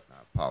about that, and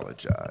I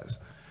apologize,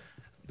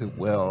 the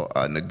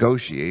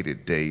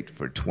well-negotiated date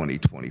for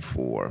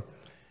 2024.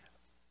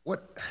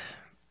 What,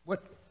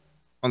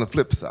 on the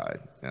flip side,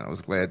 and I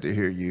was glad to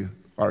hear you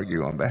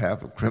argue on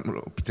behalf of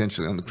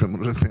potentially on the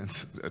criminal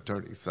defense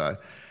attorney side,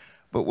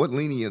 but what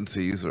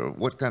leniencies or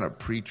what kind of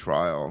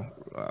pretrial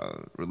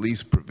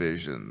release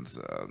provisions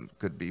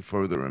could be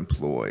further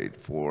employed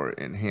for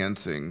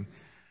enhancing,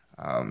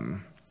 I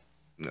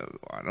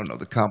don't know,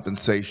 the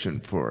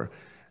compensation for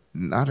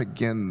not,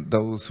 again,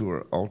 those who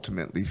are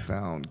ultimately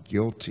found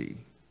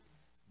guilty,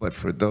 but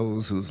for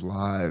those whose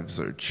lives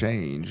are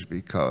changed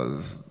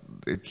because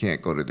they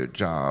can't go to their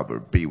job or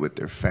be with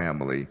their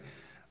family,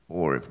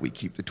 or if we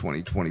keep the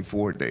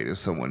 2024 date, as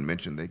someone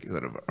mentioned, they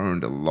could have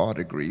earned a law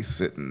degree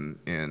sitting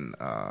in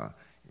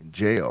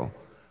jail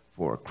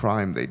for a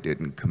crime they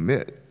didn't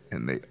commit,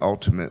 and they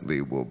ultimately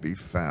will be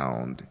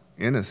found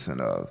innocent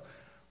of.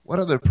 What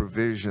other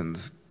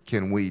provisions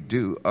can we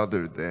do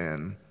other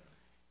than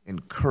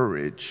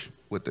encourage,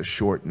 with a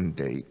shortened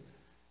date,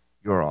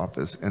 your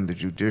office and the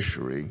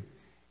judiciary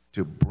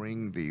to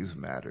bring these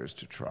matters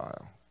to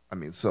trial? I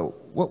mean, so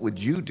what would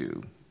you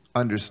do,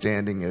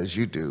 understanding as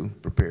you do,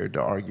 prepared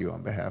to argue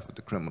on behalf of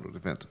the criminal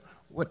defense?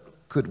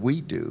 What could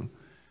we do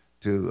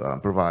to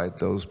provide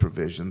those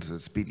provisions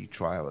that speedy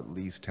trial at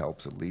least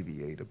helps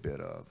alleviate a bit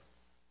of?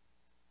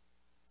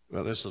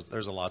 Well, there's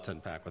a lot to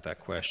unpack with that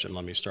question.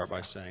 Let me start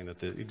by saying that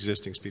the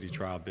existing speedy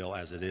trial bill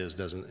as it is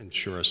doesn't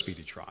ensure a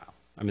speedy trial.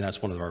 I mean,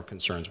 that's one of our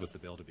concerns with the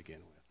bill to begin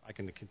with. I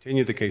can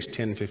continue the case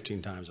 10,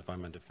 15 times if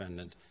I'm a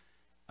defendant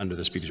under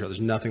the speedy trial.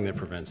 There's nothing that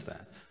prevents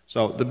that.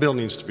 So the bill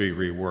needs to be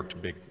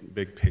reworked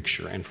big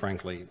picture, and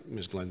frankly,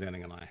 Ms.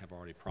 Glendenning and I have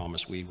already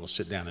promised we will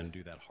sit down and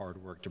do that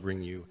hard work to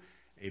bring you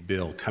a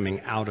bill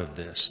coming out of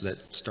this that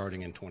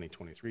starting in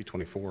 2023,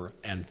 24,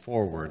 and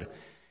forward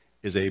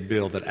is a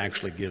bill that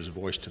actually gives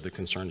voice to the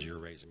concerns you're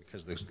raising.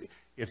 Because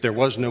if there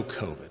was no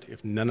COVID,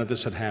 if none of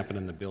this had happened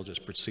and the bill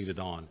just proceeded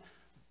on,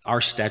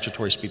 our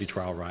statutory speedy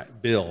trial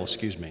bill,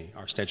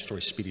 our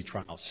statutory speedy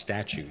trial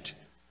statute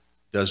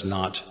does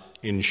not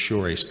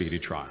ensure a speedy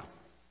trial.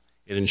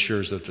 It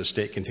ensures that if the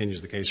state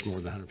continues the case for more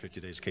than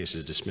 150 days, case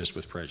is dismissed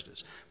with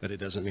prejudice. But it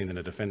doesn't mean that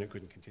a defendant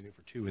couldn't continue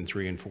for 2 and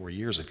 3 and 4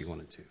 years if he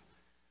wanted to.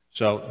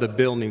 So the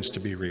bill needs to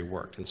be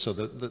reworked. And so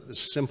the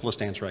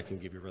simplest answer I can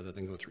give you, rather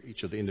than go through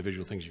each of the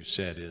individual things you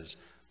said, is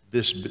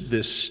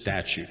this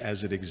statute,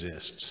 as it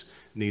exists,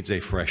 needs a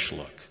fresh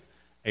look,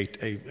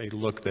 a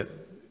look that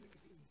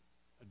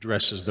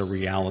addresses the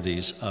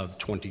realities of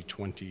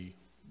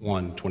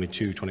 2021,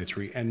 22,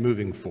 23, and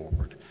moving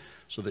forward,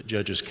 so that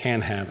judges can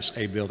have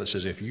a bill that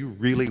says, if you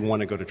really want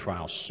to go to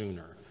trial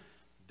sooner,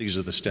 these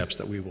are the steps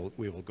that we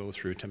will go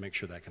through to make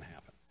sure that can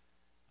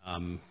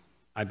happen.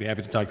 I'd be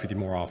happy to talk with you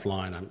more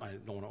offline. I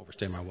don't want to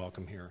overstay my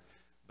welcome here,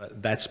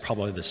 but that's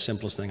probably the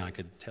simplest thing I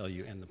could tell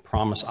you. And the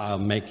promise I'll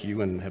make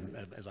you,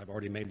 and as I've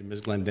already made to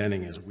Ms.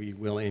 Glendenning, is we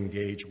will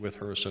engage with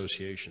her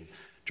association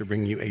to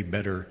bring you a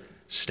better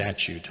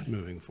statute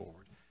moving forward.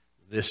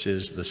 This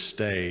is the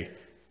stay.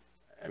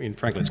 I mean,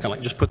 frankly, it's kind of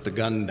like just put the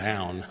gun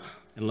down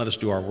and let us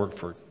do our work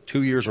for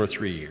 2 years or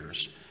 3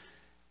 years.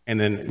 And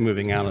then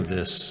moving out of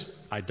this,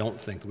 I don't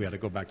think that we ought to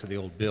go back to the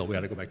old bill. We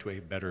ought to go back to a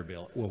better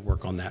bill. We'll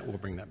work on that. We'll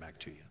bring that back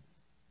to you.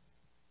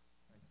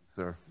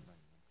 Sir.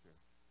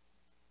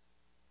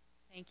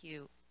 Thank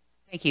you.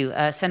 Thank you.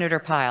 Senator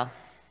Pyle.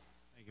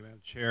 Thank you, Madam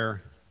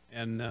Chair.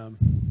 And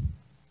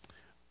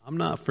I'm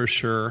not for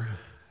sure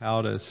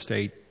how to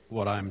state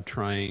what I'm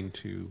trying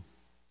to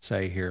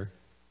say here,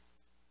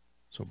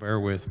 so bear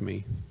with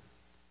me.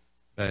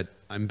 But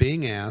I'm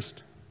being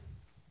asked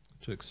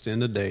to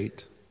extend a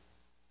date,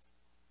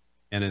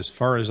 and as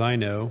far as I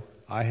know,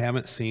 I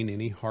haven't seen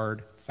any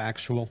hard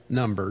factual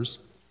numbers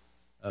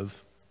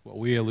of what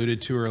we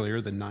alluded to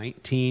earlier, the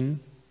 19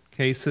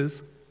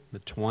 cases, the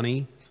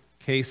 20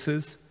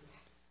 cases.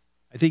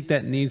 I think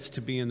that needs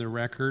to be in the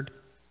record.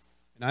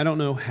 And I don't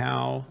know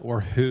how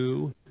or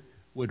who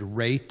would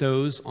rate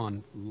those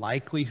on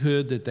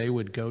likelihood that they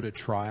would go to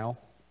trial,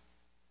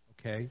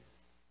 okay?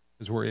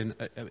 Because we're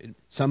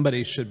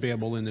somebody should be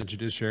able in the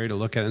judiciary to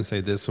look at it and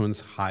say, this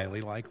one's highly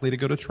likely to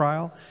go to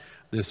trial.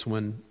 This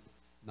one,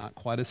 not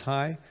quite as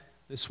high.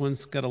 This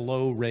one's got a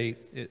low rate.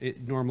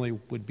 It normally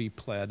would be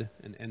pled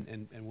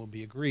and will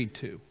be agreed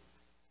to.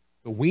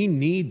 But we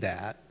need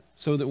that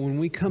so that when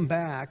we come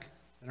back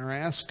and are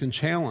asked and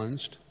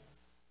challenged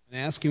and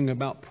asking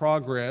about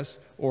progress,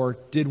 or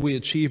did we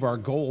achieve our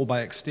goal by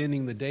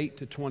extending the date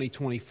to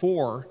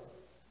 2024,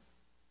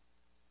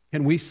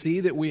 can we see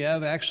that we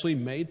have actually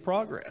made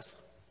progress?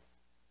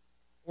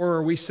 Or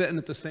are we sitting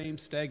at the same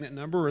stagnant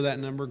number, or that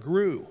number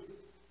grew?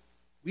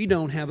 We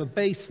don't have a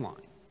baseline.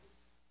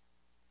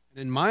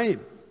 And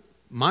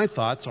my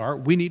thoughts are,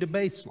 we need a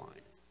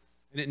baseline,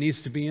 and it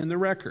needs to be in the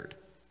record,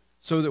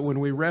 so that when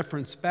we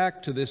reference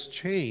back to this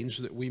change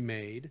that we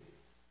made,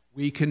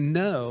 we can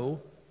know,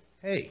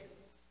 hey,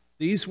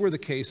 these were the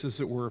cases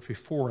that were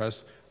before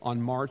us on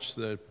March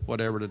the,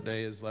 whatever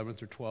today is,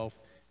 11th or 12th,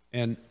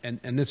 and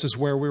this is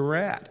where we were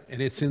at,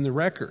 and it's in the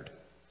record.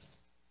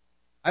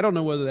 I don't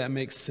know whether that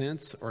makes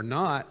sense or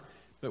not,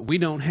 but we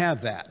don't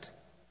have that,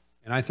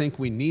 and I think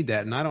we need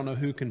that, and I don't know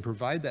who can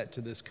provide that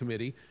to this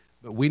committee,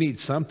 but we need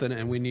something,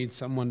 and we need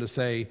someone to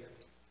say,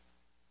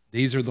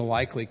 these are the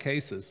likely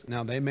cases.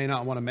 Now, they may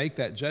not want to make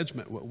that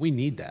judgment, but we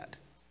need that.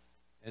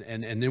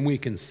 And then we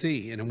can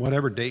see, and in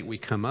whatever date we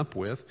come up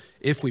with,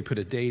 if we put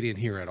a date in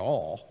here at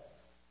all,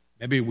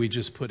 maybe we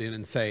just put in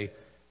and say,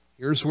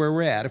 here's where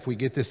we're at if we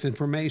get this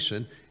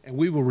information, and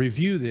we will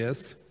review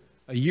this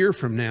a year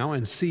from now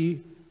and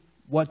see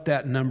what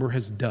that number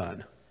has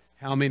done.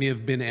 How many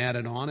have been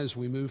added on as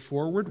we move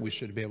forward? We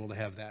should be able to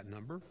have that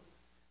number.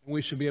 And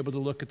we should be able to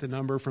look at the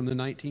number from the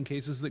 19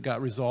 cases that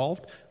got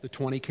resolved, the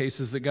 20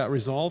 cases that got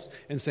resolved,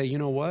 and say, you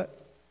know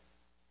what?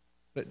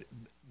 But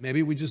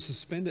maybe we just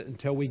suspend it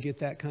until we get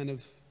that kind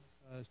of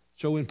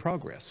show in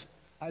progress.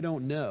 I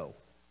don't know.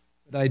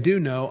 But I do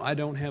know I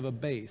don't have a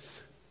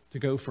base to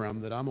go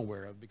from that I'm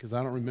aware of, because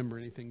I don't remember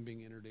anything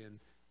being entered in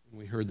when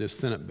we heard this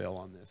Senate bill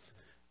on this.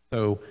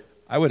 So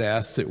I would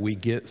ask that we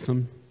get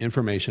some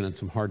information and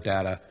some hard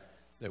data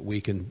that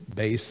we can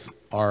base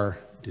our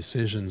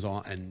decisions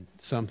on, and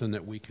something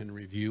that we can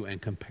review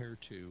and compare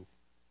to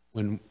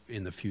when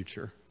in the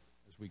future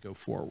as we go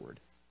forward.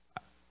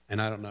 And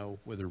I don't know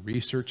whether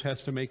research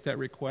has to make that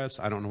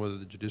request. I don't know whether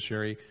the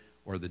judiciary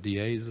or the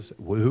DAs,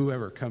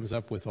 whoever comes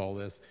up with all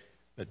this,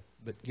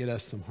 but get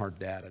us some hard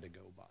data to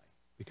go by,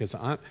 because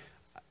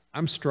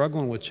I'm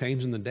struggling with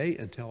changing the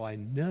date until I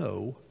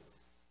know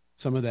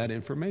some of that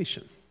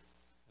information.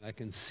 And I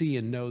can see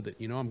and know that,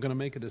 I'm going to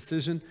make a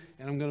decision,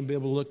 and I'm going to be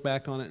able to look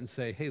back on it and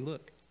say, hey,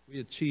 look, we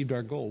achieved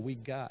our goal. We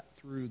got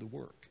through the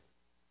work.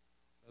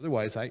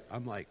 Otherwise,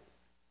 I'm like,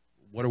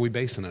 what are we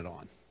basing it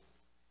on?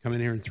 Come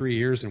in here in 3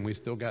 years and we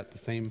still got the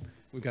same,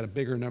 we've got a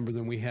bigger number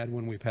than we had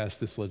when we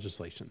passed this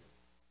legislation.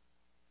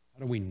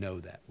 How do we know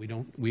that?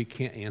 We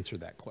can't answer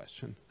that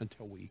question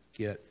until we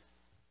get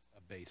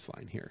a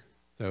baseline here.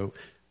 So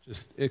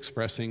just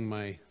expressing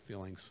my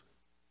feelings.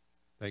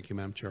 Thank you,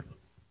 Madam Chair.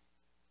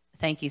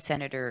 Thank you,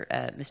 Senator.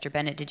 Mr.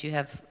 Bennett, did you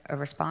have a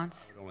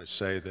response? I would only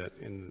say that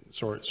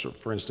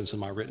for instance, in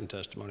my written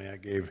testimony, I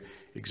gave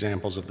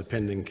examples of the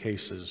pending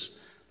cases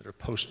that are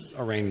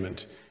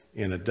post-arraignment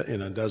in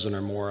a dozen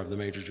or more of the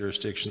major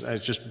jurisdictions,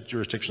 as just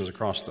jurisdictions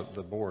across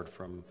the board,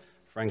 from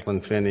Franklin,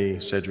 Finney,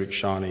 Sedgwick,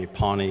 Shawnee,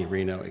 Pawnee,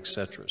 Reno, et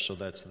cetera. So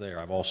that's there.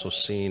 I've also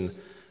seen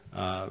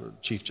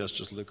Chief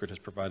Justice Lukert has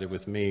provided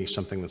with me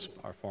something that's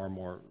a far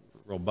more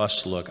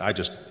robust look. I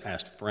just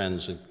asked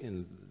friends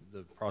in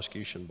the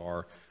prosecution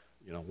bar,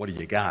 you know, what do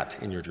you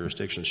got in your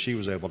jurisdiction? She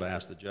was able to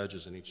ask the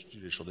judges in each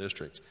judicial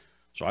district.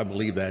 So I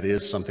believe that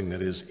is something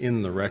that is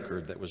in the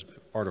record that was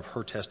part of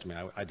her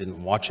testimony. I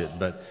didn't watch it,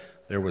 but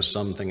there was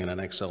something in an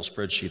Excel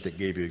spreadsheet that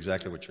gave you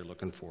exactly what you're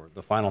looking for.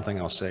 The final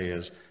thing I'll say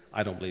is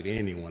I don't believe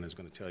anyone is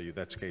going to tell you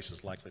that case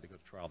is likely to go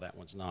to trial, that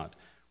one's not.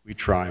 We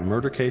try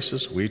murder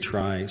cases, we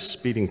try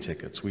speeding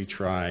tickets, we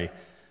try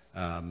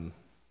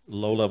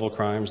low-level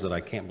crimes that I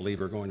can't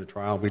believe are going to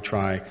trial.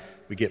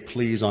 We get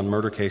pleas on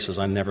murder cases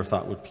I never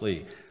thought would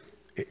plea.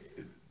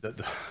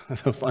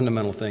 The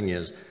fundamental thing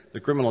is the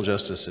criminal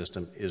justice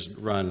system is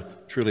run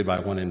truly by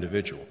one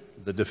individual,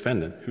 the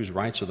defendant, whose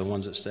rights are the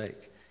ones at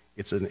stake.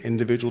 It's an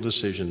individual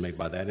decision made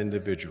by that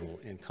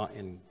individual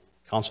in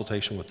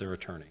consultation with their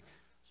attorney.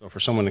 So for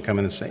someone to come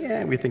in and say,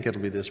 yeah, we think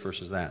it'll be this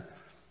versus that,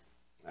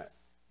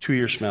 2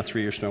 years from now,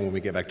 3 years from now, when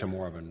we get back to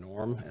more of a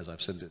norm, as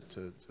I've said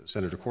to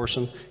Senator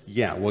Corson,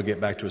 yeah, we'll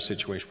get back to a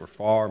situation where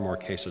far more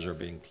cases are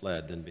being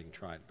pled than being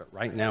tried. But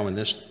right now in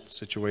this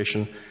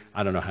situation,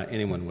 I don't know how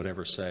anyone would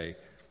ever say,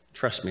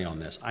 trust me on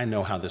this, I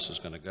know how this is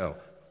going to go.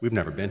 We've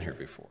never been here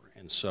before.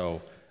 And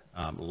so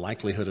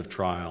likelihood of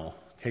trial,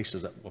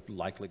 cases that will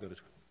likely go to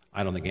trial,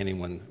 I don't think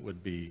anyone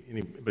would be,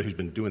 anybody who's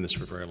been doing this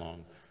for very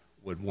long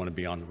would want to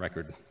be on the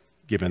record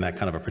given that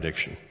kind of a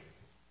prediction.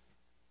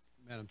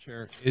 Madam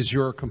Chair, is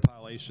your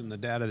compilation, the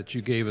data that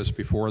you gave us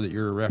before that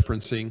you're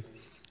referencing,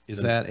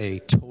 is that a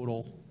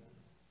total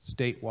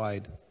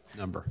statewide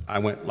number? I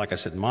went, like I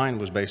said, mine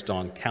was based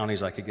on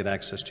counties I could get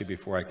access to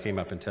before I came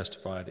up and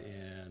testified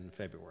in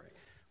February.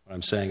 What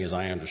I'm saying is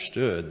I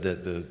understood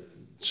that the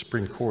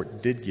Supreme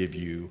Court did give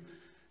you,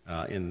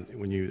 I can't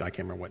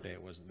remember what day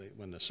it was,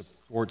 when the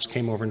courts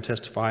came over and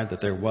testified, that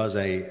there was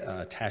a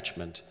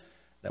attachment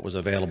that was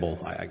available.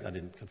 I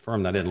didn't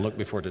confirm that. I didn't look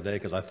before today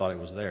because I thought it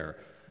was there.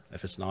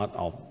 If it's not,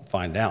 I'll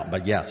find out.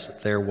 But yes,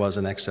 there was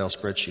an Excel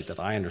spreadsheet that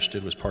I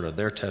understood was part of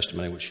their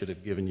testimony, which should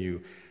have given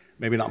you,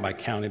 maybe not by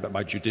county, but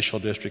by judicial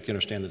district. You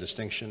understand the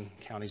distinction?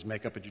 Counties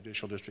make up a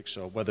judicial district,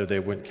 so whether they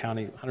went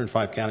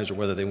 105 counties, or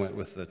whether they went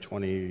with the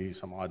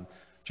 20-some-odd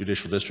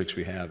judicial districts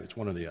we have, it's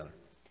one or the other.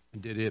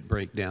 Did it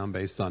break down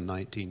based on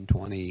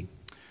 1920?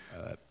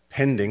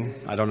 Pending.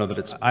 I don't know that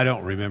it's... I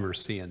don't remember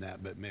seeing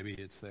that, but maybe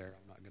it's there.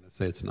 I'm not going to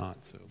say it's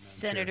not. So,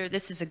 Senator,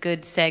 this is a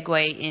good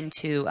segue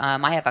into,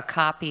 I have a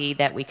copy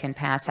that we can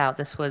pass out.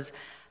 This was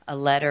a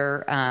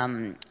letter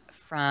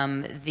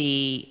from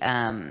the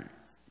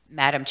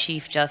Madam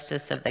Chief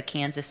Justice of the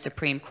Kansas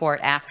Supreme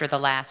Court after the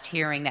last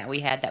hearing that we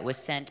had, that was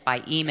sent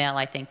by email,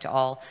 I think, to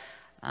all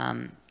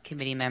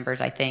committee members,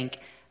 I think.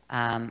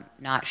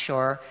 Not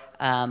sure,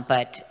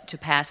 but to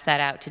pass that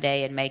out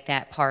today and make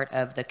that part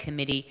of the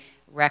committee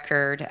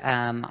record.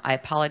 I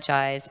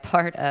apologize,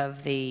 part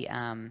of the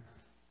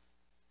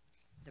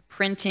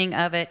printing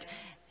of it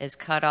is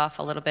cut off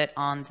a little bit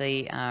on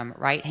the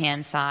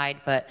right-hand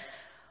side, but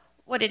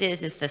what it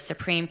is the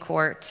Supreme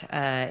Court,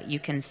 you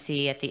can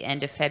see at the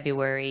end of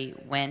February,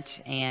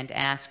 went and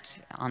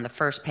asked on the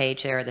first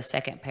page there, the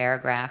second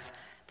paragraph,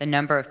 the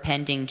number of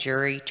pending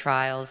jury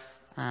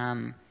trials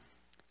in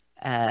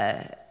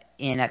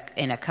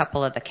a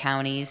couple of the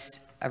counties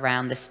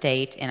around the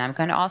state. And I'm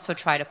going to also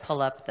try to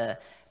pull up the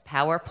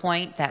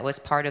PowerPoint that was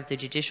part of the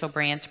judicial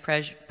branch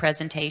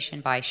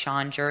presentation by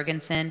Sean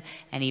Jurgensen,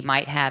 and he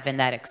might have in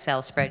that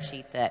Excel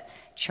spreadsheet that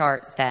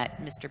chart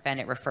that Mr.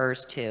 Bennett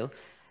refers to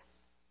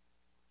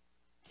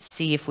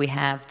see if we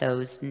have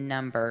those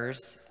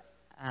numbers.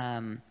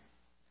 I'll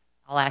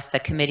ask the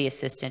committee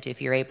assistant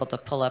if you're able to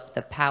pull up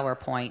the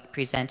PowerPoint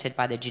presented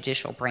by the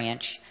judicial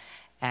branch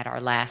at our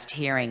last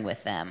hearing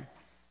with them.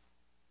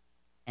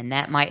 And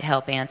that might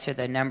help answer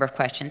the number of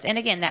questions. And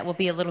again, that will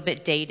be a little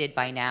bit dated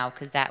by now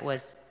because that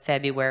was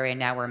February and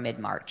now we're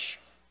mid-March.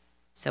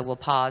 So we'll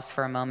pause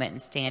for a moment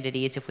and stand at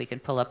ease if we can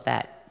pull up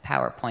that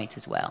PowerPoint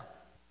as well.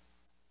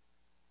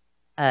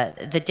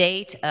 The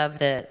date of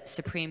the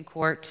Supreme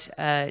Court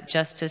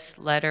Justice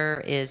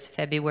letter is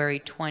February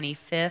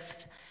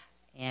 25th,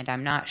 and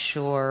I'm not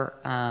sure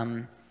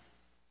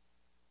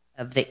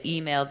of the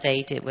email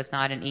date. It was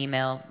not an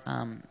email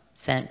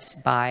sent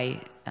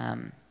by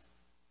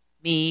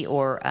me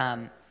or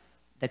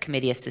the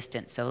committee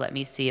assistant. So let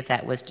me see if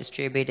that was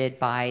distributed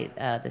by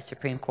the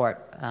Supreme Court.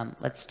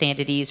 Let's stand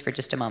at ease for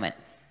just a moment.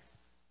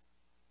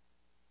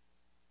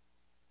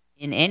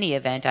 In any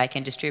event, I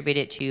can distribute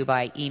it to you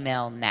by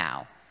email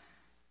now.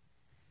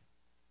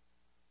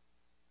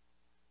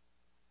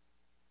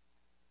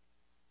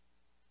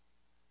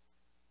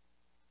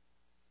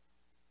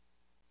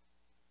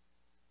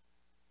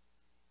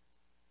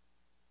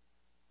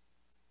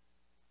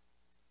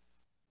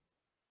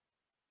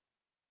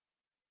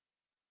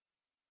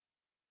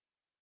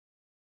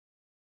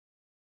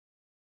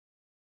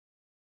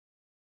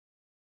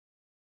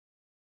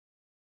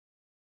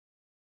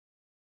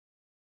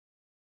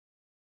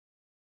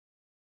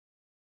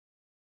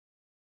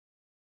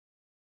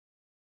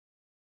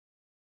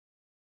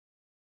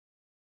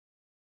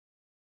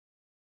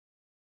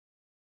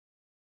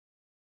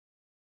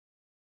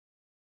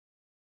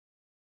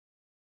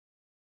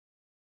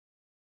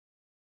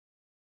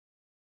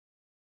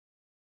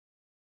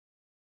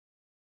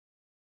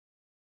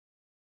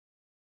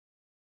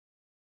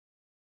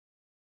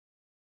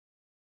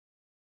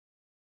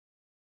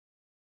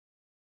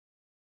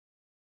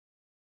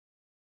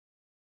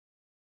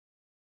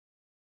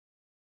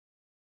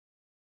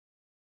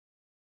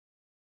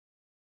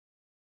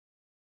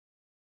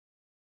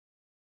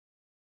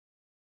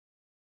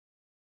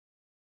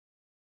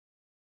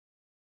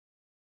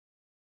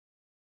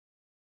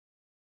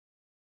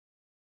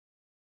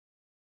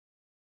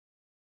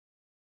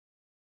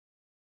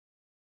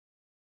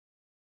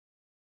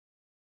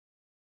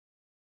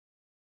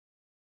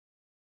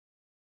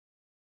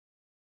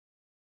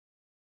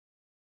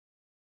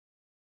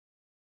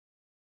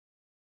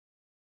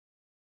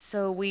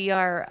 So we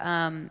are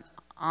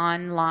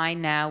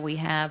online now. We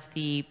have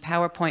the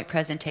PowerPoint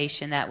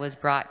presentation that was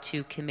brought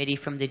to committee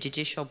from the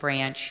judicial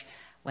branch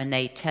when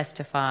they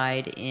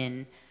testified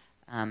in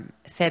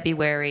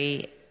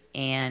February.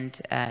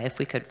 And if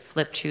we could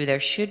flip to,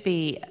 there should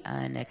be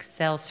an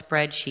Excel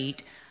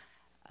spreadsheet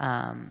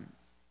about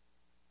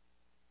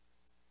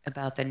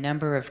the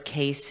number of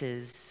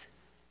cases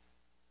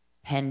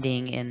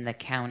pending in the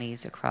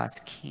counties across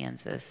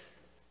Kansas.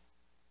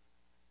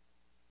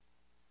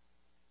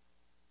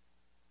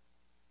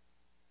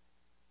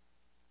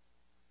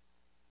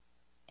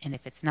 And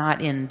if it's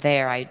not in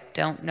there, I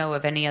don't know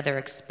of any other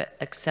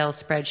Excel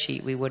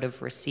spreadsheet we would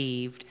have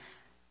received.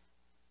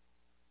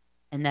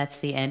 And that's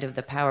the end of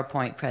the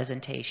PowerPoint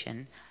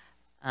presentation.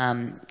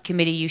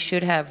 Committee, you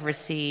should have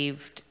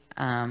received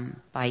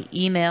by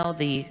email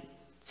the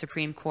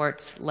Supreme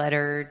Court's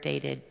letter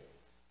dated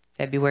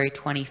February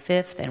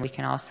 25th, and we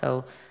can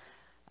also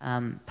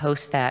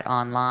post that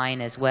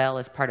online as well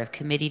as part of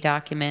committee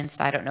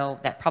documents. I don't know,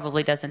 that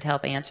probably doesn't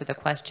help answer the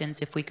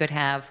questions. If we could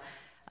have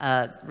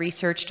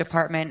research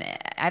department,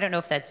 I don't know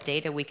if that's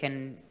data we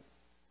can,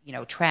 you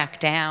know, track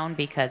down,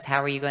 because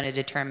how are you going to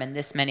determine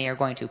this many are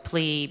going to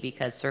plea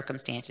because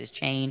circumstances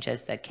change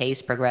as the case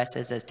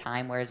progresses, as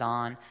time wears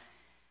on.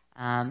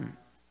 I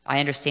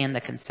understand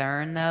the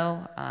concern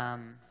though,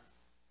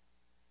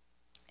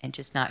 and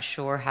just not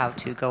sure how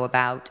to go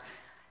about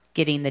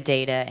getting the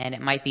data, and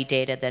it might be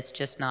data that's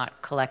just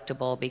not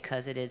collectible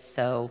because it is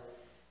so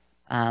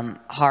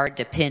hard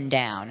to pin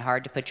down,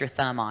 hard to put your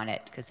thumb on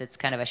it, because it's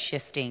kind of a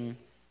shifting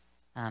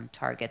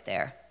target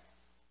there.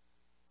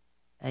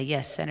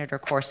 Yes, Senator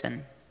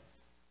Corson.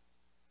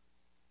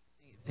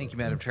 Thank you,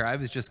 Madam Chair. I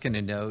was just going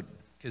to note,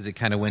 because it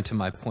kind of went to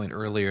my point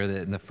earlier,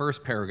 that in the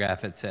first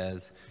paragraph it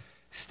says,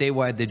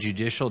 statewide, the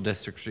judicial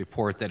districts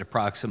report that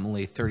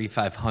approximately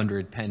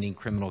 3,500 pending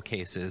criminal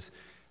cases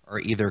are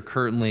either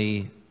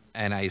currently,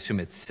 and I assume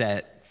it's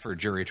set for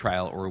jury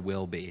trial, or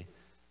will be.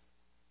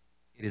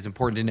 It is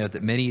important to note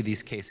that many of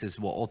these cases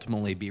will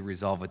ultimately be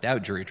resolved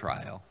without jury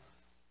trial.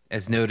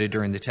 As noted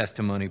during the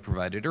testimony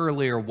provided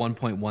earlier,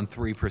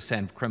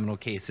 1.13% of criminal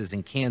cases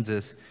in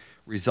Kansas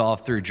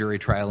resolved through jury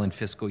trial in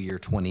fiscal year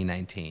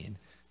 2019.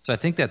 So I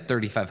think that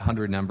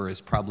 3,500 number is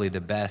probably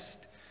the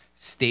best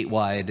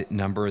statewide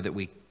number that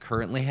we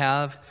currently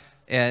have.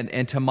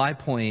 And to my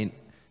point,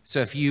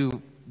 so if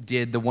you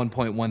did the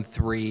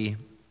 1.13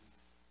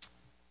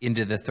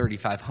 into the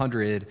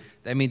 3,500,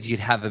 that means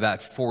you'd have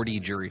about 40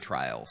 jury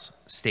trials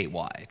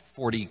statewide,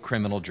 40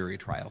 criminal jury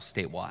trials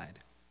statewide.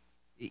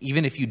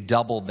 Even if you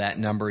doubled that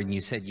number and you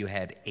said you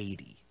had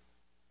 80,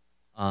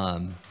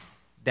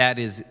 that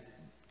is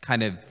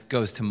kind of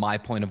goes to my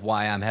point of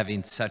why I'm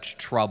having such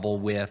trouble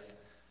with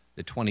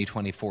the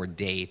 2024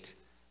 date,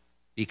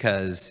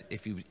 because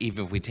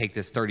even if we take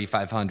this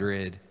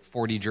 3,500,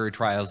 40 jury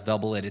trials,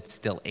 double it, it's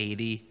still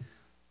 80.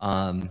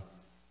 That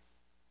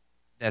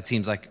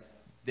seems like,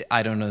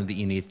 I don't know that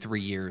you need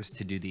 3 years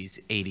to do these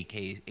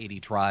 80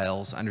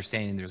 trials,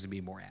 understanding there's going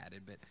to be more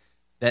added, but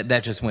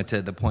that just went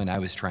to the point I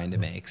was trying to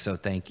make, so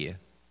thank you.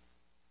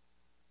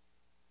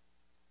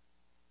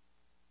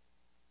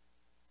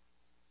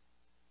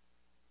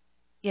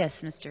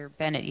 Yes, Mr.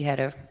 Bennett, you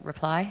had a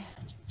reply?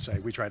 Say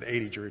we tried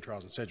 80 jury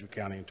trials in Sedgwick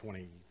County in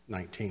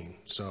 2019,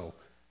 so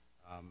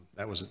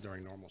that was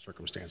during normal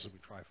circumstances. We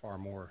try far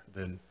more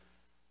than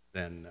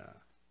the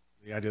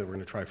idea that we're going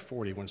to try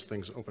 40 once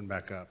things open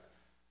back up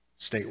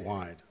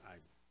statewide.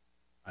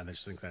 I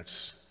just think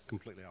that's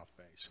completely off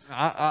base.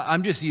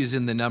 I'm just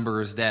using the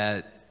numbers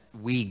that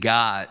we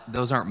got.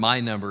 Those aren't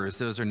my numbers.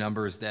 Those are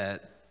numbers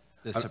that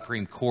the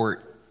Supreme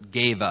Court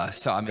gave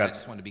us. So I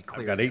just want to be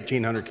clear. I've got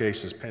 1,800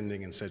 cases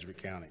pending in Sedgwick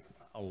County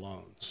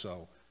alone.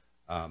 So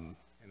in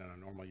a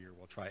normal year,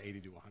 we'll try 80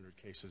 to 100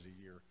 cases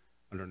a year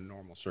under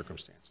normal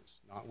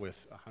circumstances, not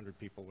with 100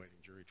 people waiting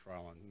jury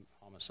trial on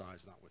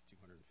homicides, not with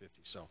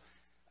 250. So,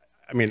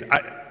 I mean,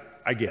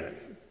 I get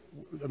it.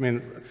 I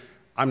mean,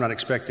 I'm not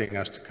expecting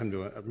us to come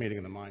to a meeting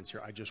of the minds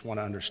here. I just want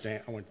to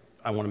understand.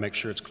 I want to make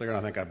sure it's clear. And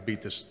I think I've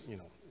beat this,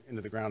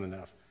 into the ground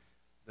enough.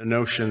 The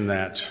notion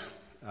that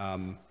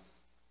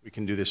we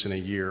can do this in a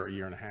year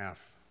and a half.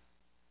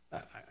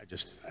 I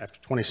just,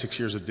 after 26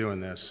 years of doing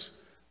this,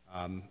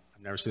 I've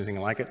never seen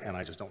anything like it, and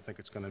I just don't think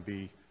it's going to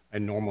be a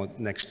normal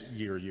next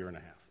year and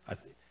a half.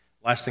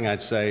 Last thing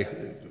I'd say,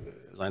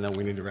 is I know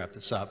we need to wrap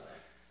this up.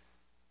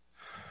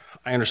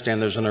 I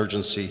understand there's an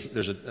urgency,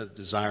 there's a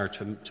desire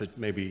to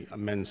maybe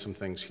amend some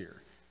things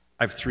here.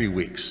 I have 3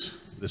 weeks.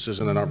 This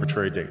isn't an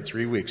arbitrary date.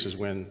 3 weeks is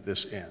when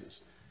this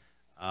ends.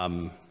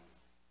 I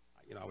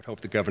would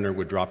hope the governor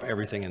would drop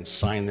everything and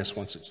sign this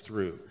once it's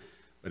through.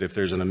 But if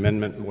there's an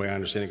amendment, the way I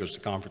understand it goes to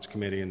conference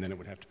committee, and then it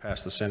would have to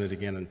pass the Senate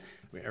again, then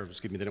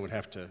it would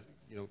have to,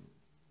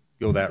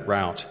 go that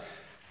route.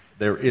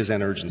 There is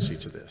an urgency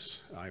to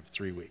this. I have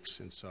 3 weeks,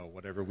 and so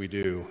whatever we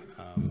do,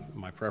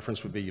 my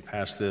preference would be you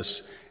pass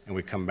this and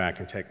we come back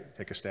and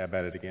take a stab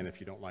at it again. If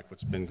you don't like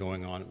what's been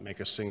going on,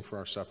 make us sing for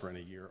our supper in a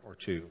year or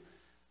two.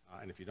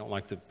 And if you don't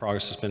like the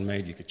progress that's been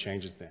made, you could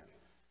change it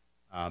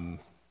then.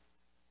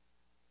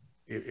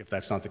 If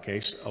that's not the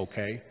case,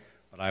 okay.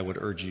 but I would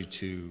urge you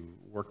to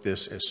work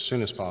this as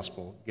soon as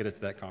possible, get it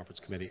to that conference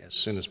committee as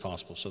soon as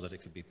possible so that it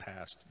could be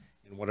passed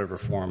in whatever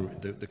form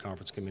the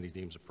conference committee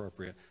deems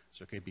appropriate,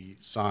 so it could be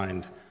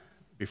signed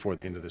before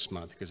the end of this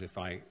month. Because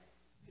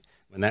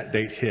when that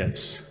date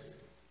hits,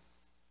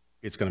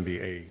 it's going to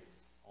be a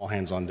all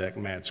hands on deck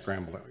mad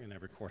scramble in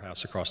every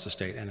courthouse across the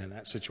state. And in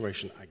that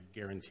situation, I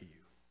guarantee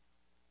you,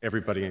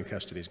 everybody in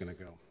custody is going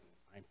to go,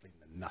 I ain't pleading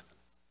to nothing,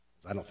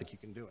 because I don't think you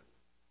can do it.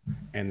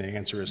 And the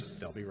answer is,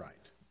 they'll be right.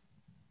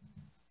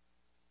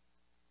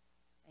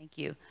 Thank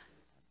you.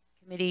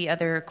 Committee,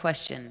 other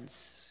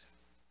questions?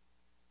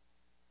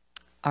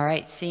 All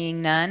right,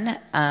 seeing none.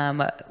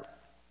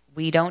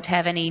 We don't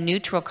have any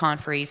neutral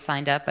conferees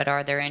signed up, but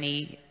are there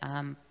any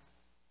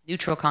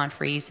neutral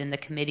conferees in the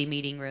committee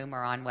meeting room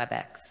or on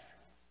WebEx?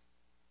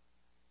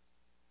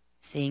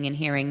 Seeing and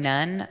hearing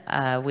none.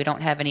 We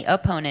don't have any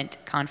opponent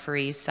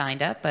conferees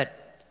signed up,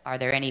 but are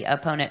there any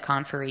opponent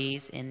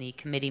conferees in the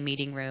committee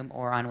meeting room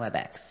or on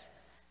WebEx?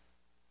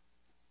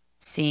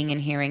 Seeing and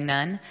hearing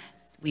none.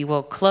 We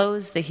will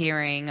close the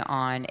hearing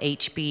on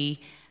HB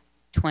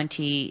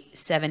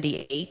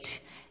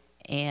 2078,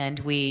 and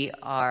we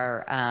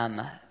are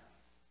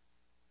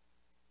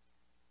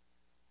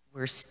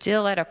we're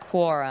still at a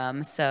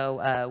quorum,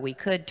 so we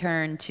could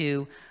turn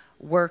to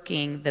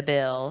working the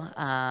bill.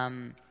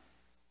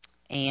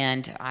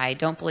 And I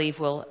don't believe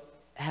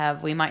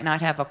we might not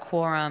have a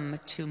quorum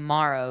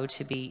tomorrow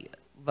to be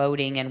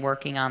voting and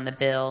working on the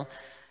bill.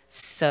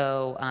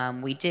 So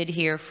we did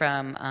hear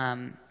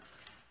from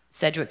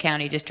Sedgwick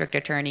County District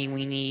Attorney,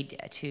 we need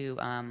to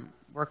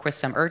work with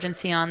some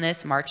urgency on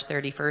this. March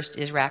 31st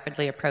is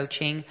rapidly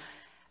approaching.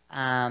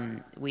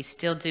 We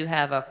still do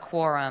have a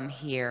quorum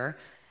here.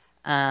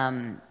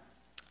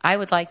 I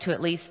would like to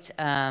at least,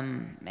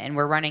 and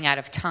we're running out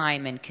of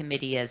time in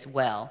committee as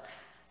well.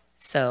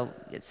 So,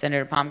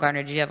 Senator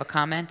Baumgartner, do you have a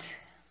comment?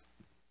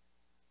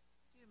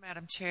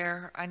 Madam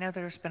Chair, I know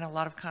there's been a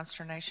lot of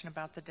consternation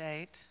about the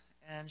date,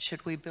 and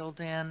should we build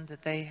in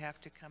that they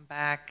have to come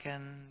back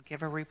and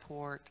give a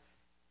report?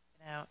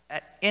 You know,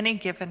 at any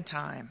given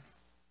time,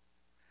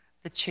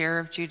 the chair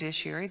of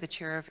Judiciary, the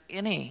chair of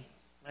any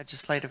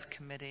legislative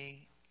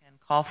committee, can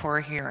call for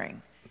a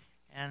hearing.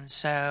 And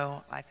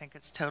so I think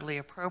it's totally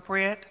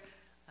appropriate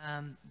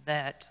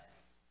that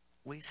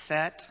we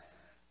set,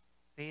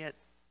 be it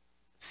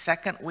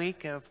second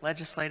week of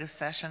legislative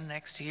session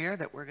next year,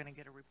 that we're going to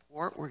get a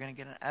report, we're going to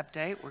get an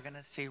update, we're going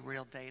to see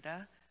real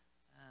data.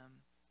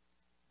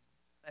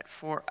 But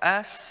for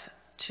us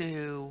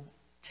to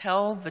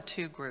tell the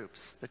two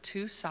groups, the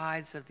two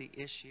sides of the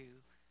issue,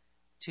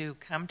 to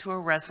come to a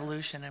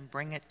resolution and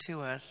bring it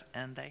to us,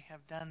 and they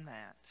have done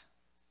that,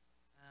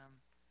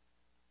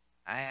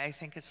 I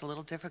think it's a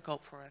little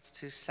difficult for us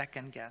to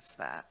second guess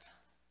that.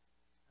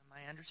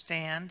 I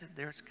understand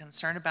there's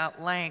concern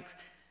about length.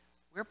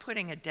 We're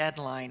putting a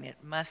deadline. It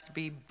must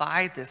be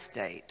by this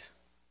date.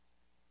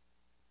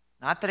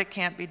 Not that it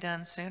can't be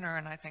done sooner,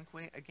 and I think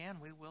we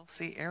will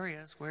see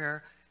areas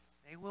where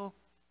they will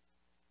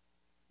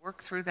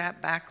work through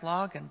that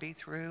backlog and be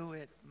through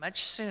it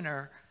much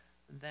sooner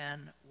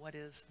than what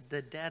is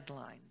the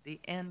deadline, the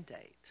end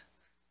date.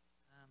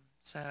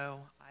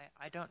 So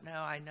I don't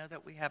know. I know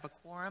that we have a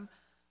quorum.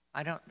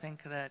 I don't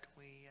think that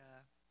we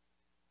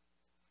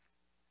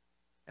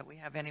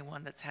have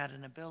anyone that's had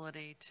an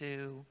ability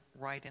to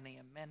write any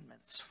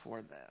amendments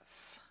for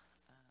this.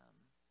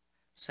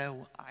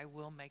 So I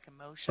will make a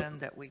motion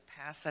that we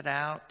pass it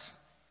out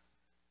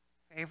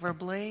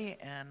favorably,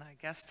 and I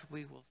guess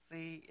we will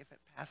see if it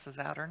passes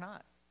out or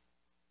not.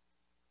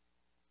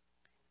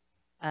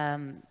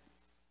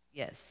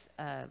 Yes,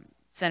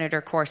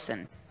 Senator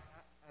Corson.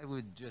 I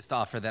would just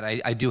offer that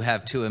I do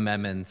have two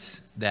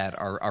amendments that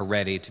are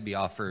ready to be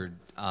offered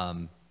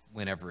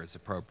whenever it's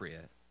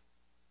appropriate.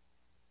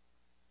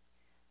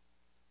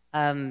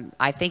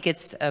 I think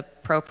it's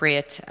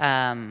appropriate.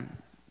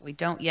 We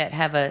don't yet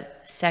have a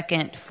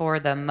second for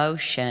the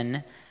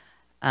motion.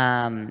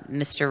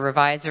 Mr.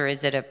 Revisor,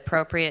 is it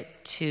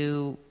appropriate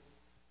to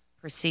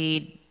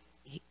proceed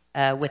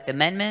with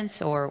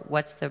amendments, or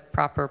what's the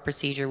proper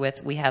procedure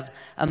with, we have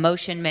a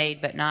motion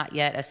made but not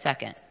yet a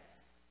second?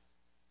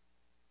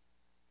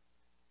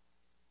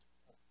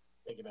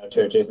 Thank you, Madam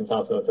Chair. Jason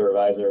Thompson with the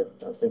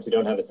Revisor. Since you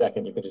don't have a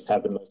second, you can just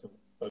have the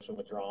motion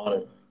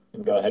withdrawn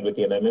and go ahead with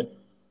the amendment.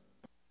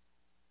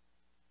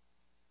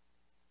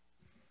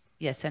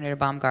 Yes, Senator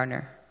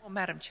Baumgartner. Well,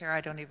 Madam Chair,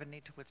 I don't even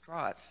need to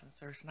withdraw it since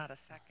there's not a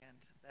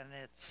second. Then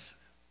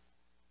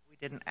we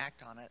didn't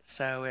act on it,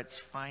 so it's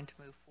fine to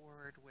move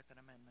forward with an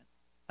amendment.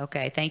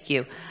 Okay, thank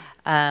you.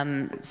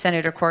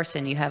 Senator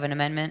Corson, you have an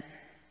amendment?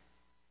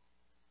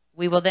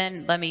 We will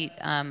then, let me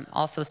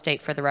also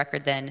state for the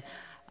record then,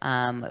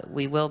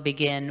 we will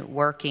begin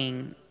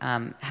working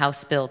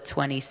House Bill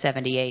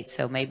 2078,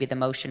 so maybe the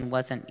motion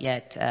wasn't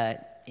yet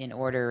in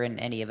order in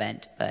any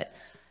event, but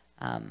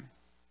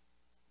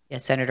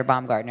yes, Senator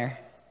Baumgartner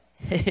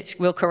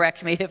will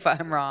correct me if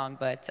I'm wrong,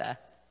 but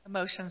the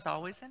motion's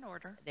always in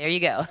order. There you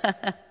go.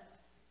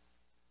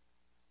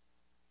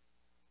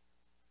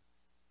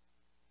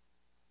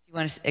 Do You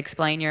want to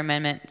explain your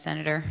amendment,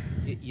 Senator?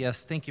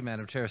 Yes, thank you,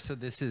 Madam Chair. So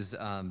this is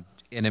an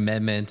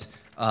amendment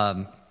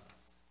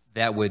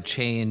that would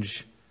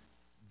change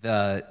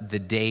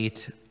the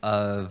date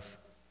of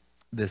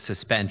the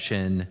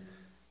suspension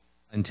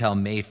until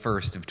May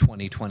 1st of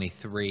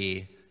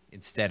 2023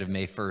 instead of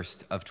May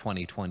 1st of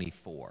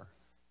 2024.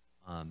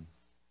 I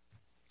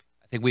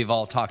think we've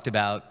all talked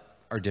about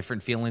our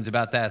different feelings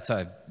about that, so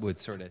I would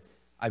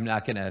I'm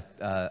not going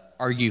to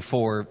argue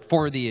for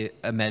the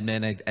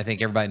amendment. I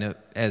think everybody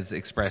has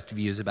expressed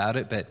views about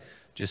it, but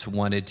just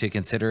wanted to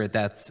consider it.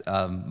 That's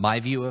my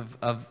view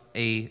of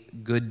a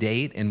good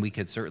date, and we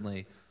could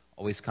certainly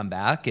always come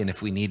back. And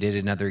if we needed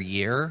another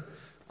year,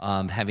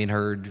 having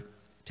heard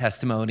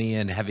testimony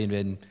and having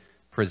been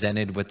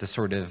presented with the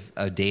sort of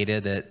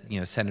data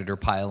that Senator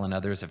Pyle and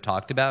others have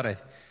talked about, I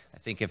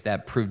think if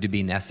that proved to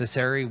be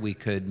necessary, we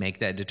could make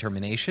that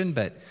determination.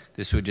 But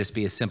this would just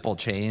be a simple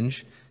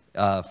change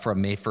from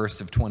May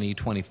 1st of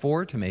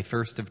 2024 to May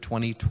 1st of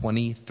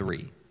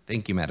 2023.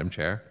 Thank you, Madam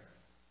Chair.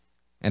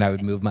 And I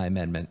would move my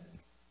amendment.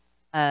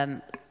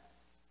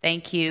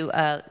 Thank you.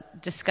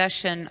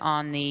 Discussion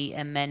on the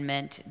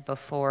amendment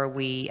before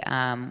we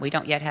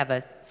don't yet have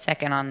a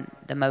second on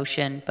the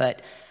motion,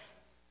 but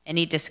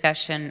any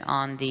discussion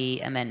on the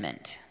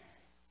amendment?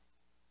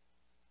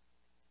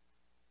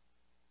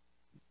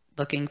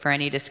 Looking for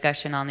any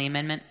discussion on the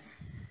amendment?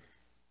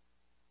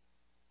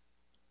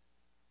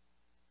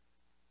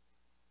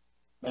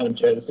 Madam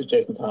Chair, this is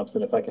Jason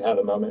Thompson. If I could have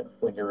a moment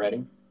when you're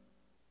ready.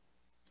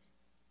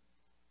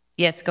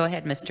 Yes, go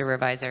ahead, Mr.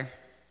 Revisor.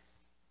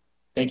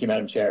 Thank you,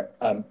 Madam Chair.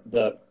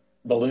 The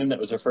balloon that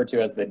was referred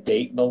to as the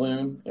date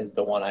balloon is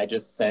the one I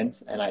just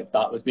sent and I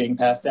thought was being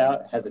passed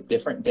out. It has a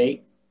different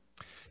date.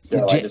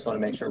 So I just want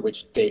to make sure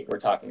which date we're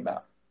talking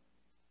about.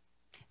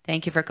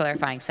 Thank you for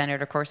clarifying.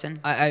 Senator Corson.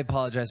 I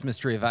apologize,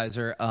 Mr.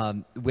 Advisor.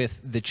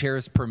 With the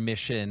chair's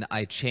permission,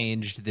 I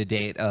changed the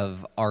date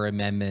of our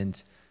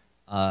amendment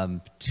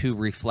to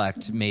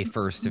reflect May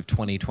 1st of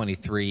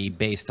 2023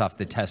 based off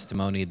the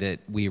testimony that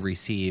we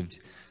received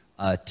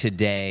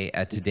today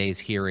at today's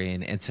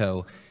hearing. And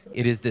so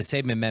it is the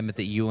same amendment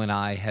that you and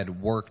I had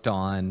worked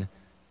on,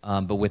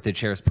 but with the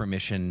chair's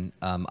permission,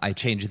 I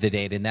changed the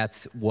date, and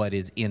that's what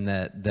is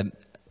in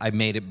I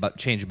made it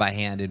change by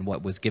hand in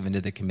what was given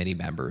to the committee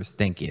members.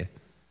 Thank you.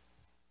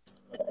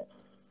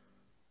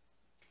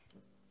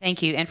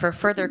 Thank you. And for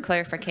further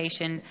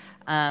clarification,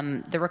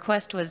 the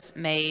request was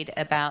made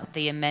about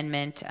the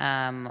amendment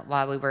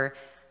while we were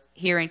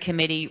here in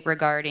committee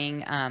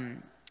regarding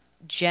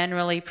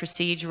generally,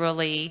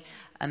 procedurally,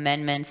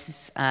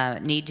 amendments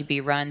need to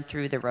be run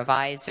through the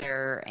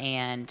revisor,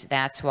 and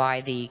that's why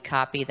the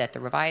copy that the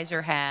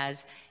revisor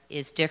has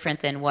is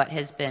different than what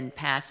has been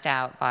passed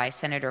out by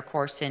Senator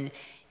Corson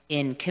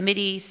in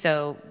committee.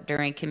 So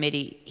during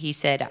committee, he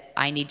said,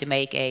 I need to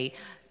make a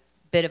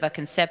bit of a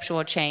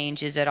conceptual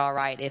change. Is it all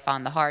right if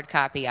on the hard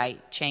copy I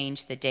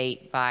change the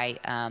date by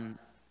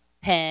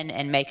pen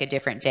and make a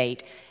different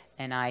date?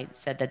 And I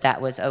said that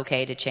that was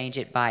okay to change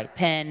it by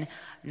pen,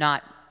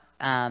 not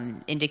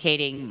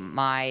indicating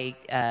my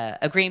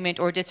agreement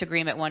or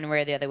disagreement one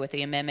way or the other with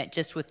the amendment,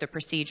 just with the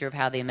procedure of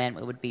how the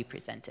amendment would be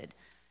presented.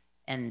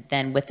 And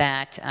then with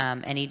that,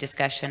 any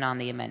discussion on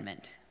the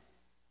amendment?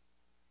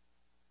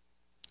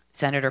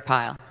 Senator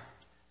Pyle.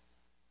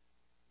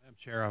 Madam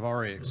Chair, I've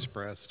already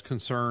expressed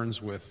concerns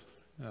with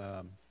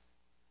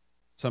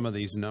some of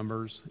these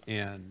numbers,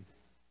 and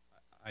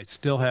I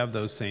still have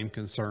those same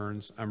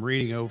concerns. I'm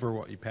reading over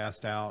what you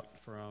passed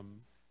out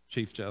from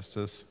Chief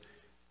Justice,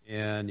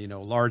 and,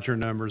 larger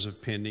numbers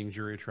of pending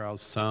jury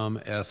trials, some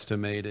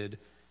estimated.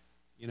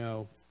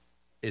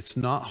 It's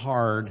not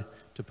hard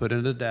to put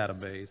in a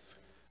database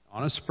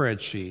on a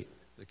spreadsheet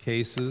the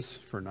cases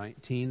for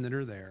 19 that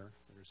are there,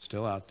 that are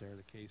still out there,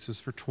 the cases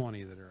for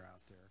 20 that are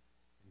out there,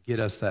 and get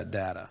us that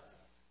data.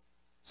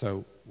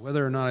 So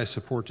whether or not I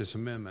support this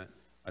amendment,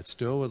 I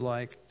still would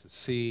like to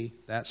see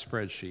that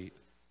spreadsheet.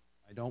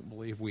 I don't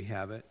believe we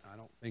have it. I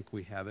don't think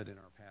we have it in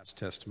our past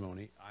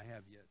testimony. I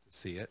have yet to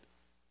see it.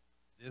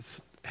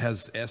 This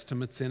has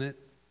estimates in it.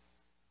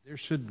 There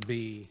should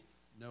be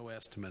no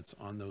estimates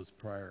on those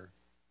prior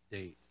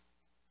dates.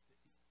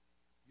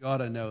 You ought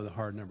to know the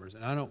hard numbers.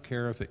 And I don't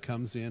care if it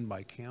comes in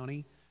by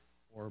county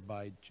or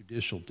by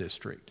judicial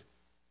district.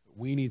 But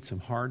we need some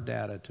hard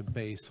data to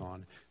base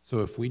on. So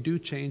if we do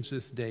change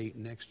this date,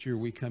 next year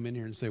we come in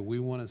here and say, we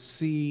want to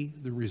see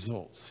the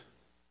results.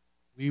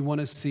 We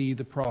want to see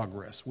the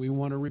progress. We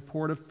want a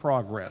report of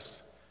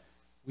progress.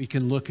 We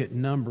can look at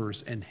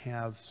numbers and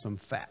have some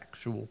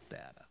factual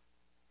data.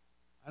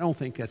 I don't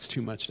think that's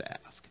too much to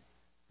ask.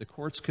 The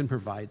courts can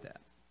provide that.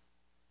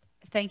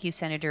 Thank you,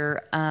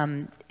 Senator.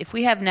 If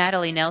we have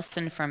Natalie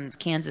Nelson from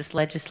Kansas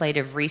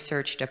Legislative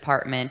Research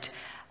Department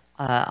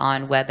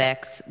on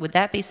WebEx, would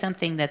that be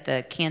something that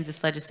the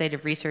Kansas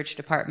Legislative Research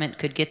Department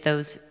could get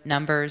those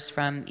numbers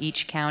from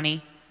each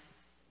county?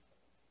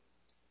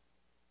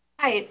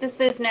 Hi, this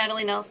is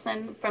Natalie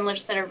Nelson from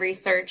Legislative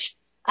Research.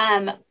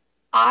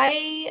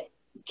 I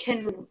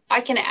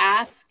can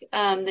ask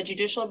the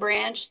judicial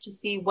branch to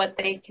see what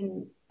they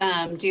can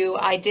do.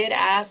 I did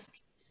ask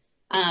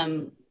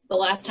The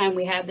last time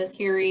we had this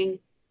hearing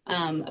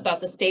about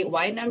the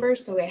statewide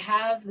numbers, so we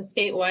have the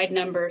statewide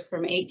numbers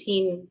from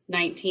 18,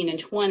 19, and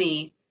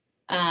 20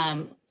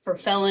 for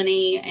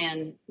felony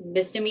and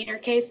misdemeanor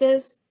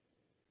cases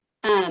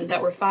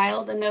that were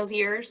filed in those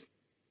years.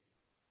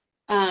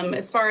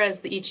 As far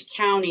as each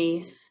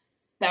county,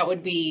 that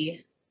would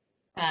be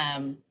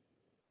that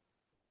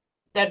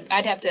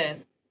I'd have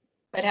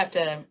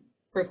to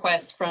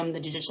request from the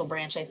judicial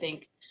branch, I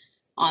think,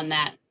 on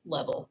that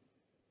level.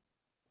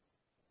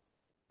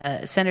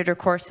 Senator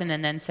Corson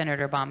and then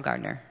Senator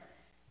Baumgartner.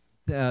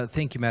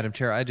 Thank you, Madam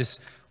Chair. I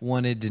just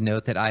wanted to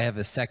note that I have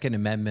a second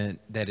amendment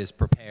that is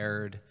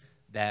prepared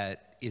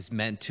that is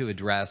meant to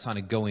address on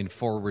a going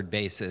forward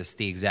basis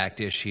the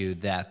exact issue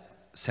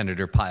that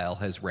Senator Pyle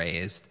has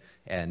raised.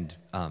 And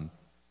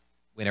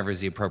whenever is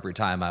the appropriate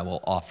time, I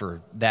will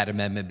offer that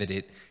amendment, but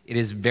it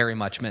is very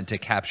much meant to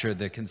capture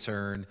the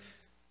concern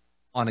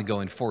on a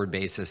going forward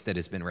basis that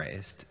has been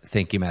raised.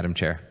 Thank you, Madam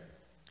Chair.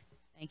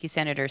 Thank you,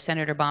 Senator.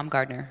 Senator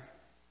Baumgartner.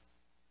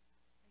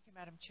 Thank you,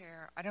 Madam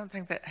Chair. I don't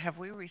think that, have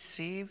we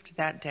received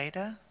that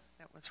data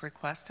that was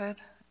requested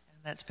and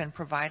that's been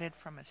provided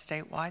from a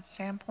statewide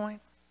standpoint?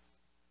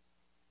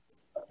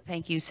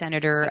 Thank you,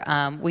 Senator.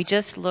 We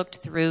just looked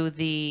through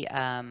the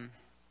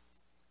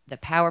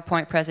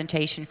PowerPoint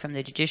presentation from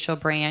the judicial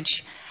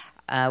branch.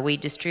 We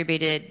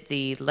distributed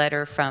the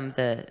letter from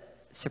the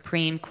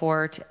Supreme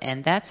Court,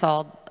 and that's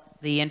all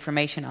the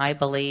information I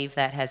believe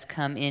that has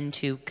come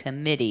into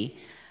committee.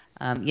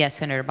 Yes,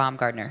 Senator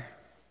Baumgartner.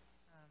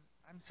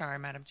 I'm sorry,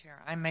 Madam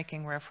Chair. I'm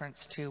making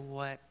reference to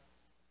what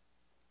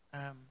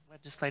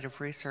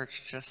legislative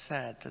research just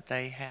said, that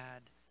they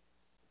had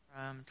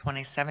from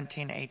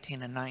 2017,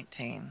 18, and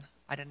 19.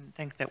 I didn't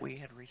think that we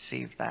had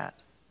received that.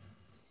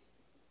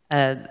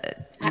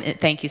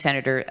 Thank you,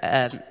 Senator.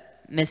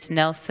 Ms.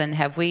 Nelson,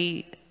 have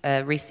we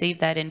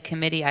received that in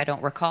committee? I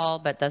don't recall,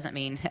 but doesn't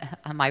mean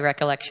my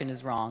recollection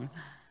is wrong.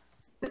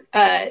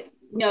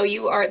 No,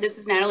 you are. This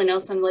is Natalie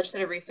Nelson,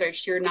 Legislative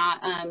Research. You're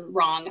not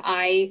wrong.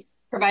 I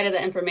provided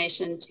the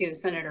information to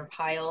Senator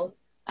Pyle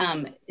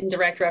in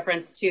direct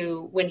reference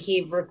to when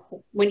he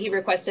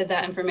requested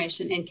that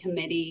information in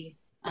committee.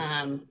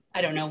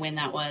 I don't know when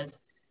that was,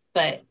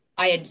 but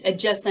I had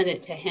just sent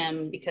it to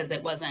him because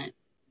it wasn't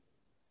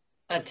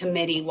a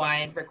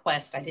committee-wide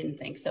request. I didn't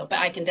think so, but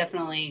I can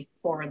definitely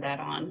forward that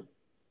on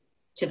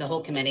to the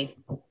whole committee.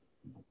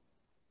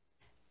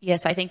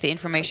 Yes, I think the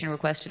information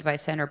requested by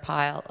Senator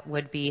Pyle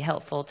would be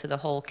helpful to the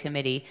whole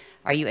committee.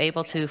 Are you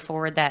able to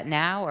forward that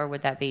now, or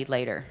would that be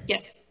later?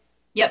 Yes.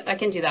 Yep, I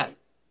can do that.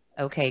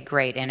 Okay,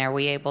 great. And are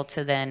we able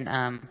to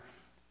then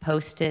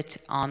post it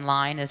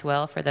online as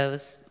well for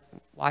those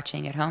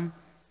watching at home?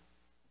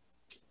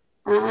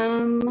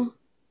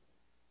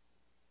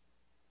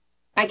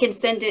 I can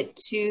send it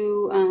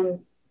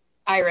to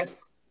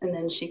Iris, and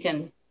then she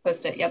can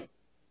post it. Yep.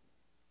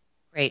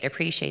 Great,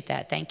 appreciate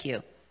that. Thank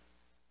you.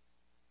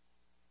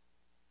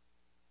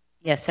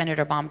 Yes,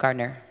 Senator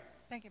Baumgartner.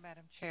 Thank you,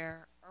 Madam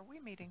Chair. Are we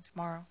meeting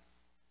tomorrow?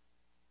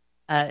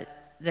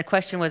 The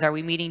question was, are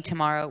we meeting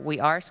tomorrow?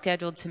 We are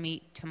scheduled to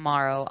meet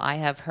tomorrow. I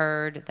have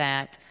heard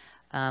that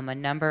a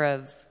number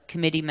of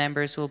committee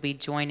members will be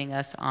joining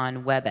us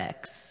on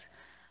WebEx.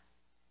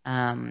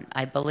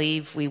 I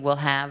believe we will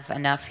have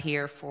enough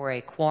here for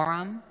a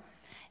quorum,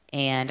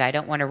 and I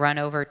don't want to run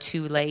over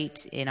too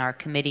late in our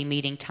committee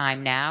meeting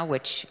time now,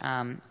 which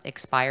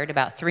expired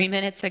about 3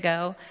 minutes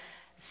ago.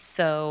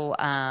 So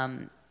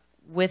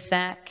with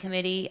that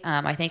committee,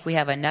 I think we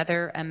have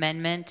another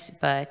amendment,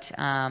 but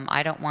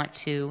I don't want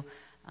to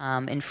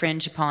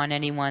infringe upon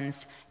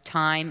anyone's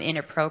time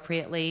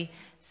inappropriately.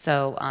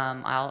 So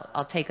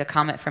I'll take a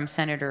comment from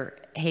Senator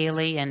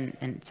Haley,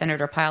 and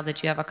Senator Pyle,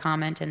 did you have a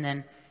comment? And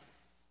then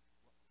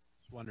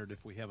Just wondered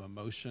if we have a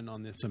motion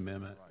on this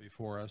amendment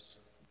before us.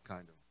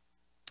 Kind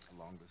of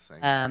along the same.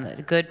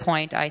 good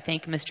point. I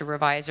think Mr.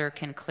 Revisor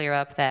can clear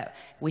up that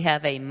we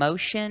have a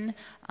motion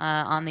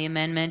on the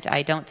amendment.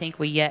 I don't think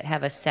we yet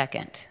have a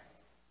second.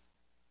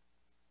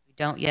 We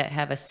don't yet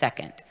have a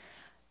second.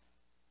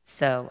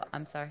 So,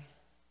 I'm sorry.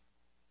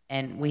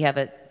 And we have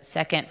a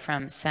second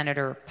from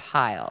Senator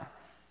Pyle.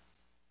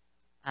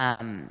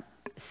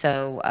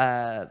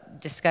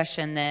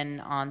 Discussion then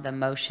on the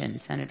motion,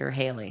 Senator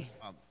Haley.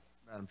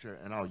 Madam Chair,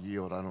 and I'll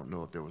yield. I don't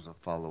know if there was a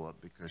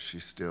follow-up because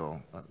she's still,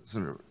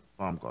 Senator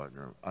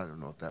Baumgartner, I don't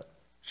know if that,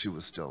 she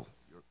was still,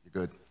 you're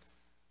good.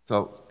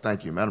 So,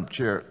 thank you, Madam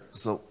Chair.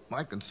 So,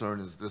 my concern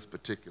is this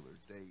particular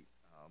date.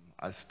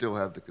 I still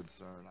have the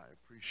concern. I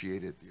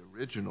appreciated the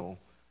original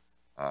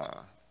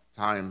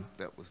time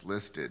that was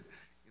listed.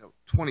 You know,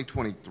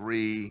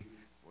 2023,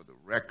 for the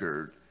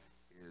record,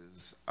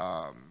 is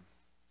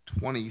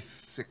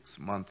 26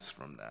 months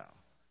from now,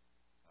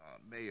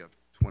 May of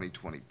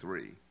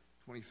 2023,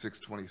 26,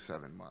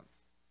 27 months.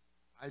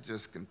 I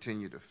just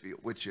continue to feel,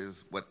 which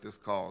is what this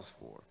calls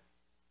for.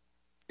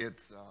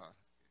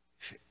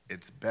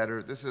 It's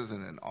better. This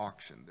isn't an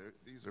auction.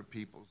 These are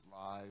people's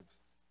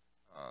lives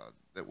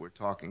that we're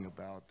talking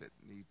about that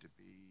need to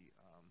be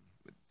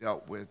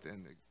dealt with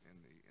in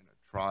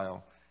a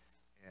trial.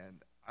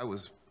 And I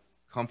was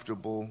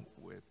comfortable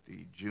with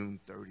the June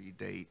 30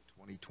 date,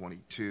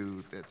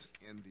 2022, that's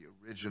in the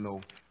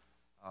original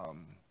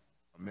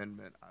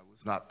amendment. I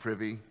was not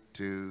privy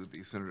to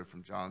the senator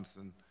from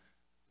Johnson,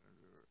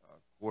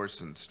 Senator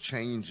Corson's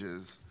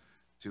changes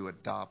to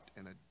adopt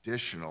an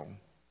additional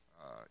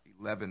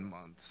 11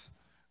 months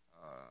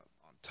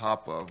on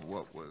top of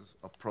what was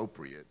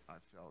appropriate, I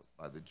felt,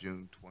 by the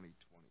June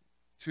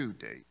 2022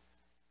 date.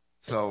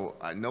 So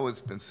I know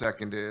it's been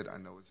seconded, I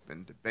know it's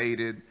been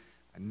debated,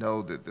 I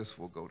know that this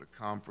will go to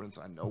conference,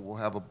 I know we'll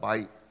have a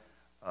bite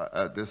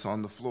at this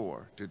on the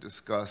floor to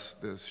discuss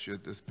this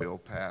should this bill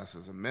pass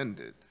as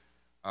amended.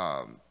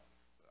 I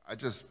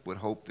just would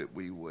hope that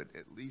we would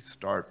at least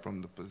start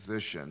from the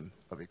position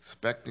of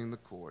expecting the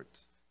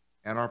courts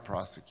and our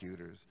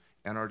prosecutors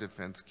and our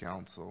defense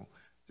counsel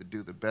to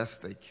do the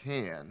best they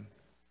can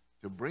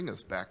to bring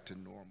us back to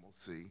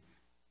normalcy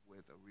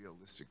with a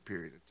realistic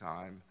period of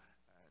time,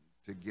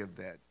 and to give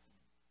that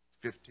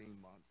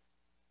 15-month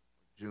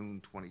June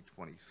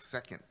 2022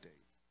 date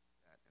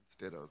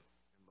instead of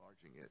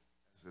enlarging it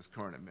as this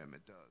current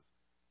amendment does.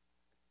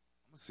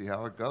 I'm gonna see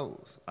how it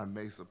goes. I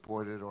may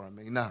support it or I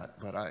may not,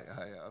 but I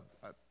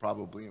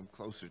probably am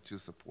closer to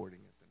supporting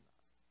it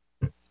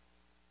than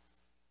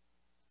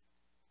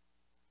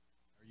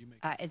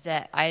not. Is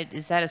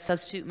that a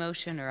substitute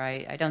motion, or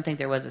I don't think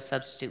there was a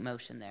substitute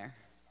motion there.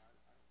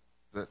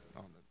 That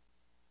on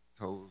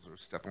the toes or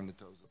step on the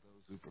toes of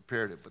those who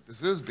prepared it, but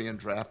this is being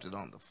drafted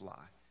on the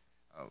fly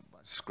by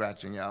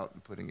scratching out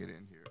and putting it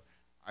in here.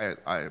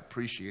 I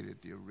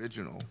appreciated the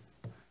original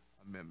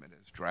amendment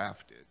as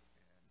drafted,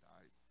 and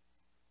I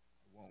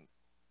won't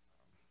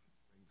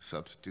bring the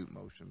substitute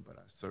motion, but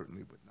I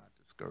certainly would not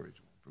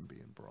discourage one from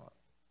being brought.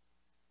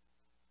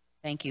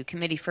 Thank you.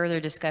 Committee, further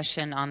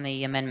discussion on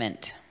the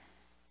amendment.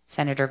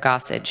 Senator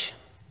Gossage.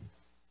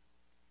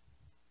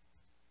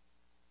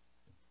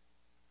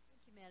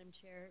 Thank you, Madam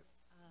Chair.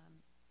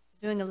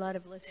 Doing a lot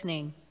of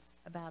listening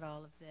about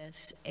all of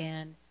this,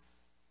 and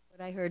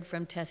what I heard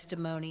from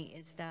testimony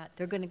is that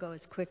they're going to go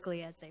as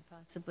quickly as they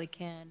possibly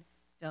can.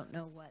 Don't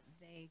know what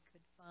they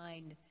could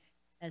find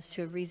as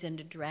to a reason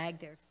to drag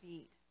their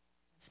feet,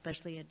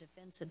 especially a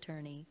defense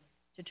attorney,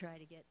 to try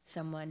to get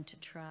someone to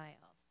trial.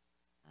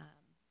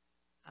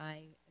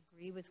 I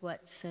agree with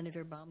what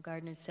Senator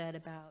Baumgardner said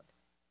about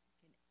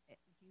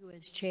you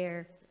as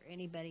chair or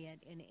anybody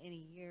in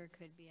any year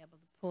could be able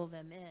to pull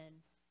them in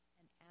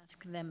and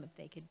ask them if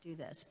they could do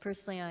this.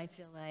 Personally, I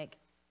feel like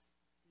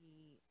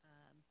the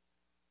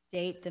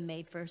date, the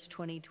May 1st,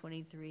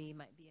 2023,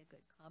 might be a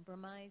good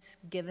compromise,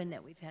 given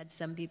that we've had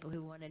some people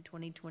who wanted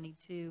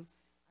 2022,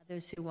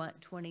 others who want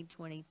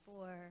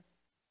 2024.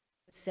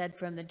 Said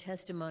from the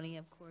testimony,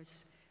 of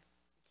course,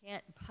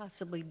 can't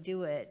possibly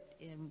do it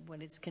in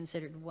what is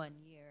considered 1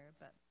 year,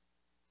 but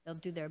they'll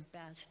do their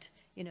best,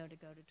 you know, to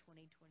go to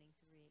 2023.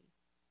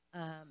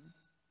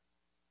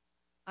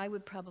 I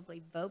would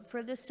probably vote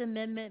for this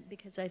amendment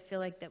because I feel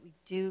like that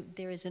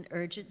there is an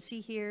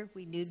urgency here.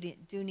 We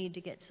do need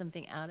to get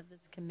something out of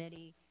this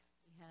committee.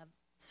 We have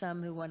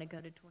some who want to go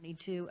to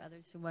 22,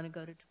 others who want to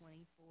go to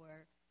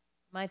 24.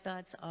 My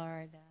thoughts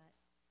are that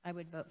I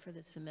would vote for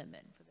this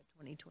amendment for the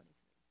 2023.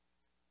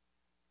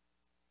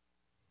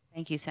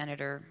 Thank you,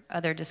 Senator.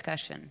 Other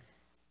discussion?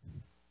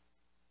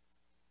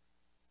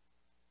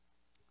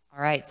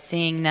 All right,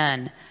 seeing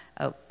none.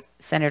 Oh,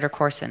 Senator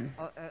Corson.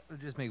 I'll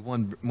just make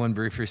one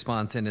brief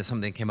response into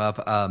something came up.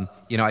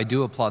 You know, I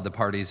do applaud the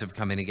parties of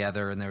coming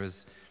together, and there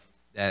was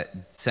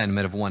that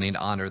sentiment of wanting to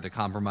honor the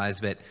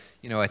compromise. But,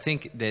 you know, I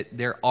think that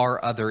there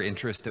are other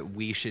interests that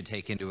we should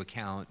take into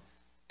account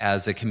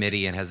as a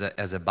committee and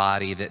as a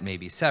body that may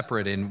be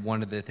separate. And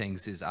one of the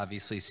things is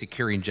obviously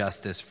securing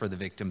justice for the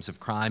victims of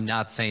crime.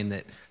 Not saying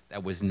that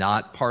that was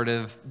not part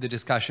of the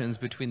discussions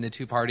between the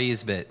two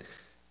parties, but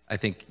I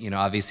think, you know,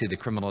 obviously the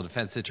criminal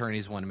defense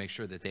attorneys want to make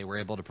sure that they were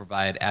able to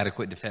provide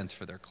adequate defense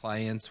for their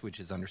clients, which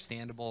is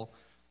understandable.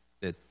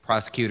 The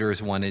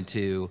prosecutors wanted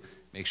to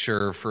make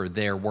sure for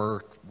their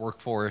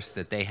workforce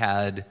that they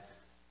had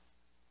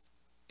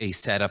a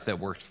setup that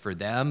worked for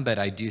them. But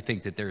I do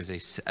think that there's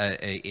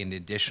an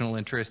additional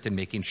interest in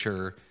making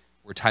sure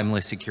we're timely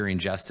securing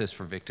justice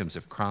for victims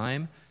of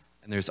crime.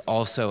 And there's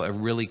also a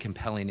really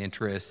compelling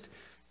interest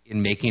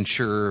in making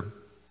sure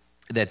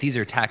that these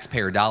are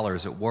taxpayer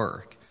dollars at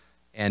work,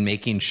 and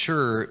making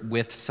sure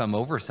with some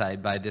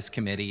oversight by this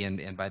committee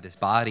and by this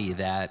body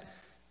that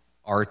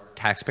our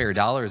taxpayer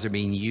dollars are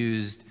being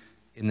used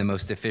in the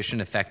most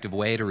efficient, effective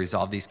way to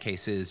resolve these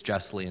cases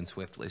justly and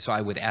swiftly. So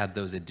I would add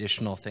those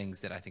additional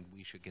things that I think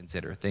we should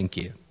consider. Thank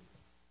you.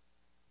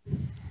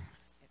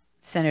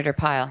 Senator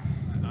Pyle.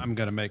 I'm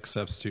going to make a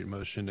substitute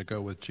motion to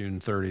go with June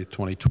 30th,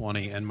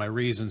 2020. And my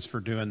reasons for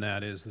doing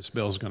that is this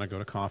bill is going to go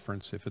to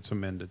conference if it's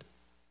amended.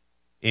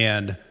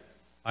 And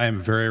I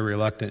am very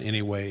reluctant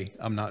anyway.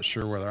 I'm not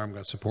sure whether I'm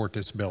going to support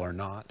this bill or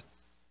not,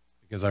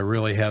 because I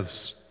really have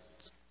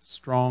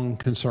strong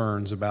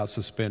concerns about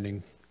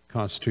suspending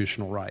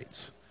constitutional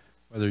rights.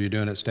 Whether you're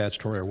doing it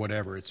statutory or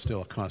whatever, it's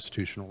still a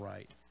constitutional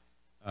right.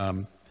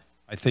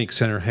 I think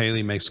Senator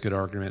Haley makes a good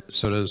argument.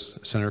 So does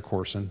Senator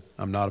Corson.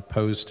 I'm not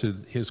opposed to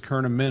his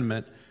current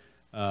amendment.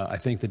 I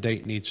think the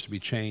date needs to be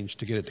changed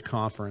to get it to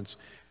conference.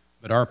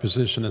 But our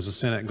position as a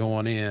Senate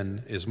going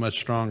in is much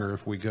stronger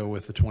if we go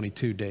with the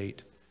 22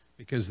 date,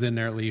 because then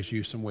there leaves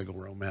you some wiggle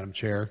room, Madam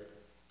Chair.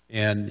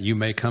 And you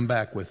may come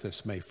back with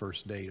this May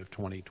 1st date of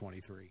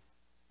 2023.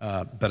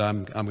 But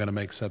I'm going to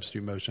make a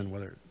substitute motion,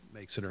 whether it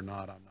makes it or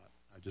not.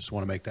 I just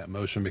want to make that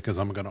motion because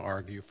I'm going to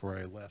argue for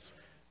a less.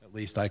 At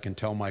least I can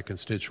tell my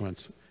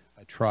constituents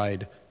I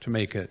tried to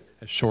make it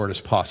as short as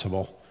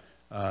possible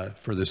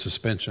for the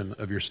suspension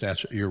of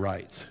your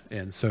rights.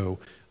 And so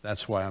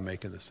that's why I'm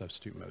making the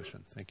substitute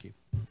motion. Thank you.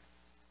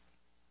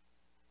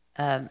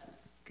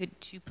 Could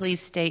you please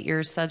state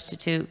your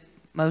substitute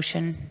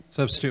motion?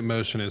 Substitute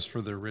motion is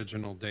for the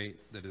original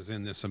date that is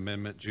in this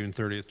amendment, June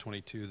 30th,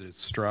 22, that is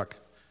struck.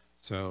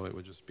 So it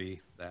would just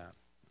be that.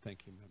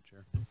 Thank you, Madam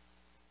Chair.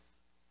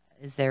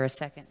 Is there a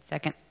second?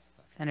 Second,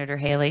 Senator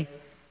Haley.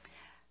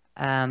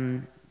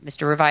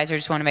 Mr. Revisor,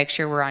 just want to make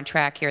sure we're on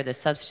track here. The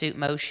substitute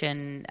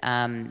motion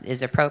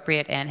is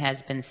appropriate and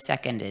has been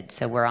seconded.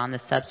 So we're on the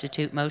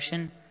substitute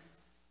motion.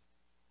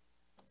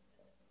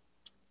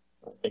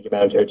 Thank you,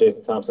 Madam Chair.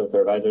 Jason Thompson with the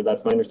Revisor.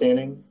 That's my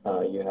understanding.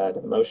 You had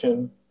a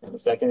motion and a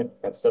second. You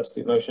have a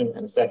substitute motion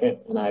and a second.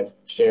 And I've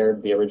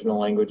shared the original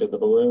language of the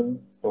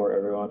balloon for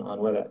everyone on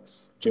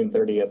WebEx. June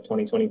 30th,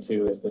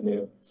 2022 is the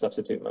new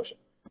substitute motion.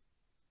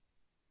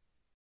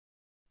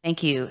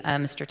 Thank you,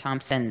 Mr.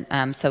 Thompson.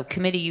 So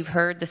committee, you've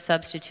heard the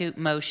substitute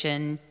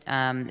motion.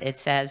 It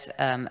says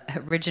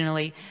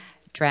originally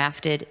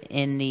drafted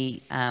in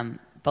the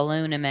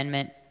balloon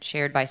amendment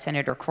shared by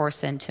Senator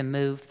Corson to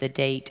move the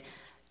date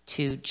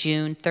to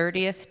June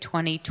 30th,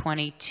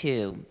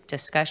 2022.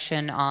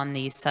 Discussion on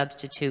the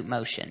substitute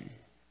motion.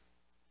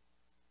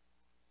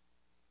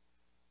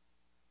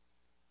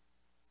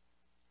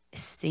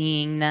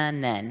 Seeing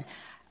none then.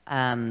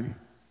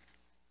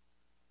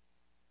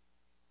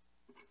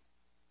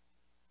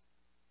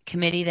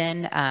 Committee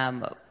then,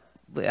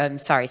 I'm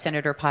sorry,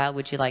 Senator Pyle,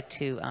 would you like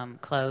to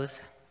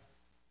close?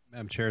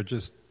 Madam Chair,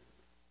 just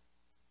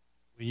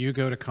when you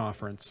go to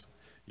conference,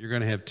 you're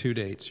going to have two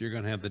dates. You're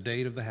going to have the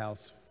date of the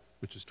House,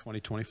 which is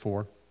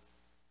 2024.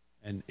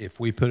 And if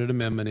we put an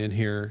amendment in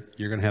here,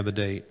 you're going to have the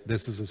date.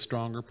 This is a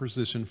stronger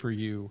position for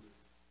you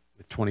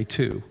with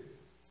 22.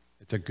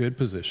 It's a good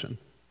position.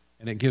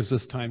 And it gives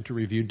us time to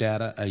review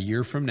data a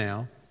year from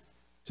now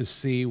to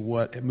see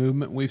what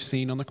movement we've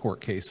seen on the court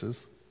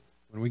cases.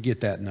 When we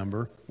get that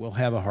number, we'll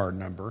have a hard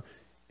number,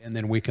 and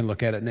then we can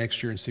look at it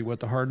next year and see what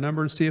the hard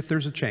number and see if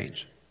there's a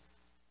change.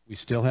 We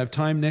still have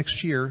time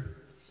next year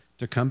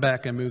to come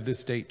back and move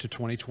this date to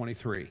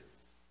 2023.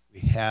 We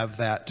have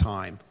that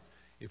time.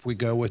 If we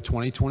go with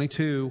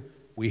 2022,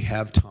 we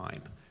have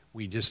time.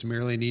 We just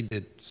merely need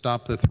to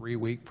stop the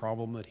 3-week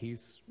problem that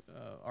he's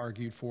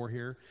argued for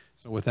here.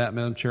 So with that,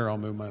 Madam Chair, I'll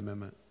move my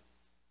amendment.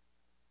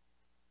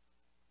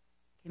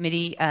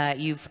 Committee,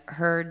 you've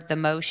heard the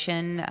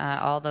motion.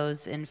 All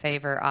those in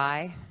favor,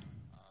 aye.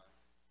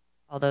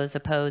 All those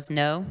opposed,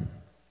 no.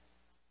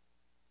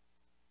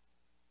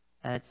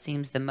 It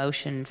seems the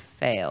motion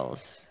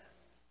fails.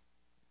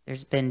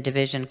 There's been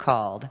division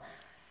called.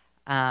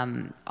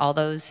 All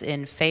those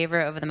in favor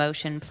of the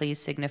motion, please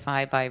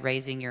signify by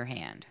raising your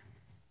hand.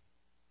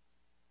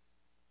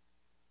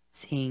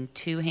 Seeing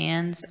 2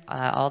 hands.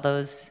 All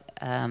those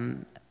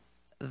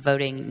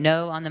voting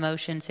no on the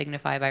motion,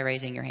 signify by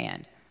raising your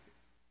hand.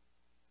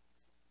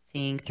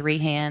 Seeing 3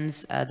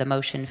 hands, the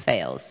motion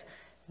fails.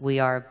 We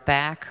are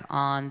back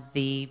on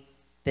the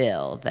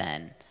bill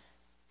then.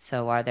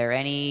 So are there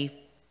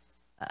any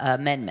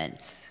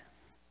amendments?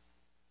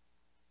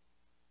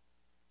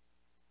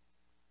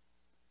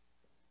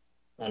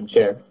 Madam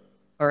Chair.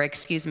 Or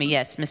excuse me,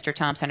 yes, Mr.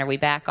 Thompson, are we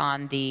back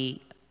on the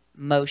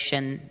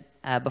motion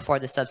before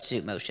the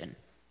substitute motion?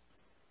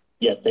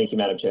 Yes, thank you,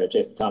 Madam Chair.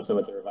 Jason Thompson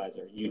with the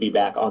Revisor. You'd be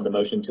back on the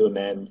motion to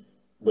amend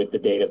with the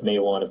date of May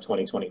 1 of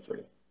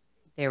 2023.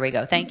 There we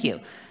go. Thank you.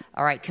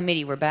 All right,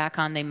 committee, we're back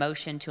on the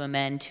motion to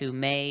amend to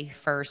May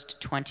 1st,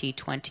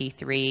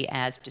 2023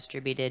 as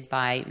distributed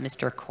by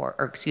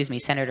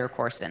Senator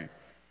Corson.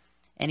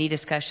 Any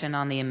discussion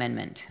on the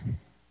amendment?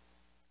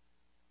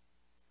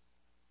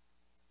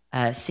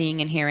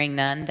 Seeing and hearing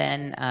none,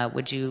 then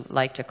would you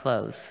like to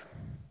close?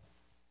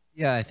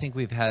 Yeah, I think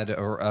we've had,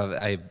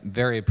 I'm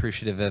very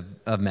appreciative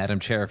of Madam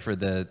Chair for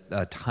the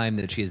time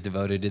that she has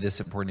devoted to this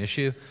important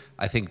issue.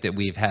 I think that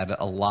we've had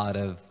a lot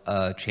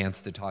of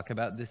chance to talk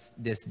about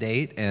this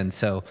date, and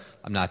so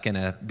I'm not going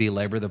to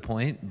belabor the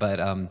point, but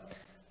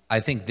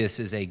I think this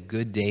is a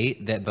good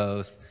date that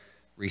both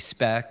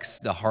respects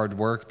the hard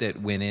work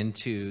that went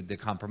into the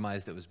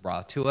compromise that was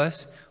brought to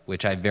us,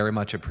 which I very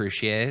much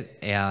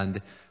appreciate,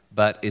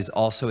 but is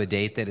also a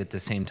date that at the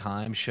same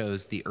time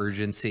shows the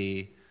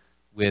urgency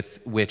with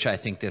which I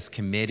think this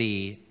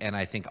committee and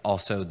I think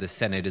also the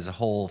Senate as a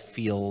whole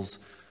feels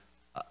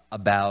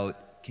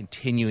about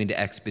continuing to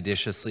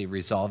expeditiously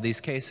resolve these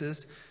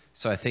cases.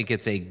 So I think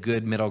it's a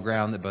good middle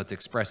ground that both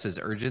expresses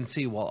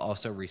urgency while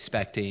also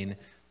respecting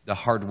the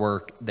hard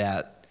work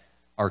that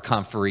our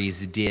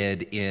conferees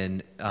did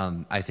in,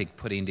 I think,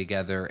 putting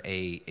together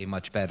a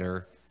much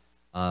better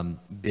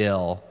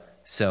bill.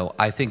 So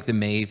I think the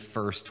May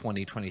 1st,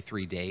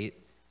 2023 date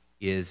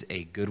is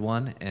a good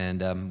one.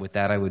 And with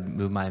that, I would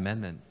move my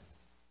amendment.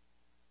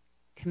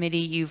 Committee,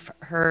 you've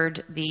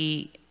heard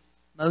the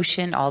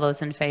motion. All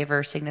those in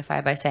favor signify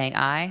by saying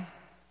aye.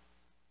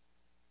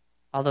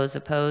 All those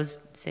opposed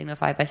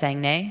signify by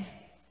saying nay.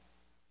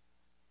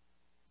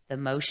 The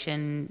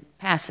motion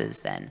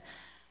passes then.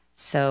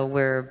 So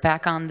we're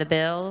back on the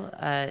bill.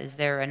 Is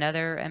there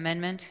another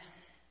amendment?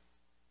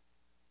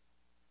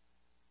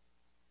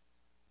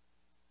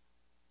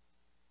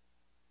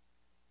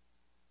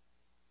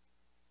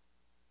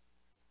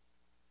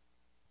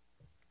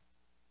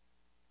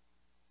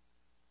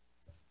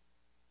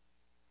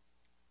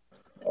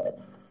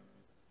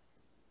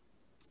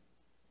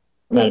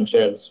 Madam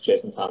Chair, this is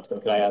Jason Thompson.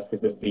 Could I ask,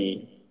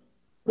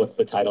 what's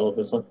the title of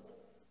this one?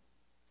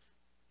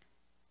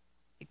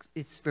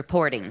 It's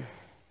reporting.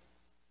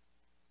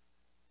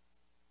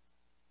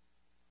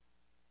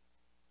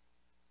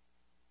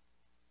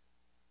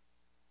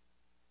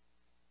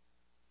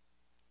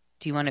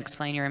 Do you want to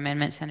explain your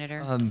amendment,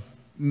 Senator?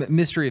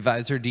 Mr.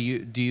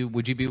 Revisor,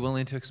 would you be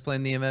willing to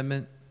explain the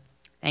amendment?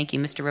 Thank you,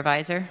 Mr.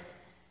 Revisor.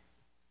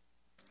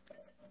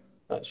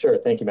 Sure.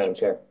 Thank you, Madam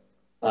Chair.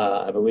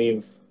 I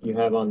believe you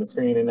have on the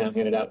screen and now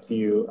handed out to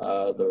you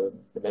the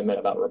amendment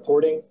about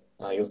reporting.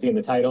 You'll see in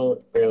the title,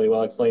 it fairly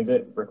well explains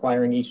it,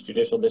 requiring each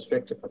judicial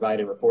district to provide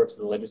a report to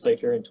the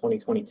legislature in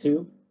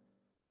 2022.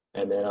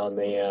 And then on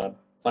the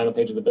final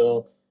page of the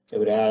bill, it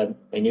would add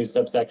a new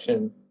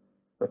subsection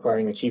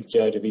requiring the chief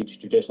judge of each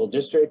judicial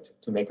district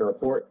to make a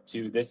report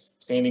to this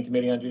Standing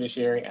Committee on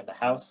Judiciary and the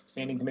House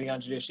Standing Committee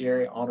on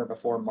Judiciary on or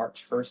before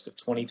March 1st of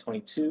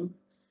 2022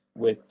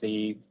 with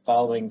the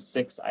following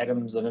 6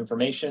 items of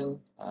information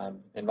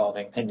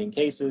involving pending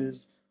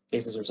cases,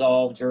 cases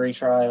resolved, jury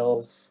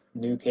trials,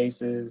 new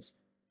cases,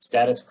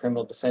 status of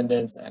criminal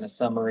defendants, and a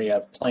summary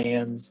of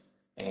plans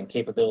and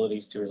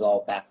capabilities to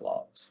resolve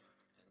backlogs.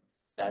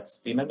 That's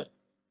the amendment.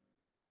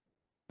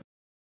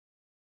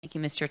 Thank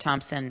you, Mr.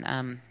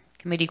 Thompson.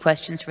 Committee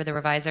questions for the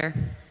revisor?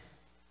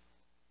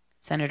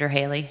 Senator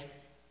Haley.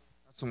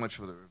 Not so much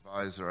for the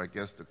revisor. I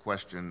guess the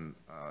question,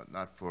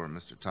 not for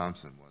Mr.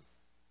 Thompson, was,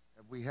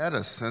 have we had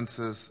a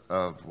census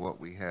of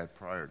what we had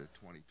prior to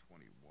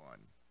 2021?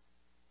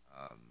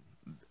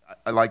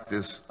 I like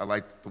this. I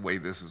like the way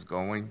this is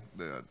going,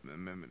 the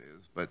amendment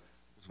is, but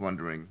I was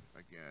wondering,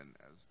 again,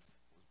 as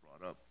was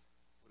brought up,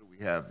 what do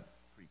we have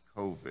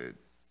pre-COVID?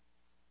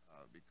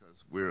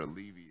 Because we're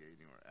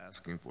alleviating or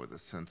asking for the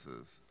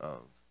census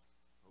of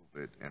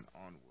COVID and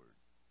onward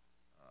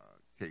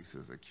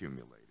cases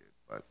accumulated,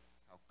 but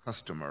how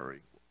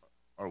customary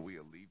are we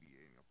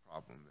alleviating a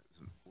problem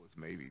that was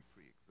maybe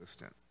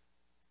pre-existent?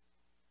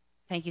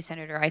 Thank you,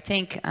 Senator. I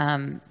think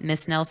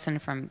Ms. Nelson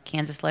from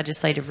Kansas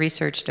Legislative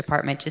Research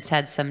Department just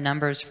had some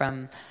numbers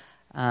from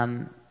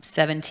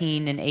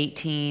 17 and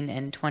 18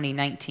 and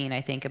 2019,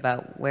 I think,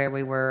 about where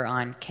we were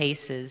on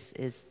cases.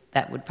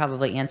 That would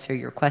probably answer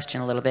your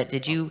question a little bit.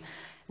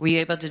 Were you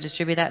able to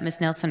distribute that, Ms.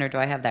 Nelson, or do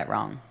I have that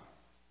wrong?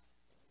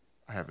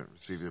 I haven't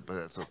received it, but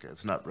that's okay.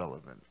 It's not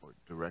relevant or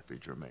directly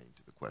germane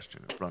to the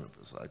question in front of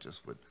us. I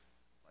just would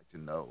like to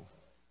know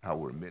how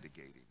we're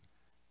mitigating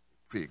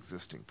a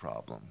pre-existing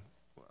problem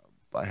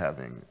by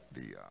having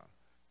the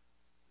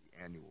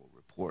annual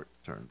report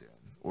turned in,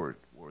 or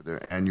were there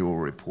annual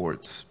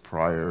reports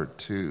prior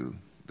to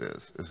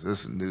this? Is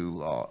this a new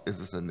law? Is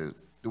this a new?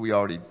 Do we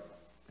already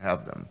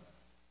have them?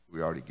 Do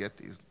we already get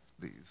these?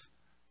 Do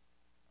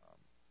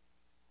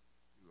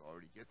we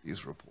already get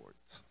these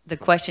reports? The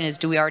question is,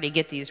 do we already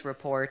get these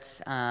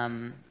reports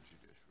from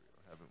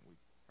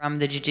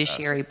the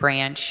Judiciary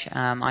branch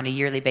on a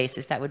yearly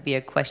basis? That would be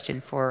a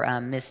question for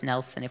Ms.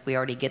 Nelson, if we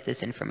already get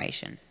this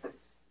information.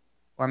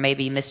 Or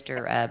maybe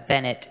Mr.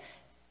 Bennett.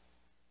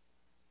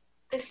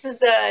 This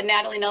is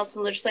Natalie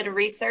Nelson, Legislative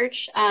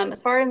Research.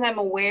 As far as I'm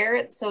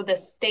aware, so the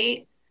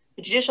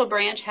judicial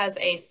branch has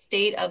a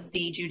State of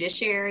the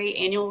Judiciary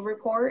annual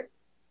report.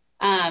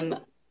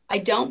 I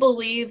don't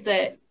believe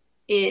that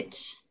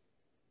it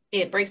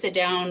breaks it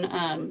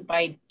down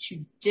by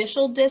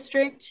judicial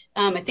district.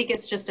 I think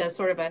it's just a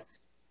sort of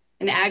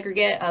an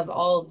aggregate of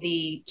all of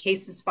the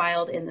cases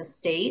filed in the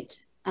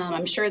state.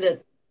 I'm sure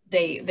that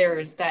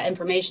that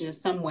information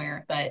is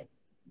somewhere, but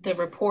the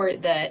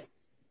report that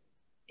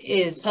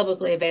is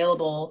publicly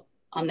available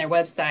on their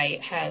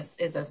website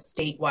is a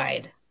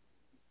statewide.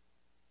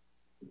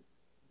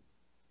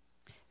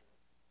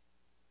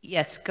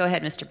 Yes, go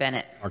ahead, Mr.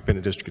 Bennett. Mark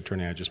Bennett, District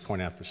Attorney. I just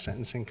point out the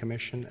Sentencing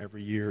Commission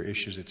every year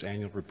issues its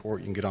annual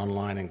report. You can get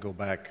online and go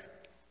back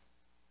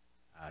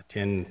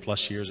 10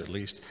 plus years at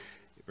least.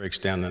 It breaks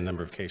down the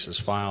number of cases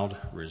filed,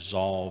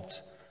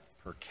 resolved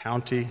per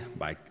county,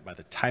 by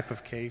the type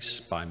of case,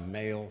 by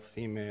male,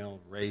 female,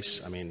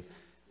 race. I mean,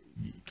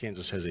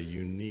 Kansas has a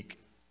unique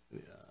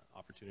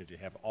opportunity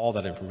to have all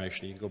that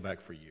information. You can go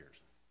back for years.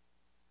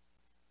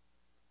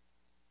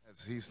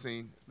 Has he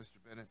seen, Mr.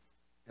 Bennett,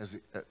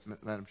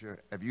 Madam Chair,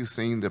 have you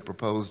seen the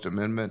proposed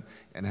amendment,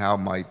 and how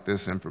might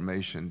this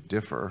information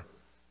differ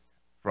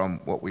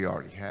from what we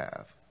already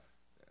have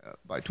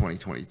by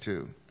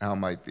 2022? How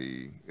might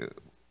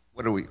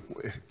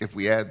if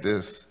we add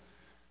this,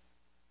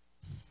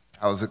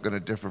 how is it going to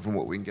differ from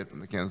what we can get from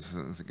the Kansas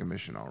Sentencing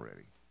Commission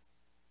already?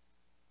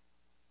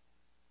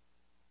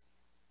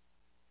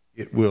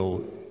 It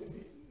will,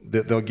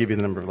 they'll give you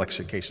the number of, like I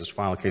said, cases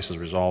filed, cases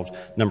resolved.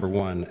 Number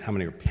one, how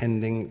many are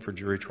pending for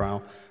jury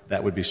trial?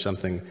 That would be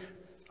something,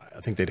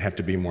 I think they'd have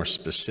to be more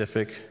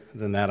specific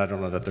than that. I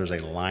don't know that there's a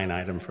line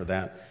item for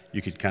that.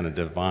 You could kind of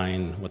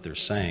divine what they're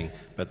saying,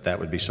 but that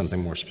would be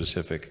something more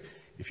specific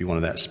if you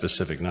wanted that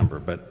specific number.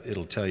 But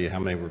it'll tell you how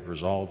many were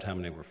resolved, how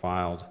many were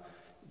filed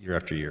year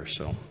after year.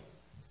 So,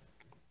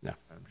 yeah.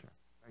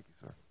 Thank you,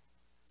 sir.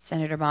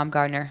 Senator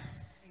Baumgardner.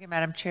 Thank you,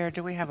 Madam Chair.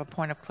 Do we have a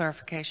point of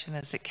clarification?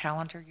 Is it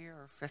calendar year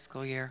or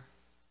fiscal year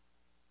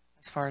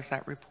as far as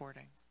that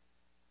reporting?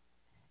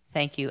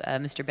 Thank you.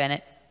 Mr.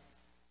 Bennett?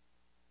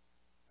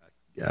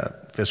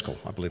 Fiscal,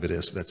 I believe it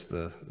is. That's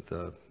the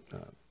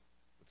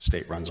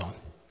state runs on.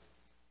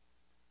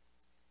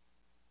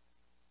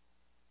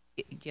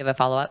 Do you have a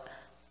follow-up?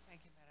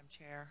 Thank you, Madam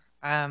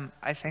Chair.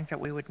 I think that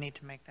we would need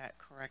to make that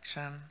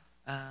correction.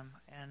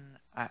 And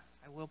I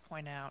will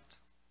point out,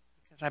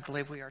 because I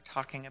believe we are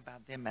talking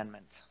about the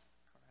amendment,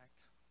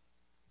 correct?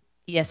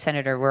 Yes,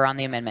 Senator, we're on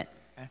the amendment.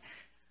 Okay.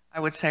 I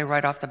would say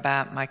right off the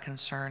bat, my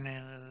concern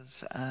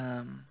is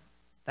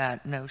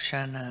that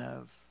notion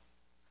of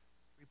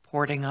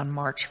reporting on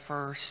March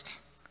 1st.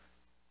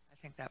 I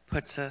think that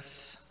puts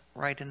us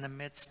right in the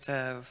midst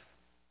of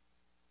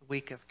the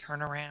week of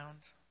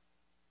turnaround.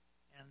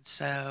 And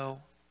so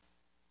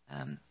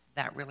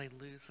that really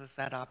loses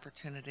that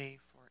opportunity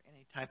for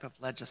any type of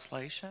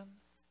legislation.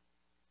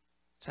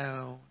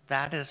 So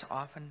that is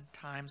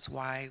oftentimes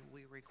why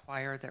we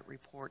require that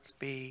reports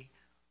be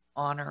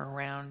on or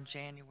around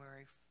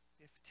January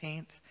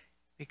 15th,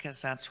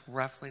 because that's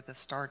roughly the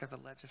start of a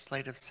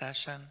legislative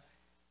session.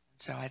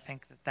 So I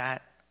think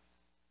that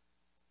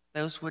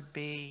those would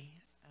be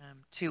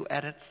two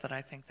edits that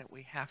I think that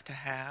we have to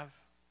have.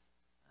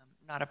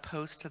 Not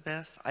opposed to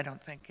this. I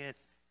don't think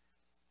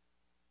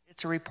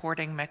it's a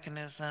reporting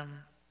mechanism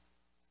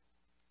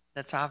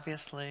that's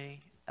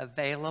obviously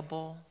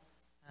available,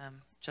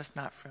 just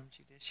not from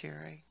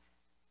Judiciary,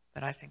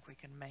 but I think we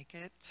can make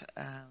it.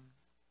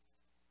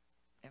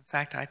 In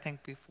fact, I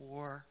think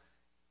before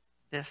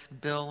this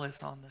bill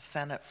is on the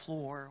Senate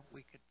floor,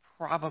 we could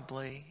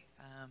probably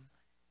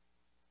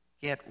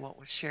get what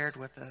was shared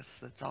with us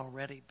that's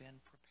already been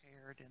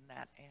prepared in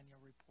that annual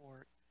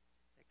report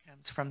that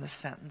comes from the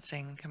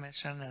Sentencing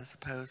Commission as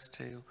opposed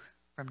to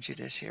from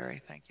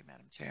Judiciary. Thank you,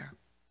 Madam Chair.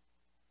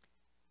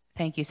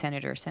 Thank you,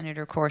 Senator.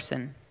 Senator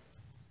Corson.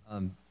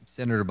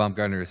 Senator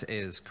Baumgardner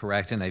is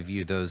correct, and I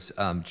view those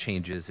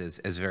changes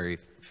as very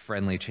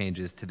friendly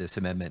changes to this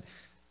amendment.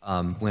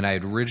 When I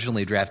had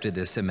originally drafted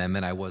this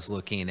amendment, I was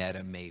looking at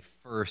a May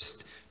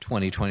 1st,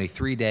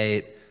 2023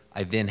 date.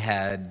 I then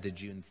had the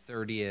June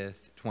 30th,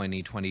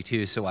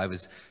 2022, so I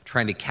was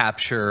trying to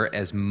capture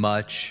as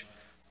much,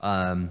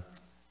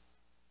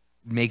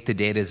 make the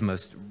data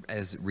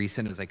as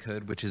recent as I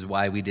could, which is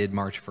why we did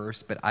March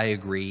 1st. But I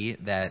agree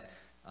that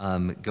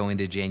going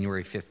to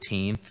January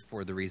 15th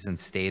for the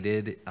reasons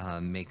stated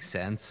makes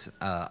sense.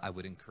 I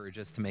would encourage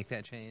us to make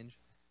that change.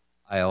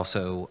 I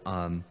also,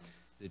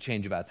 the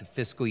change about the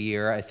fiscal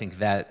year, I think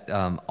that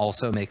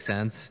also makes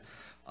sense.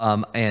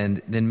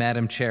 And then,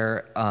 Madam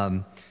Chair,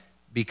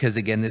 because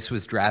again, this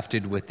was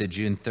drafted with the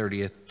June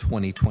 30th,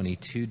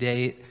 2022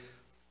 date,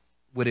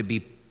 would it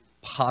be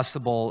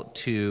possible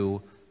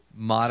to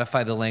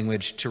modify the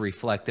language to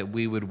reflect that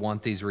we would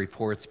want these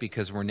reports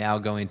because we're now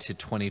going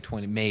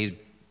to May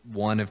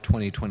 1 of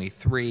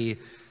 2023?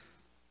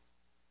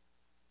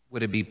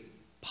 Would it be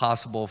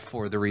possible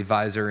for the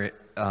revisor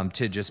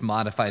to just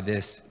modify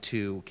this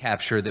to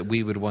capture that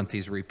we would want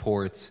these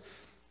reports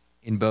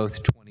in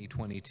both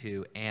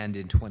 2022 and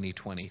in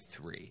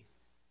 2023?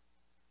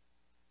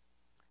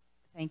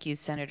 Thank you,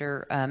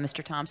 Senator.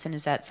 Mr. Thompson,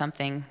 is that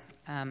something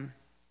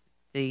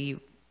the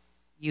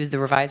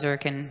revisor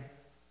can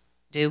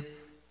do?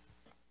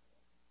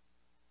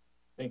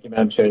 Thank you,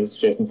 Madam Chair. This is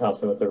Jason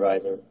Thompson with the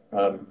revisor.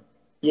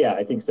 Yeah,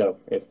 I think so.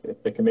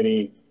 If the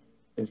committee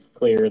is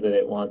clear that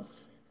it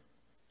wants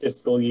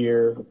fiscal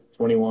year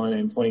 21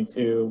 and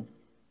 22,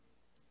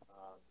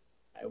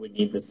 I would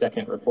need the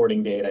second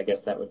reporting date. I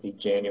guess that would be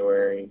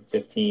January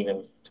 15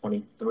 of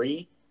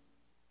 23.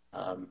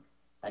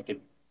 I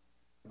could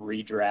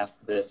redraft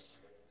this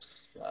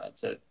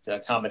to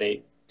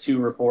accommodate two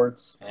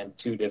reports and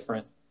two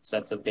different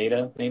sets of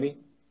data, maybe.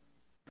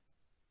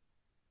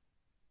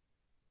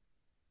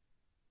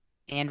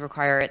 And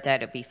require it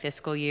that it be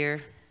fiscal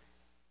year?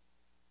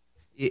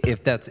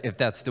 If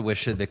that's the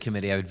wish of the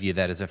committee, I would view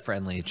that as a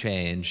friendly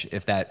change.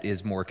 If that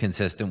is more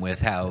consistent with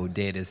how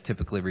data is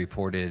typically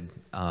reported,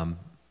 I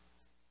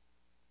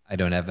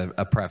don't have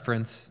a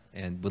preference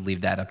and would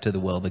leave that up to the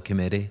will of the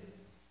committee.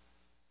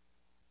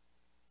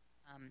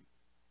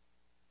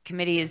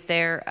 committee is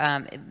there.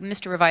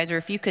 Mr. Revisor,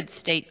 if you could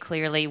state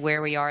clearly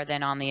where we are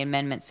then on the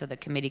amendment so the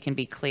committee can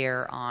be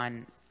clear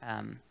on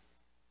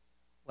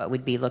what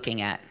we'd be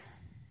looking at.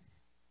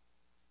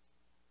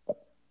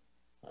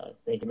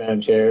 Thank you,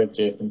 Madam Chair.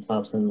 Jason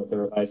Thompson with the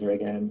Revisor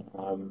again.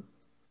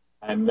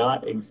 I'm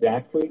not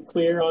exactly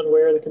clear on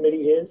where the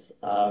committee is.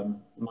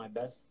 My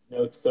best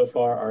notes so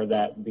far are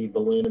that the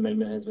balloon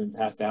amendment has been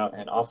passed out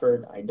and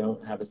offered. I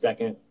don't have a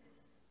second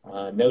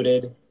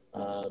noted,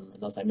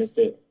 unless I missed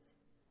it.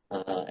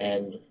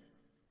 And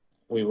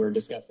we were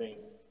discussing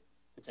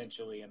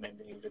potentially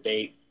amending the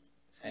date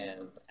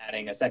and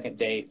adding a second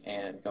date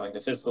and going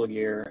to fiscal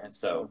year. And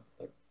so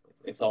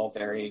it's all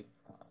very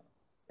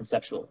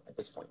conceptual at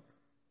this point.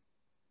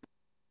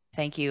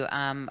 Thank you.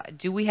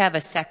 Do we have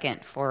a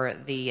second for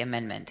the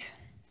amendment?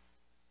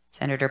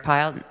 Senator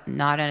Pyle,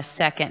 not a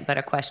second, but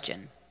a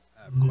question.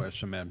 I have a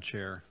question, Madam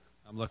Chair.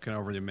 I'm looking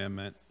over the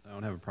amendment. I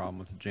don't have a problem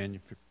with the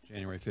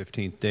January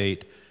 15th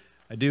date.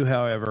 I do,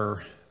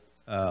 however,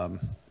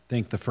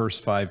 think the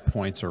first 5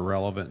 points are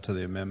relevant to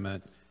the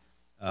amendment.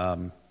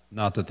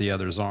 Not that the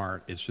others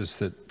aren't. It's just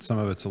that some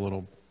of it's a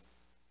little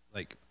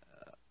like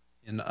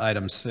in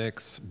item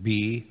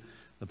 6B,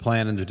 the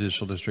plan in the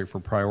judicial district for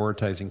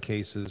prioritizing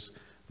cases.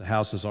 The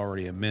House has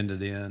already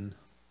amended in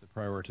the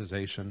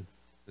prioritization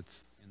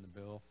that's in the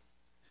bill.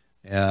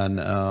 And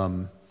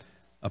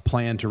a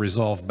plan to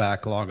resolve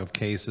backlog of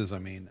cases. I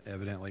mean,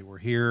 evidently we're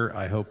here.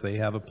 I hope they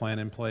have a plan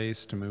in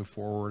place to move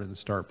forward and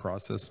start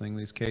processing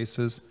these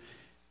cases.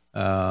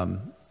 I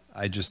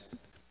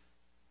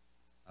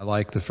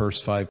like the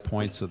first 5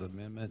 points of the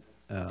amendment.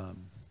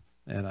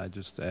 And I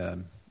just,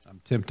 I'm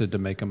tempted to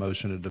make a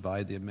motion to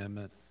divide the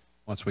amendment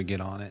once we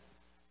get on it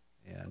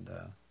and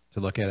to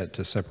look at it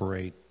to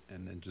separate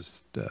and then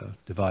just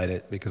divide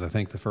it, because I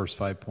think the first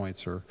 5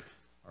 points are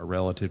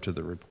relative to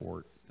the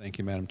report. Thank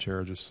you, Madam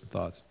Chair. Just some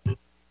thoughts.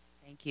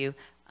 Thank you.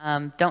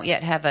 Don't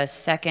yet have a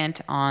second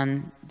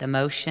on the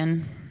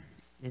motion.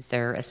 Is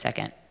there a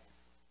second?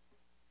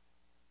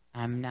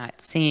 I'm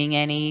not seeing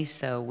any,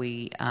 so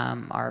we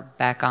are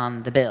back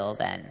on the bill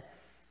then.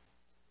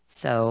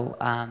 So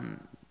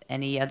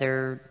any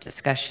other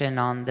discussion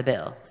on the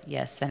bill?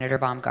 Yes, Senator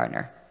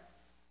Baumgartner.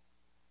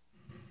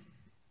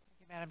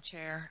 Madam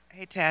Chair, I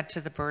hate to add to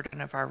the burden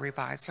of our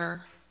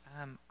revisor.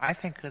 I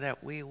think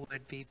that we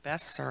would be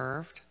best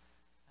served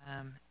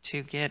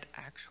to get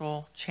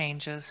actual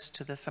changes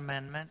to this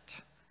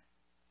amendment,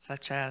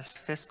 such as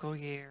fiscal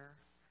year,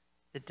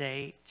 the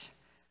date,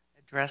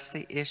 address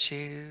the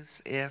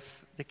issues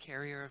if the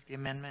carrier of the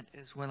amendment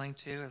is willing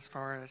to, as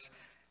far as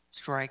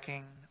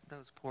striking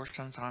those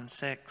portions on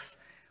 6.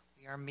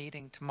 We are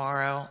meeting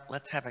tomorrow.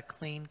 Let's have a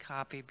clean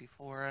copy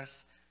before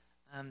us.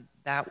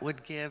 That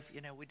would give,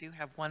 you know, we do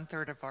have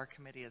 1/3 of our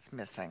committee is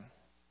missing.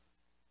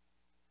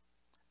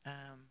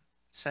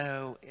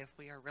 So if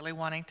we are really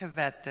wanting to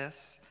vet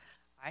this,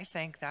 I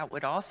think that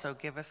would also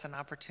give us an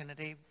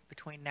opportunity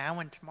between now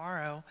and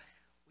tomorrow.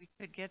 We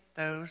could get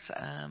those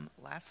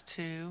last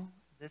two,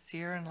 this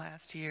year and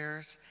last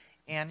year's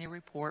annual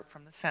report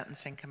from the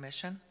Sentencing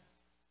Commission,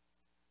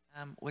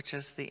 which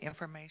is the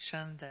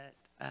information that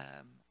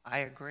I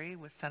agree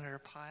with Senator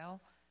Pyle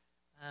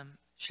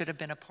should have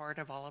been a part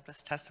of all of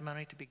this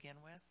testimony to begin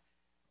with.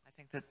 I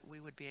think that we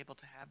would be able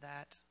to have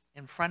that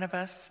in front of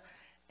us,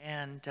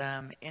 and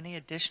any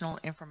additional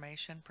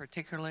information,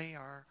 particularly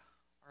our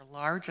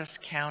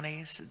largest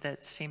counties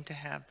that seem to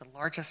have the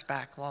largest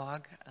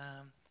backlog.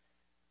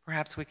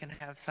 Perhaps we can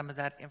have some of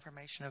that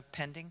information of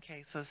pending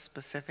cases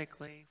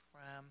specifically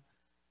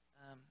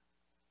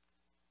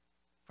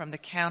from the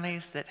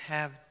counties that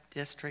have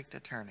district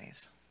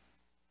attorneys.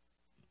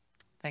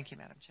 Thank you,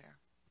 Madam Chair.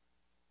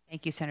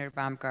 Thank you, Senator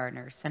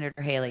Baumgartner.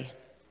 Senator Haley.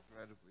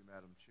 Regrettably,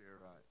 Madam Chair,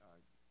 I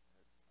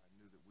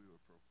knew that we were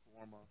pro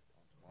forma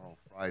on tomorrow,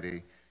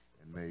 Friday,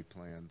 and made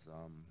plans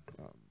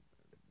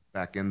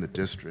back in the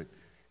district,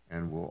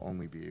 and will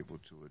only be able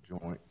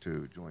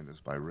to join us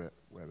by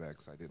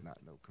WebEx. I did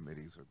not know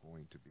committees are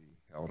going to be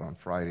held on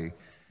Friday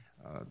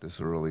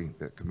this early.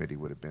 That committee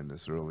would have been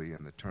this early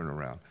in the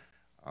turnaround.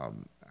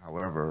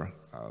 However,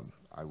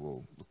 I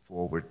will look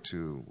forward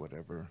to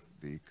whatever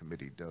the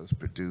committee does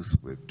produce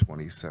with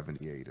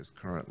 2078 as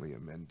currently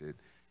amended,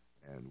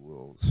 and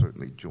we'll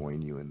certainly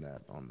join you in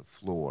that on the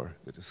floor,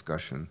 the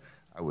discussion.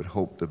 I would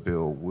hope the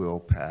bill will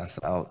pass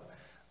out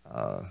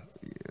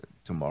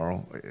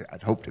tomorrow.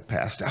 I'd hoped it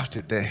passed out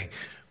today,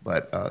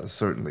 but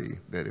certainly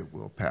that it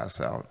will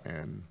pass out,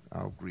 and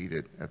I'll greet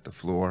it at the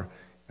floor,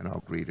 and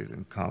I'll greet it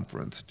in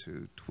conference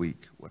to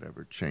tweak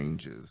whatever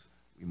changes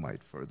we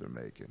might further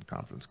make in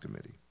conference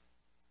committee.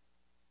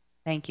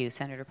 Thank you,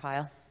 Senator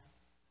Pyle.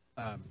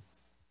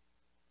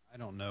 I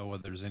don't know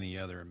whether there's any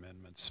other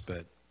amendments,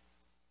 but,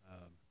 and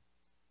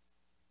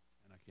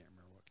I can't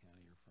remember what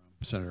county you're from,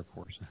 Senator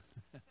Corson.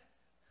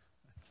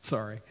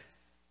 Sorry,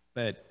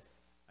 but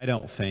I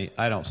don't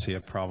see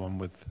a problem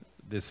with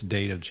this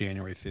date of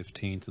January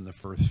 15th and the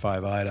first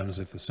 5 items.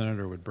 If the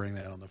senator would bring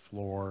that on the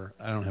floor,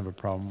 I don't have a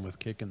problem with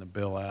kicking the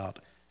bill out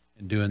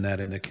and doing that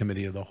in the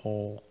committee of the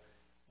whole.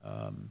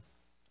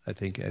 I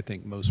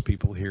think most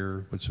people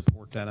here would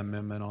support that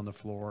amendment on the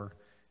floor,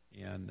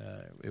 and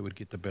it would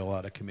get the bill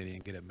out of committee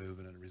and get it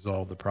moving and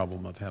resolve the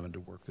problem of having to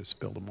work this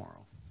bill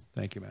tomorrow.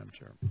 Thank you, Madam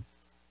Chair.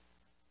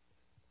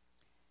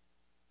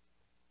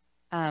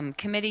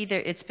 Committee,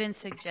 it's been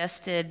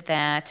suggested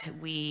that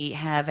we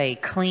have a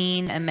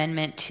clean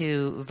amendment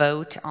to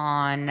vote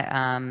on.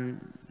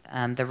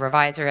 The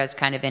reviser has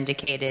kind of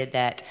indicated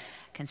that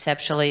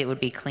conceptually it would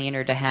be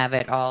cleaner to have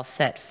it all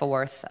set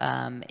forth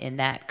in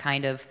that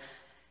kind of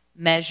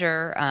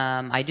measure.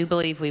 I do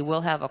believe we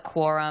will have a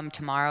quorum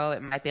tomorrow.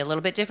 It might be a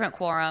little bit different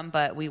quorum,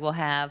 but we will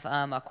have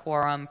a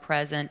quorum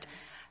present.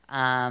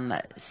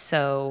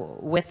 So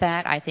with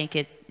that, I think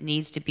it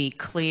needs to be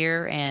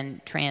clear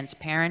and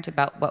transparent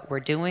about what we're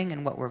doing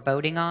and what we're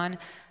voting on.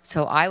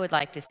 So I would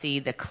like to see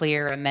the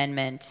clear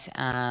amendment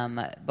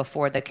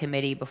before the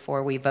committee,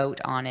 before we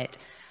vote on it.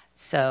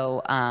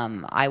 So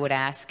I would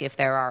ask if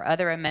there are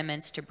other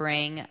amendments to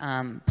bring,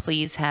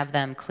 please have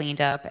them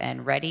cleaned up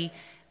and ready.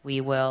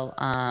 We will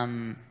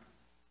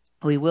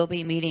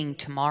be meeting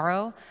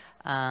tomorrow,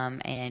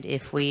 and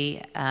if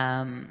we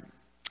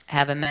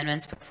have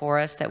amendments before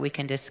us that we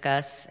can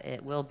discuss,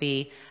 it will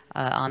be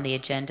on the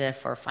agenda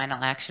for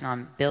final action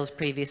on bills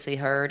previously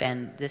heard,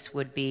 and this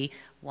would be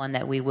one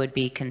that we would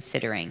be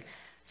considering.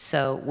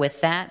 So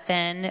with that,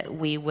 then,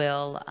 we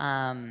will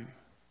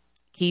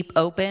keep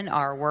open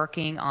our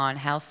working on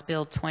House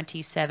Bill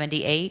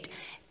 2078,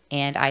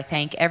 and I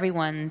thank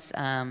everyone's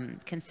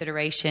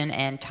consideration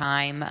and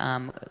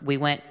time. We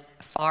went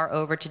far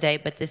over today,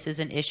 but this is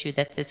an issue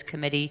that this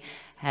committee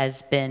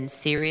has been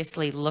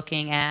seriously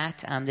looking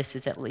at. This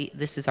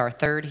is our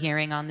third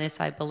hearing on this,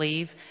 I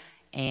believe,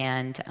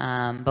 and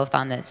both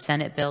on the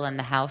Senate bill and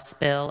the House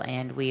bill,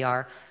 and we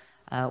are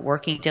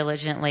working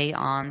diligently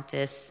on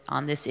this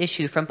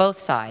issue from both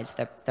sides,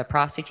 the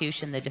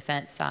prosecution, the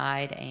defense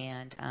side,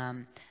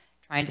 and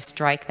trying to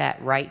strike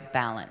that right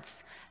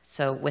balance.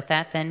 So with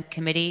that, then,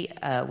 committee,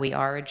 we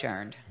are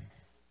adjourned.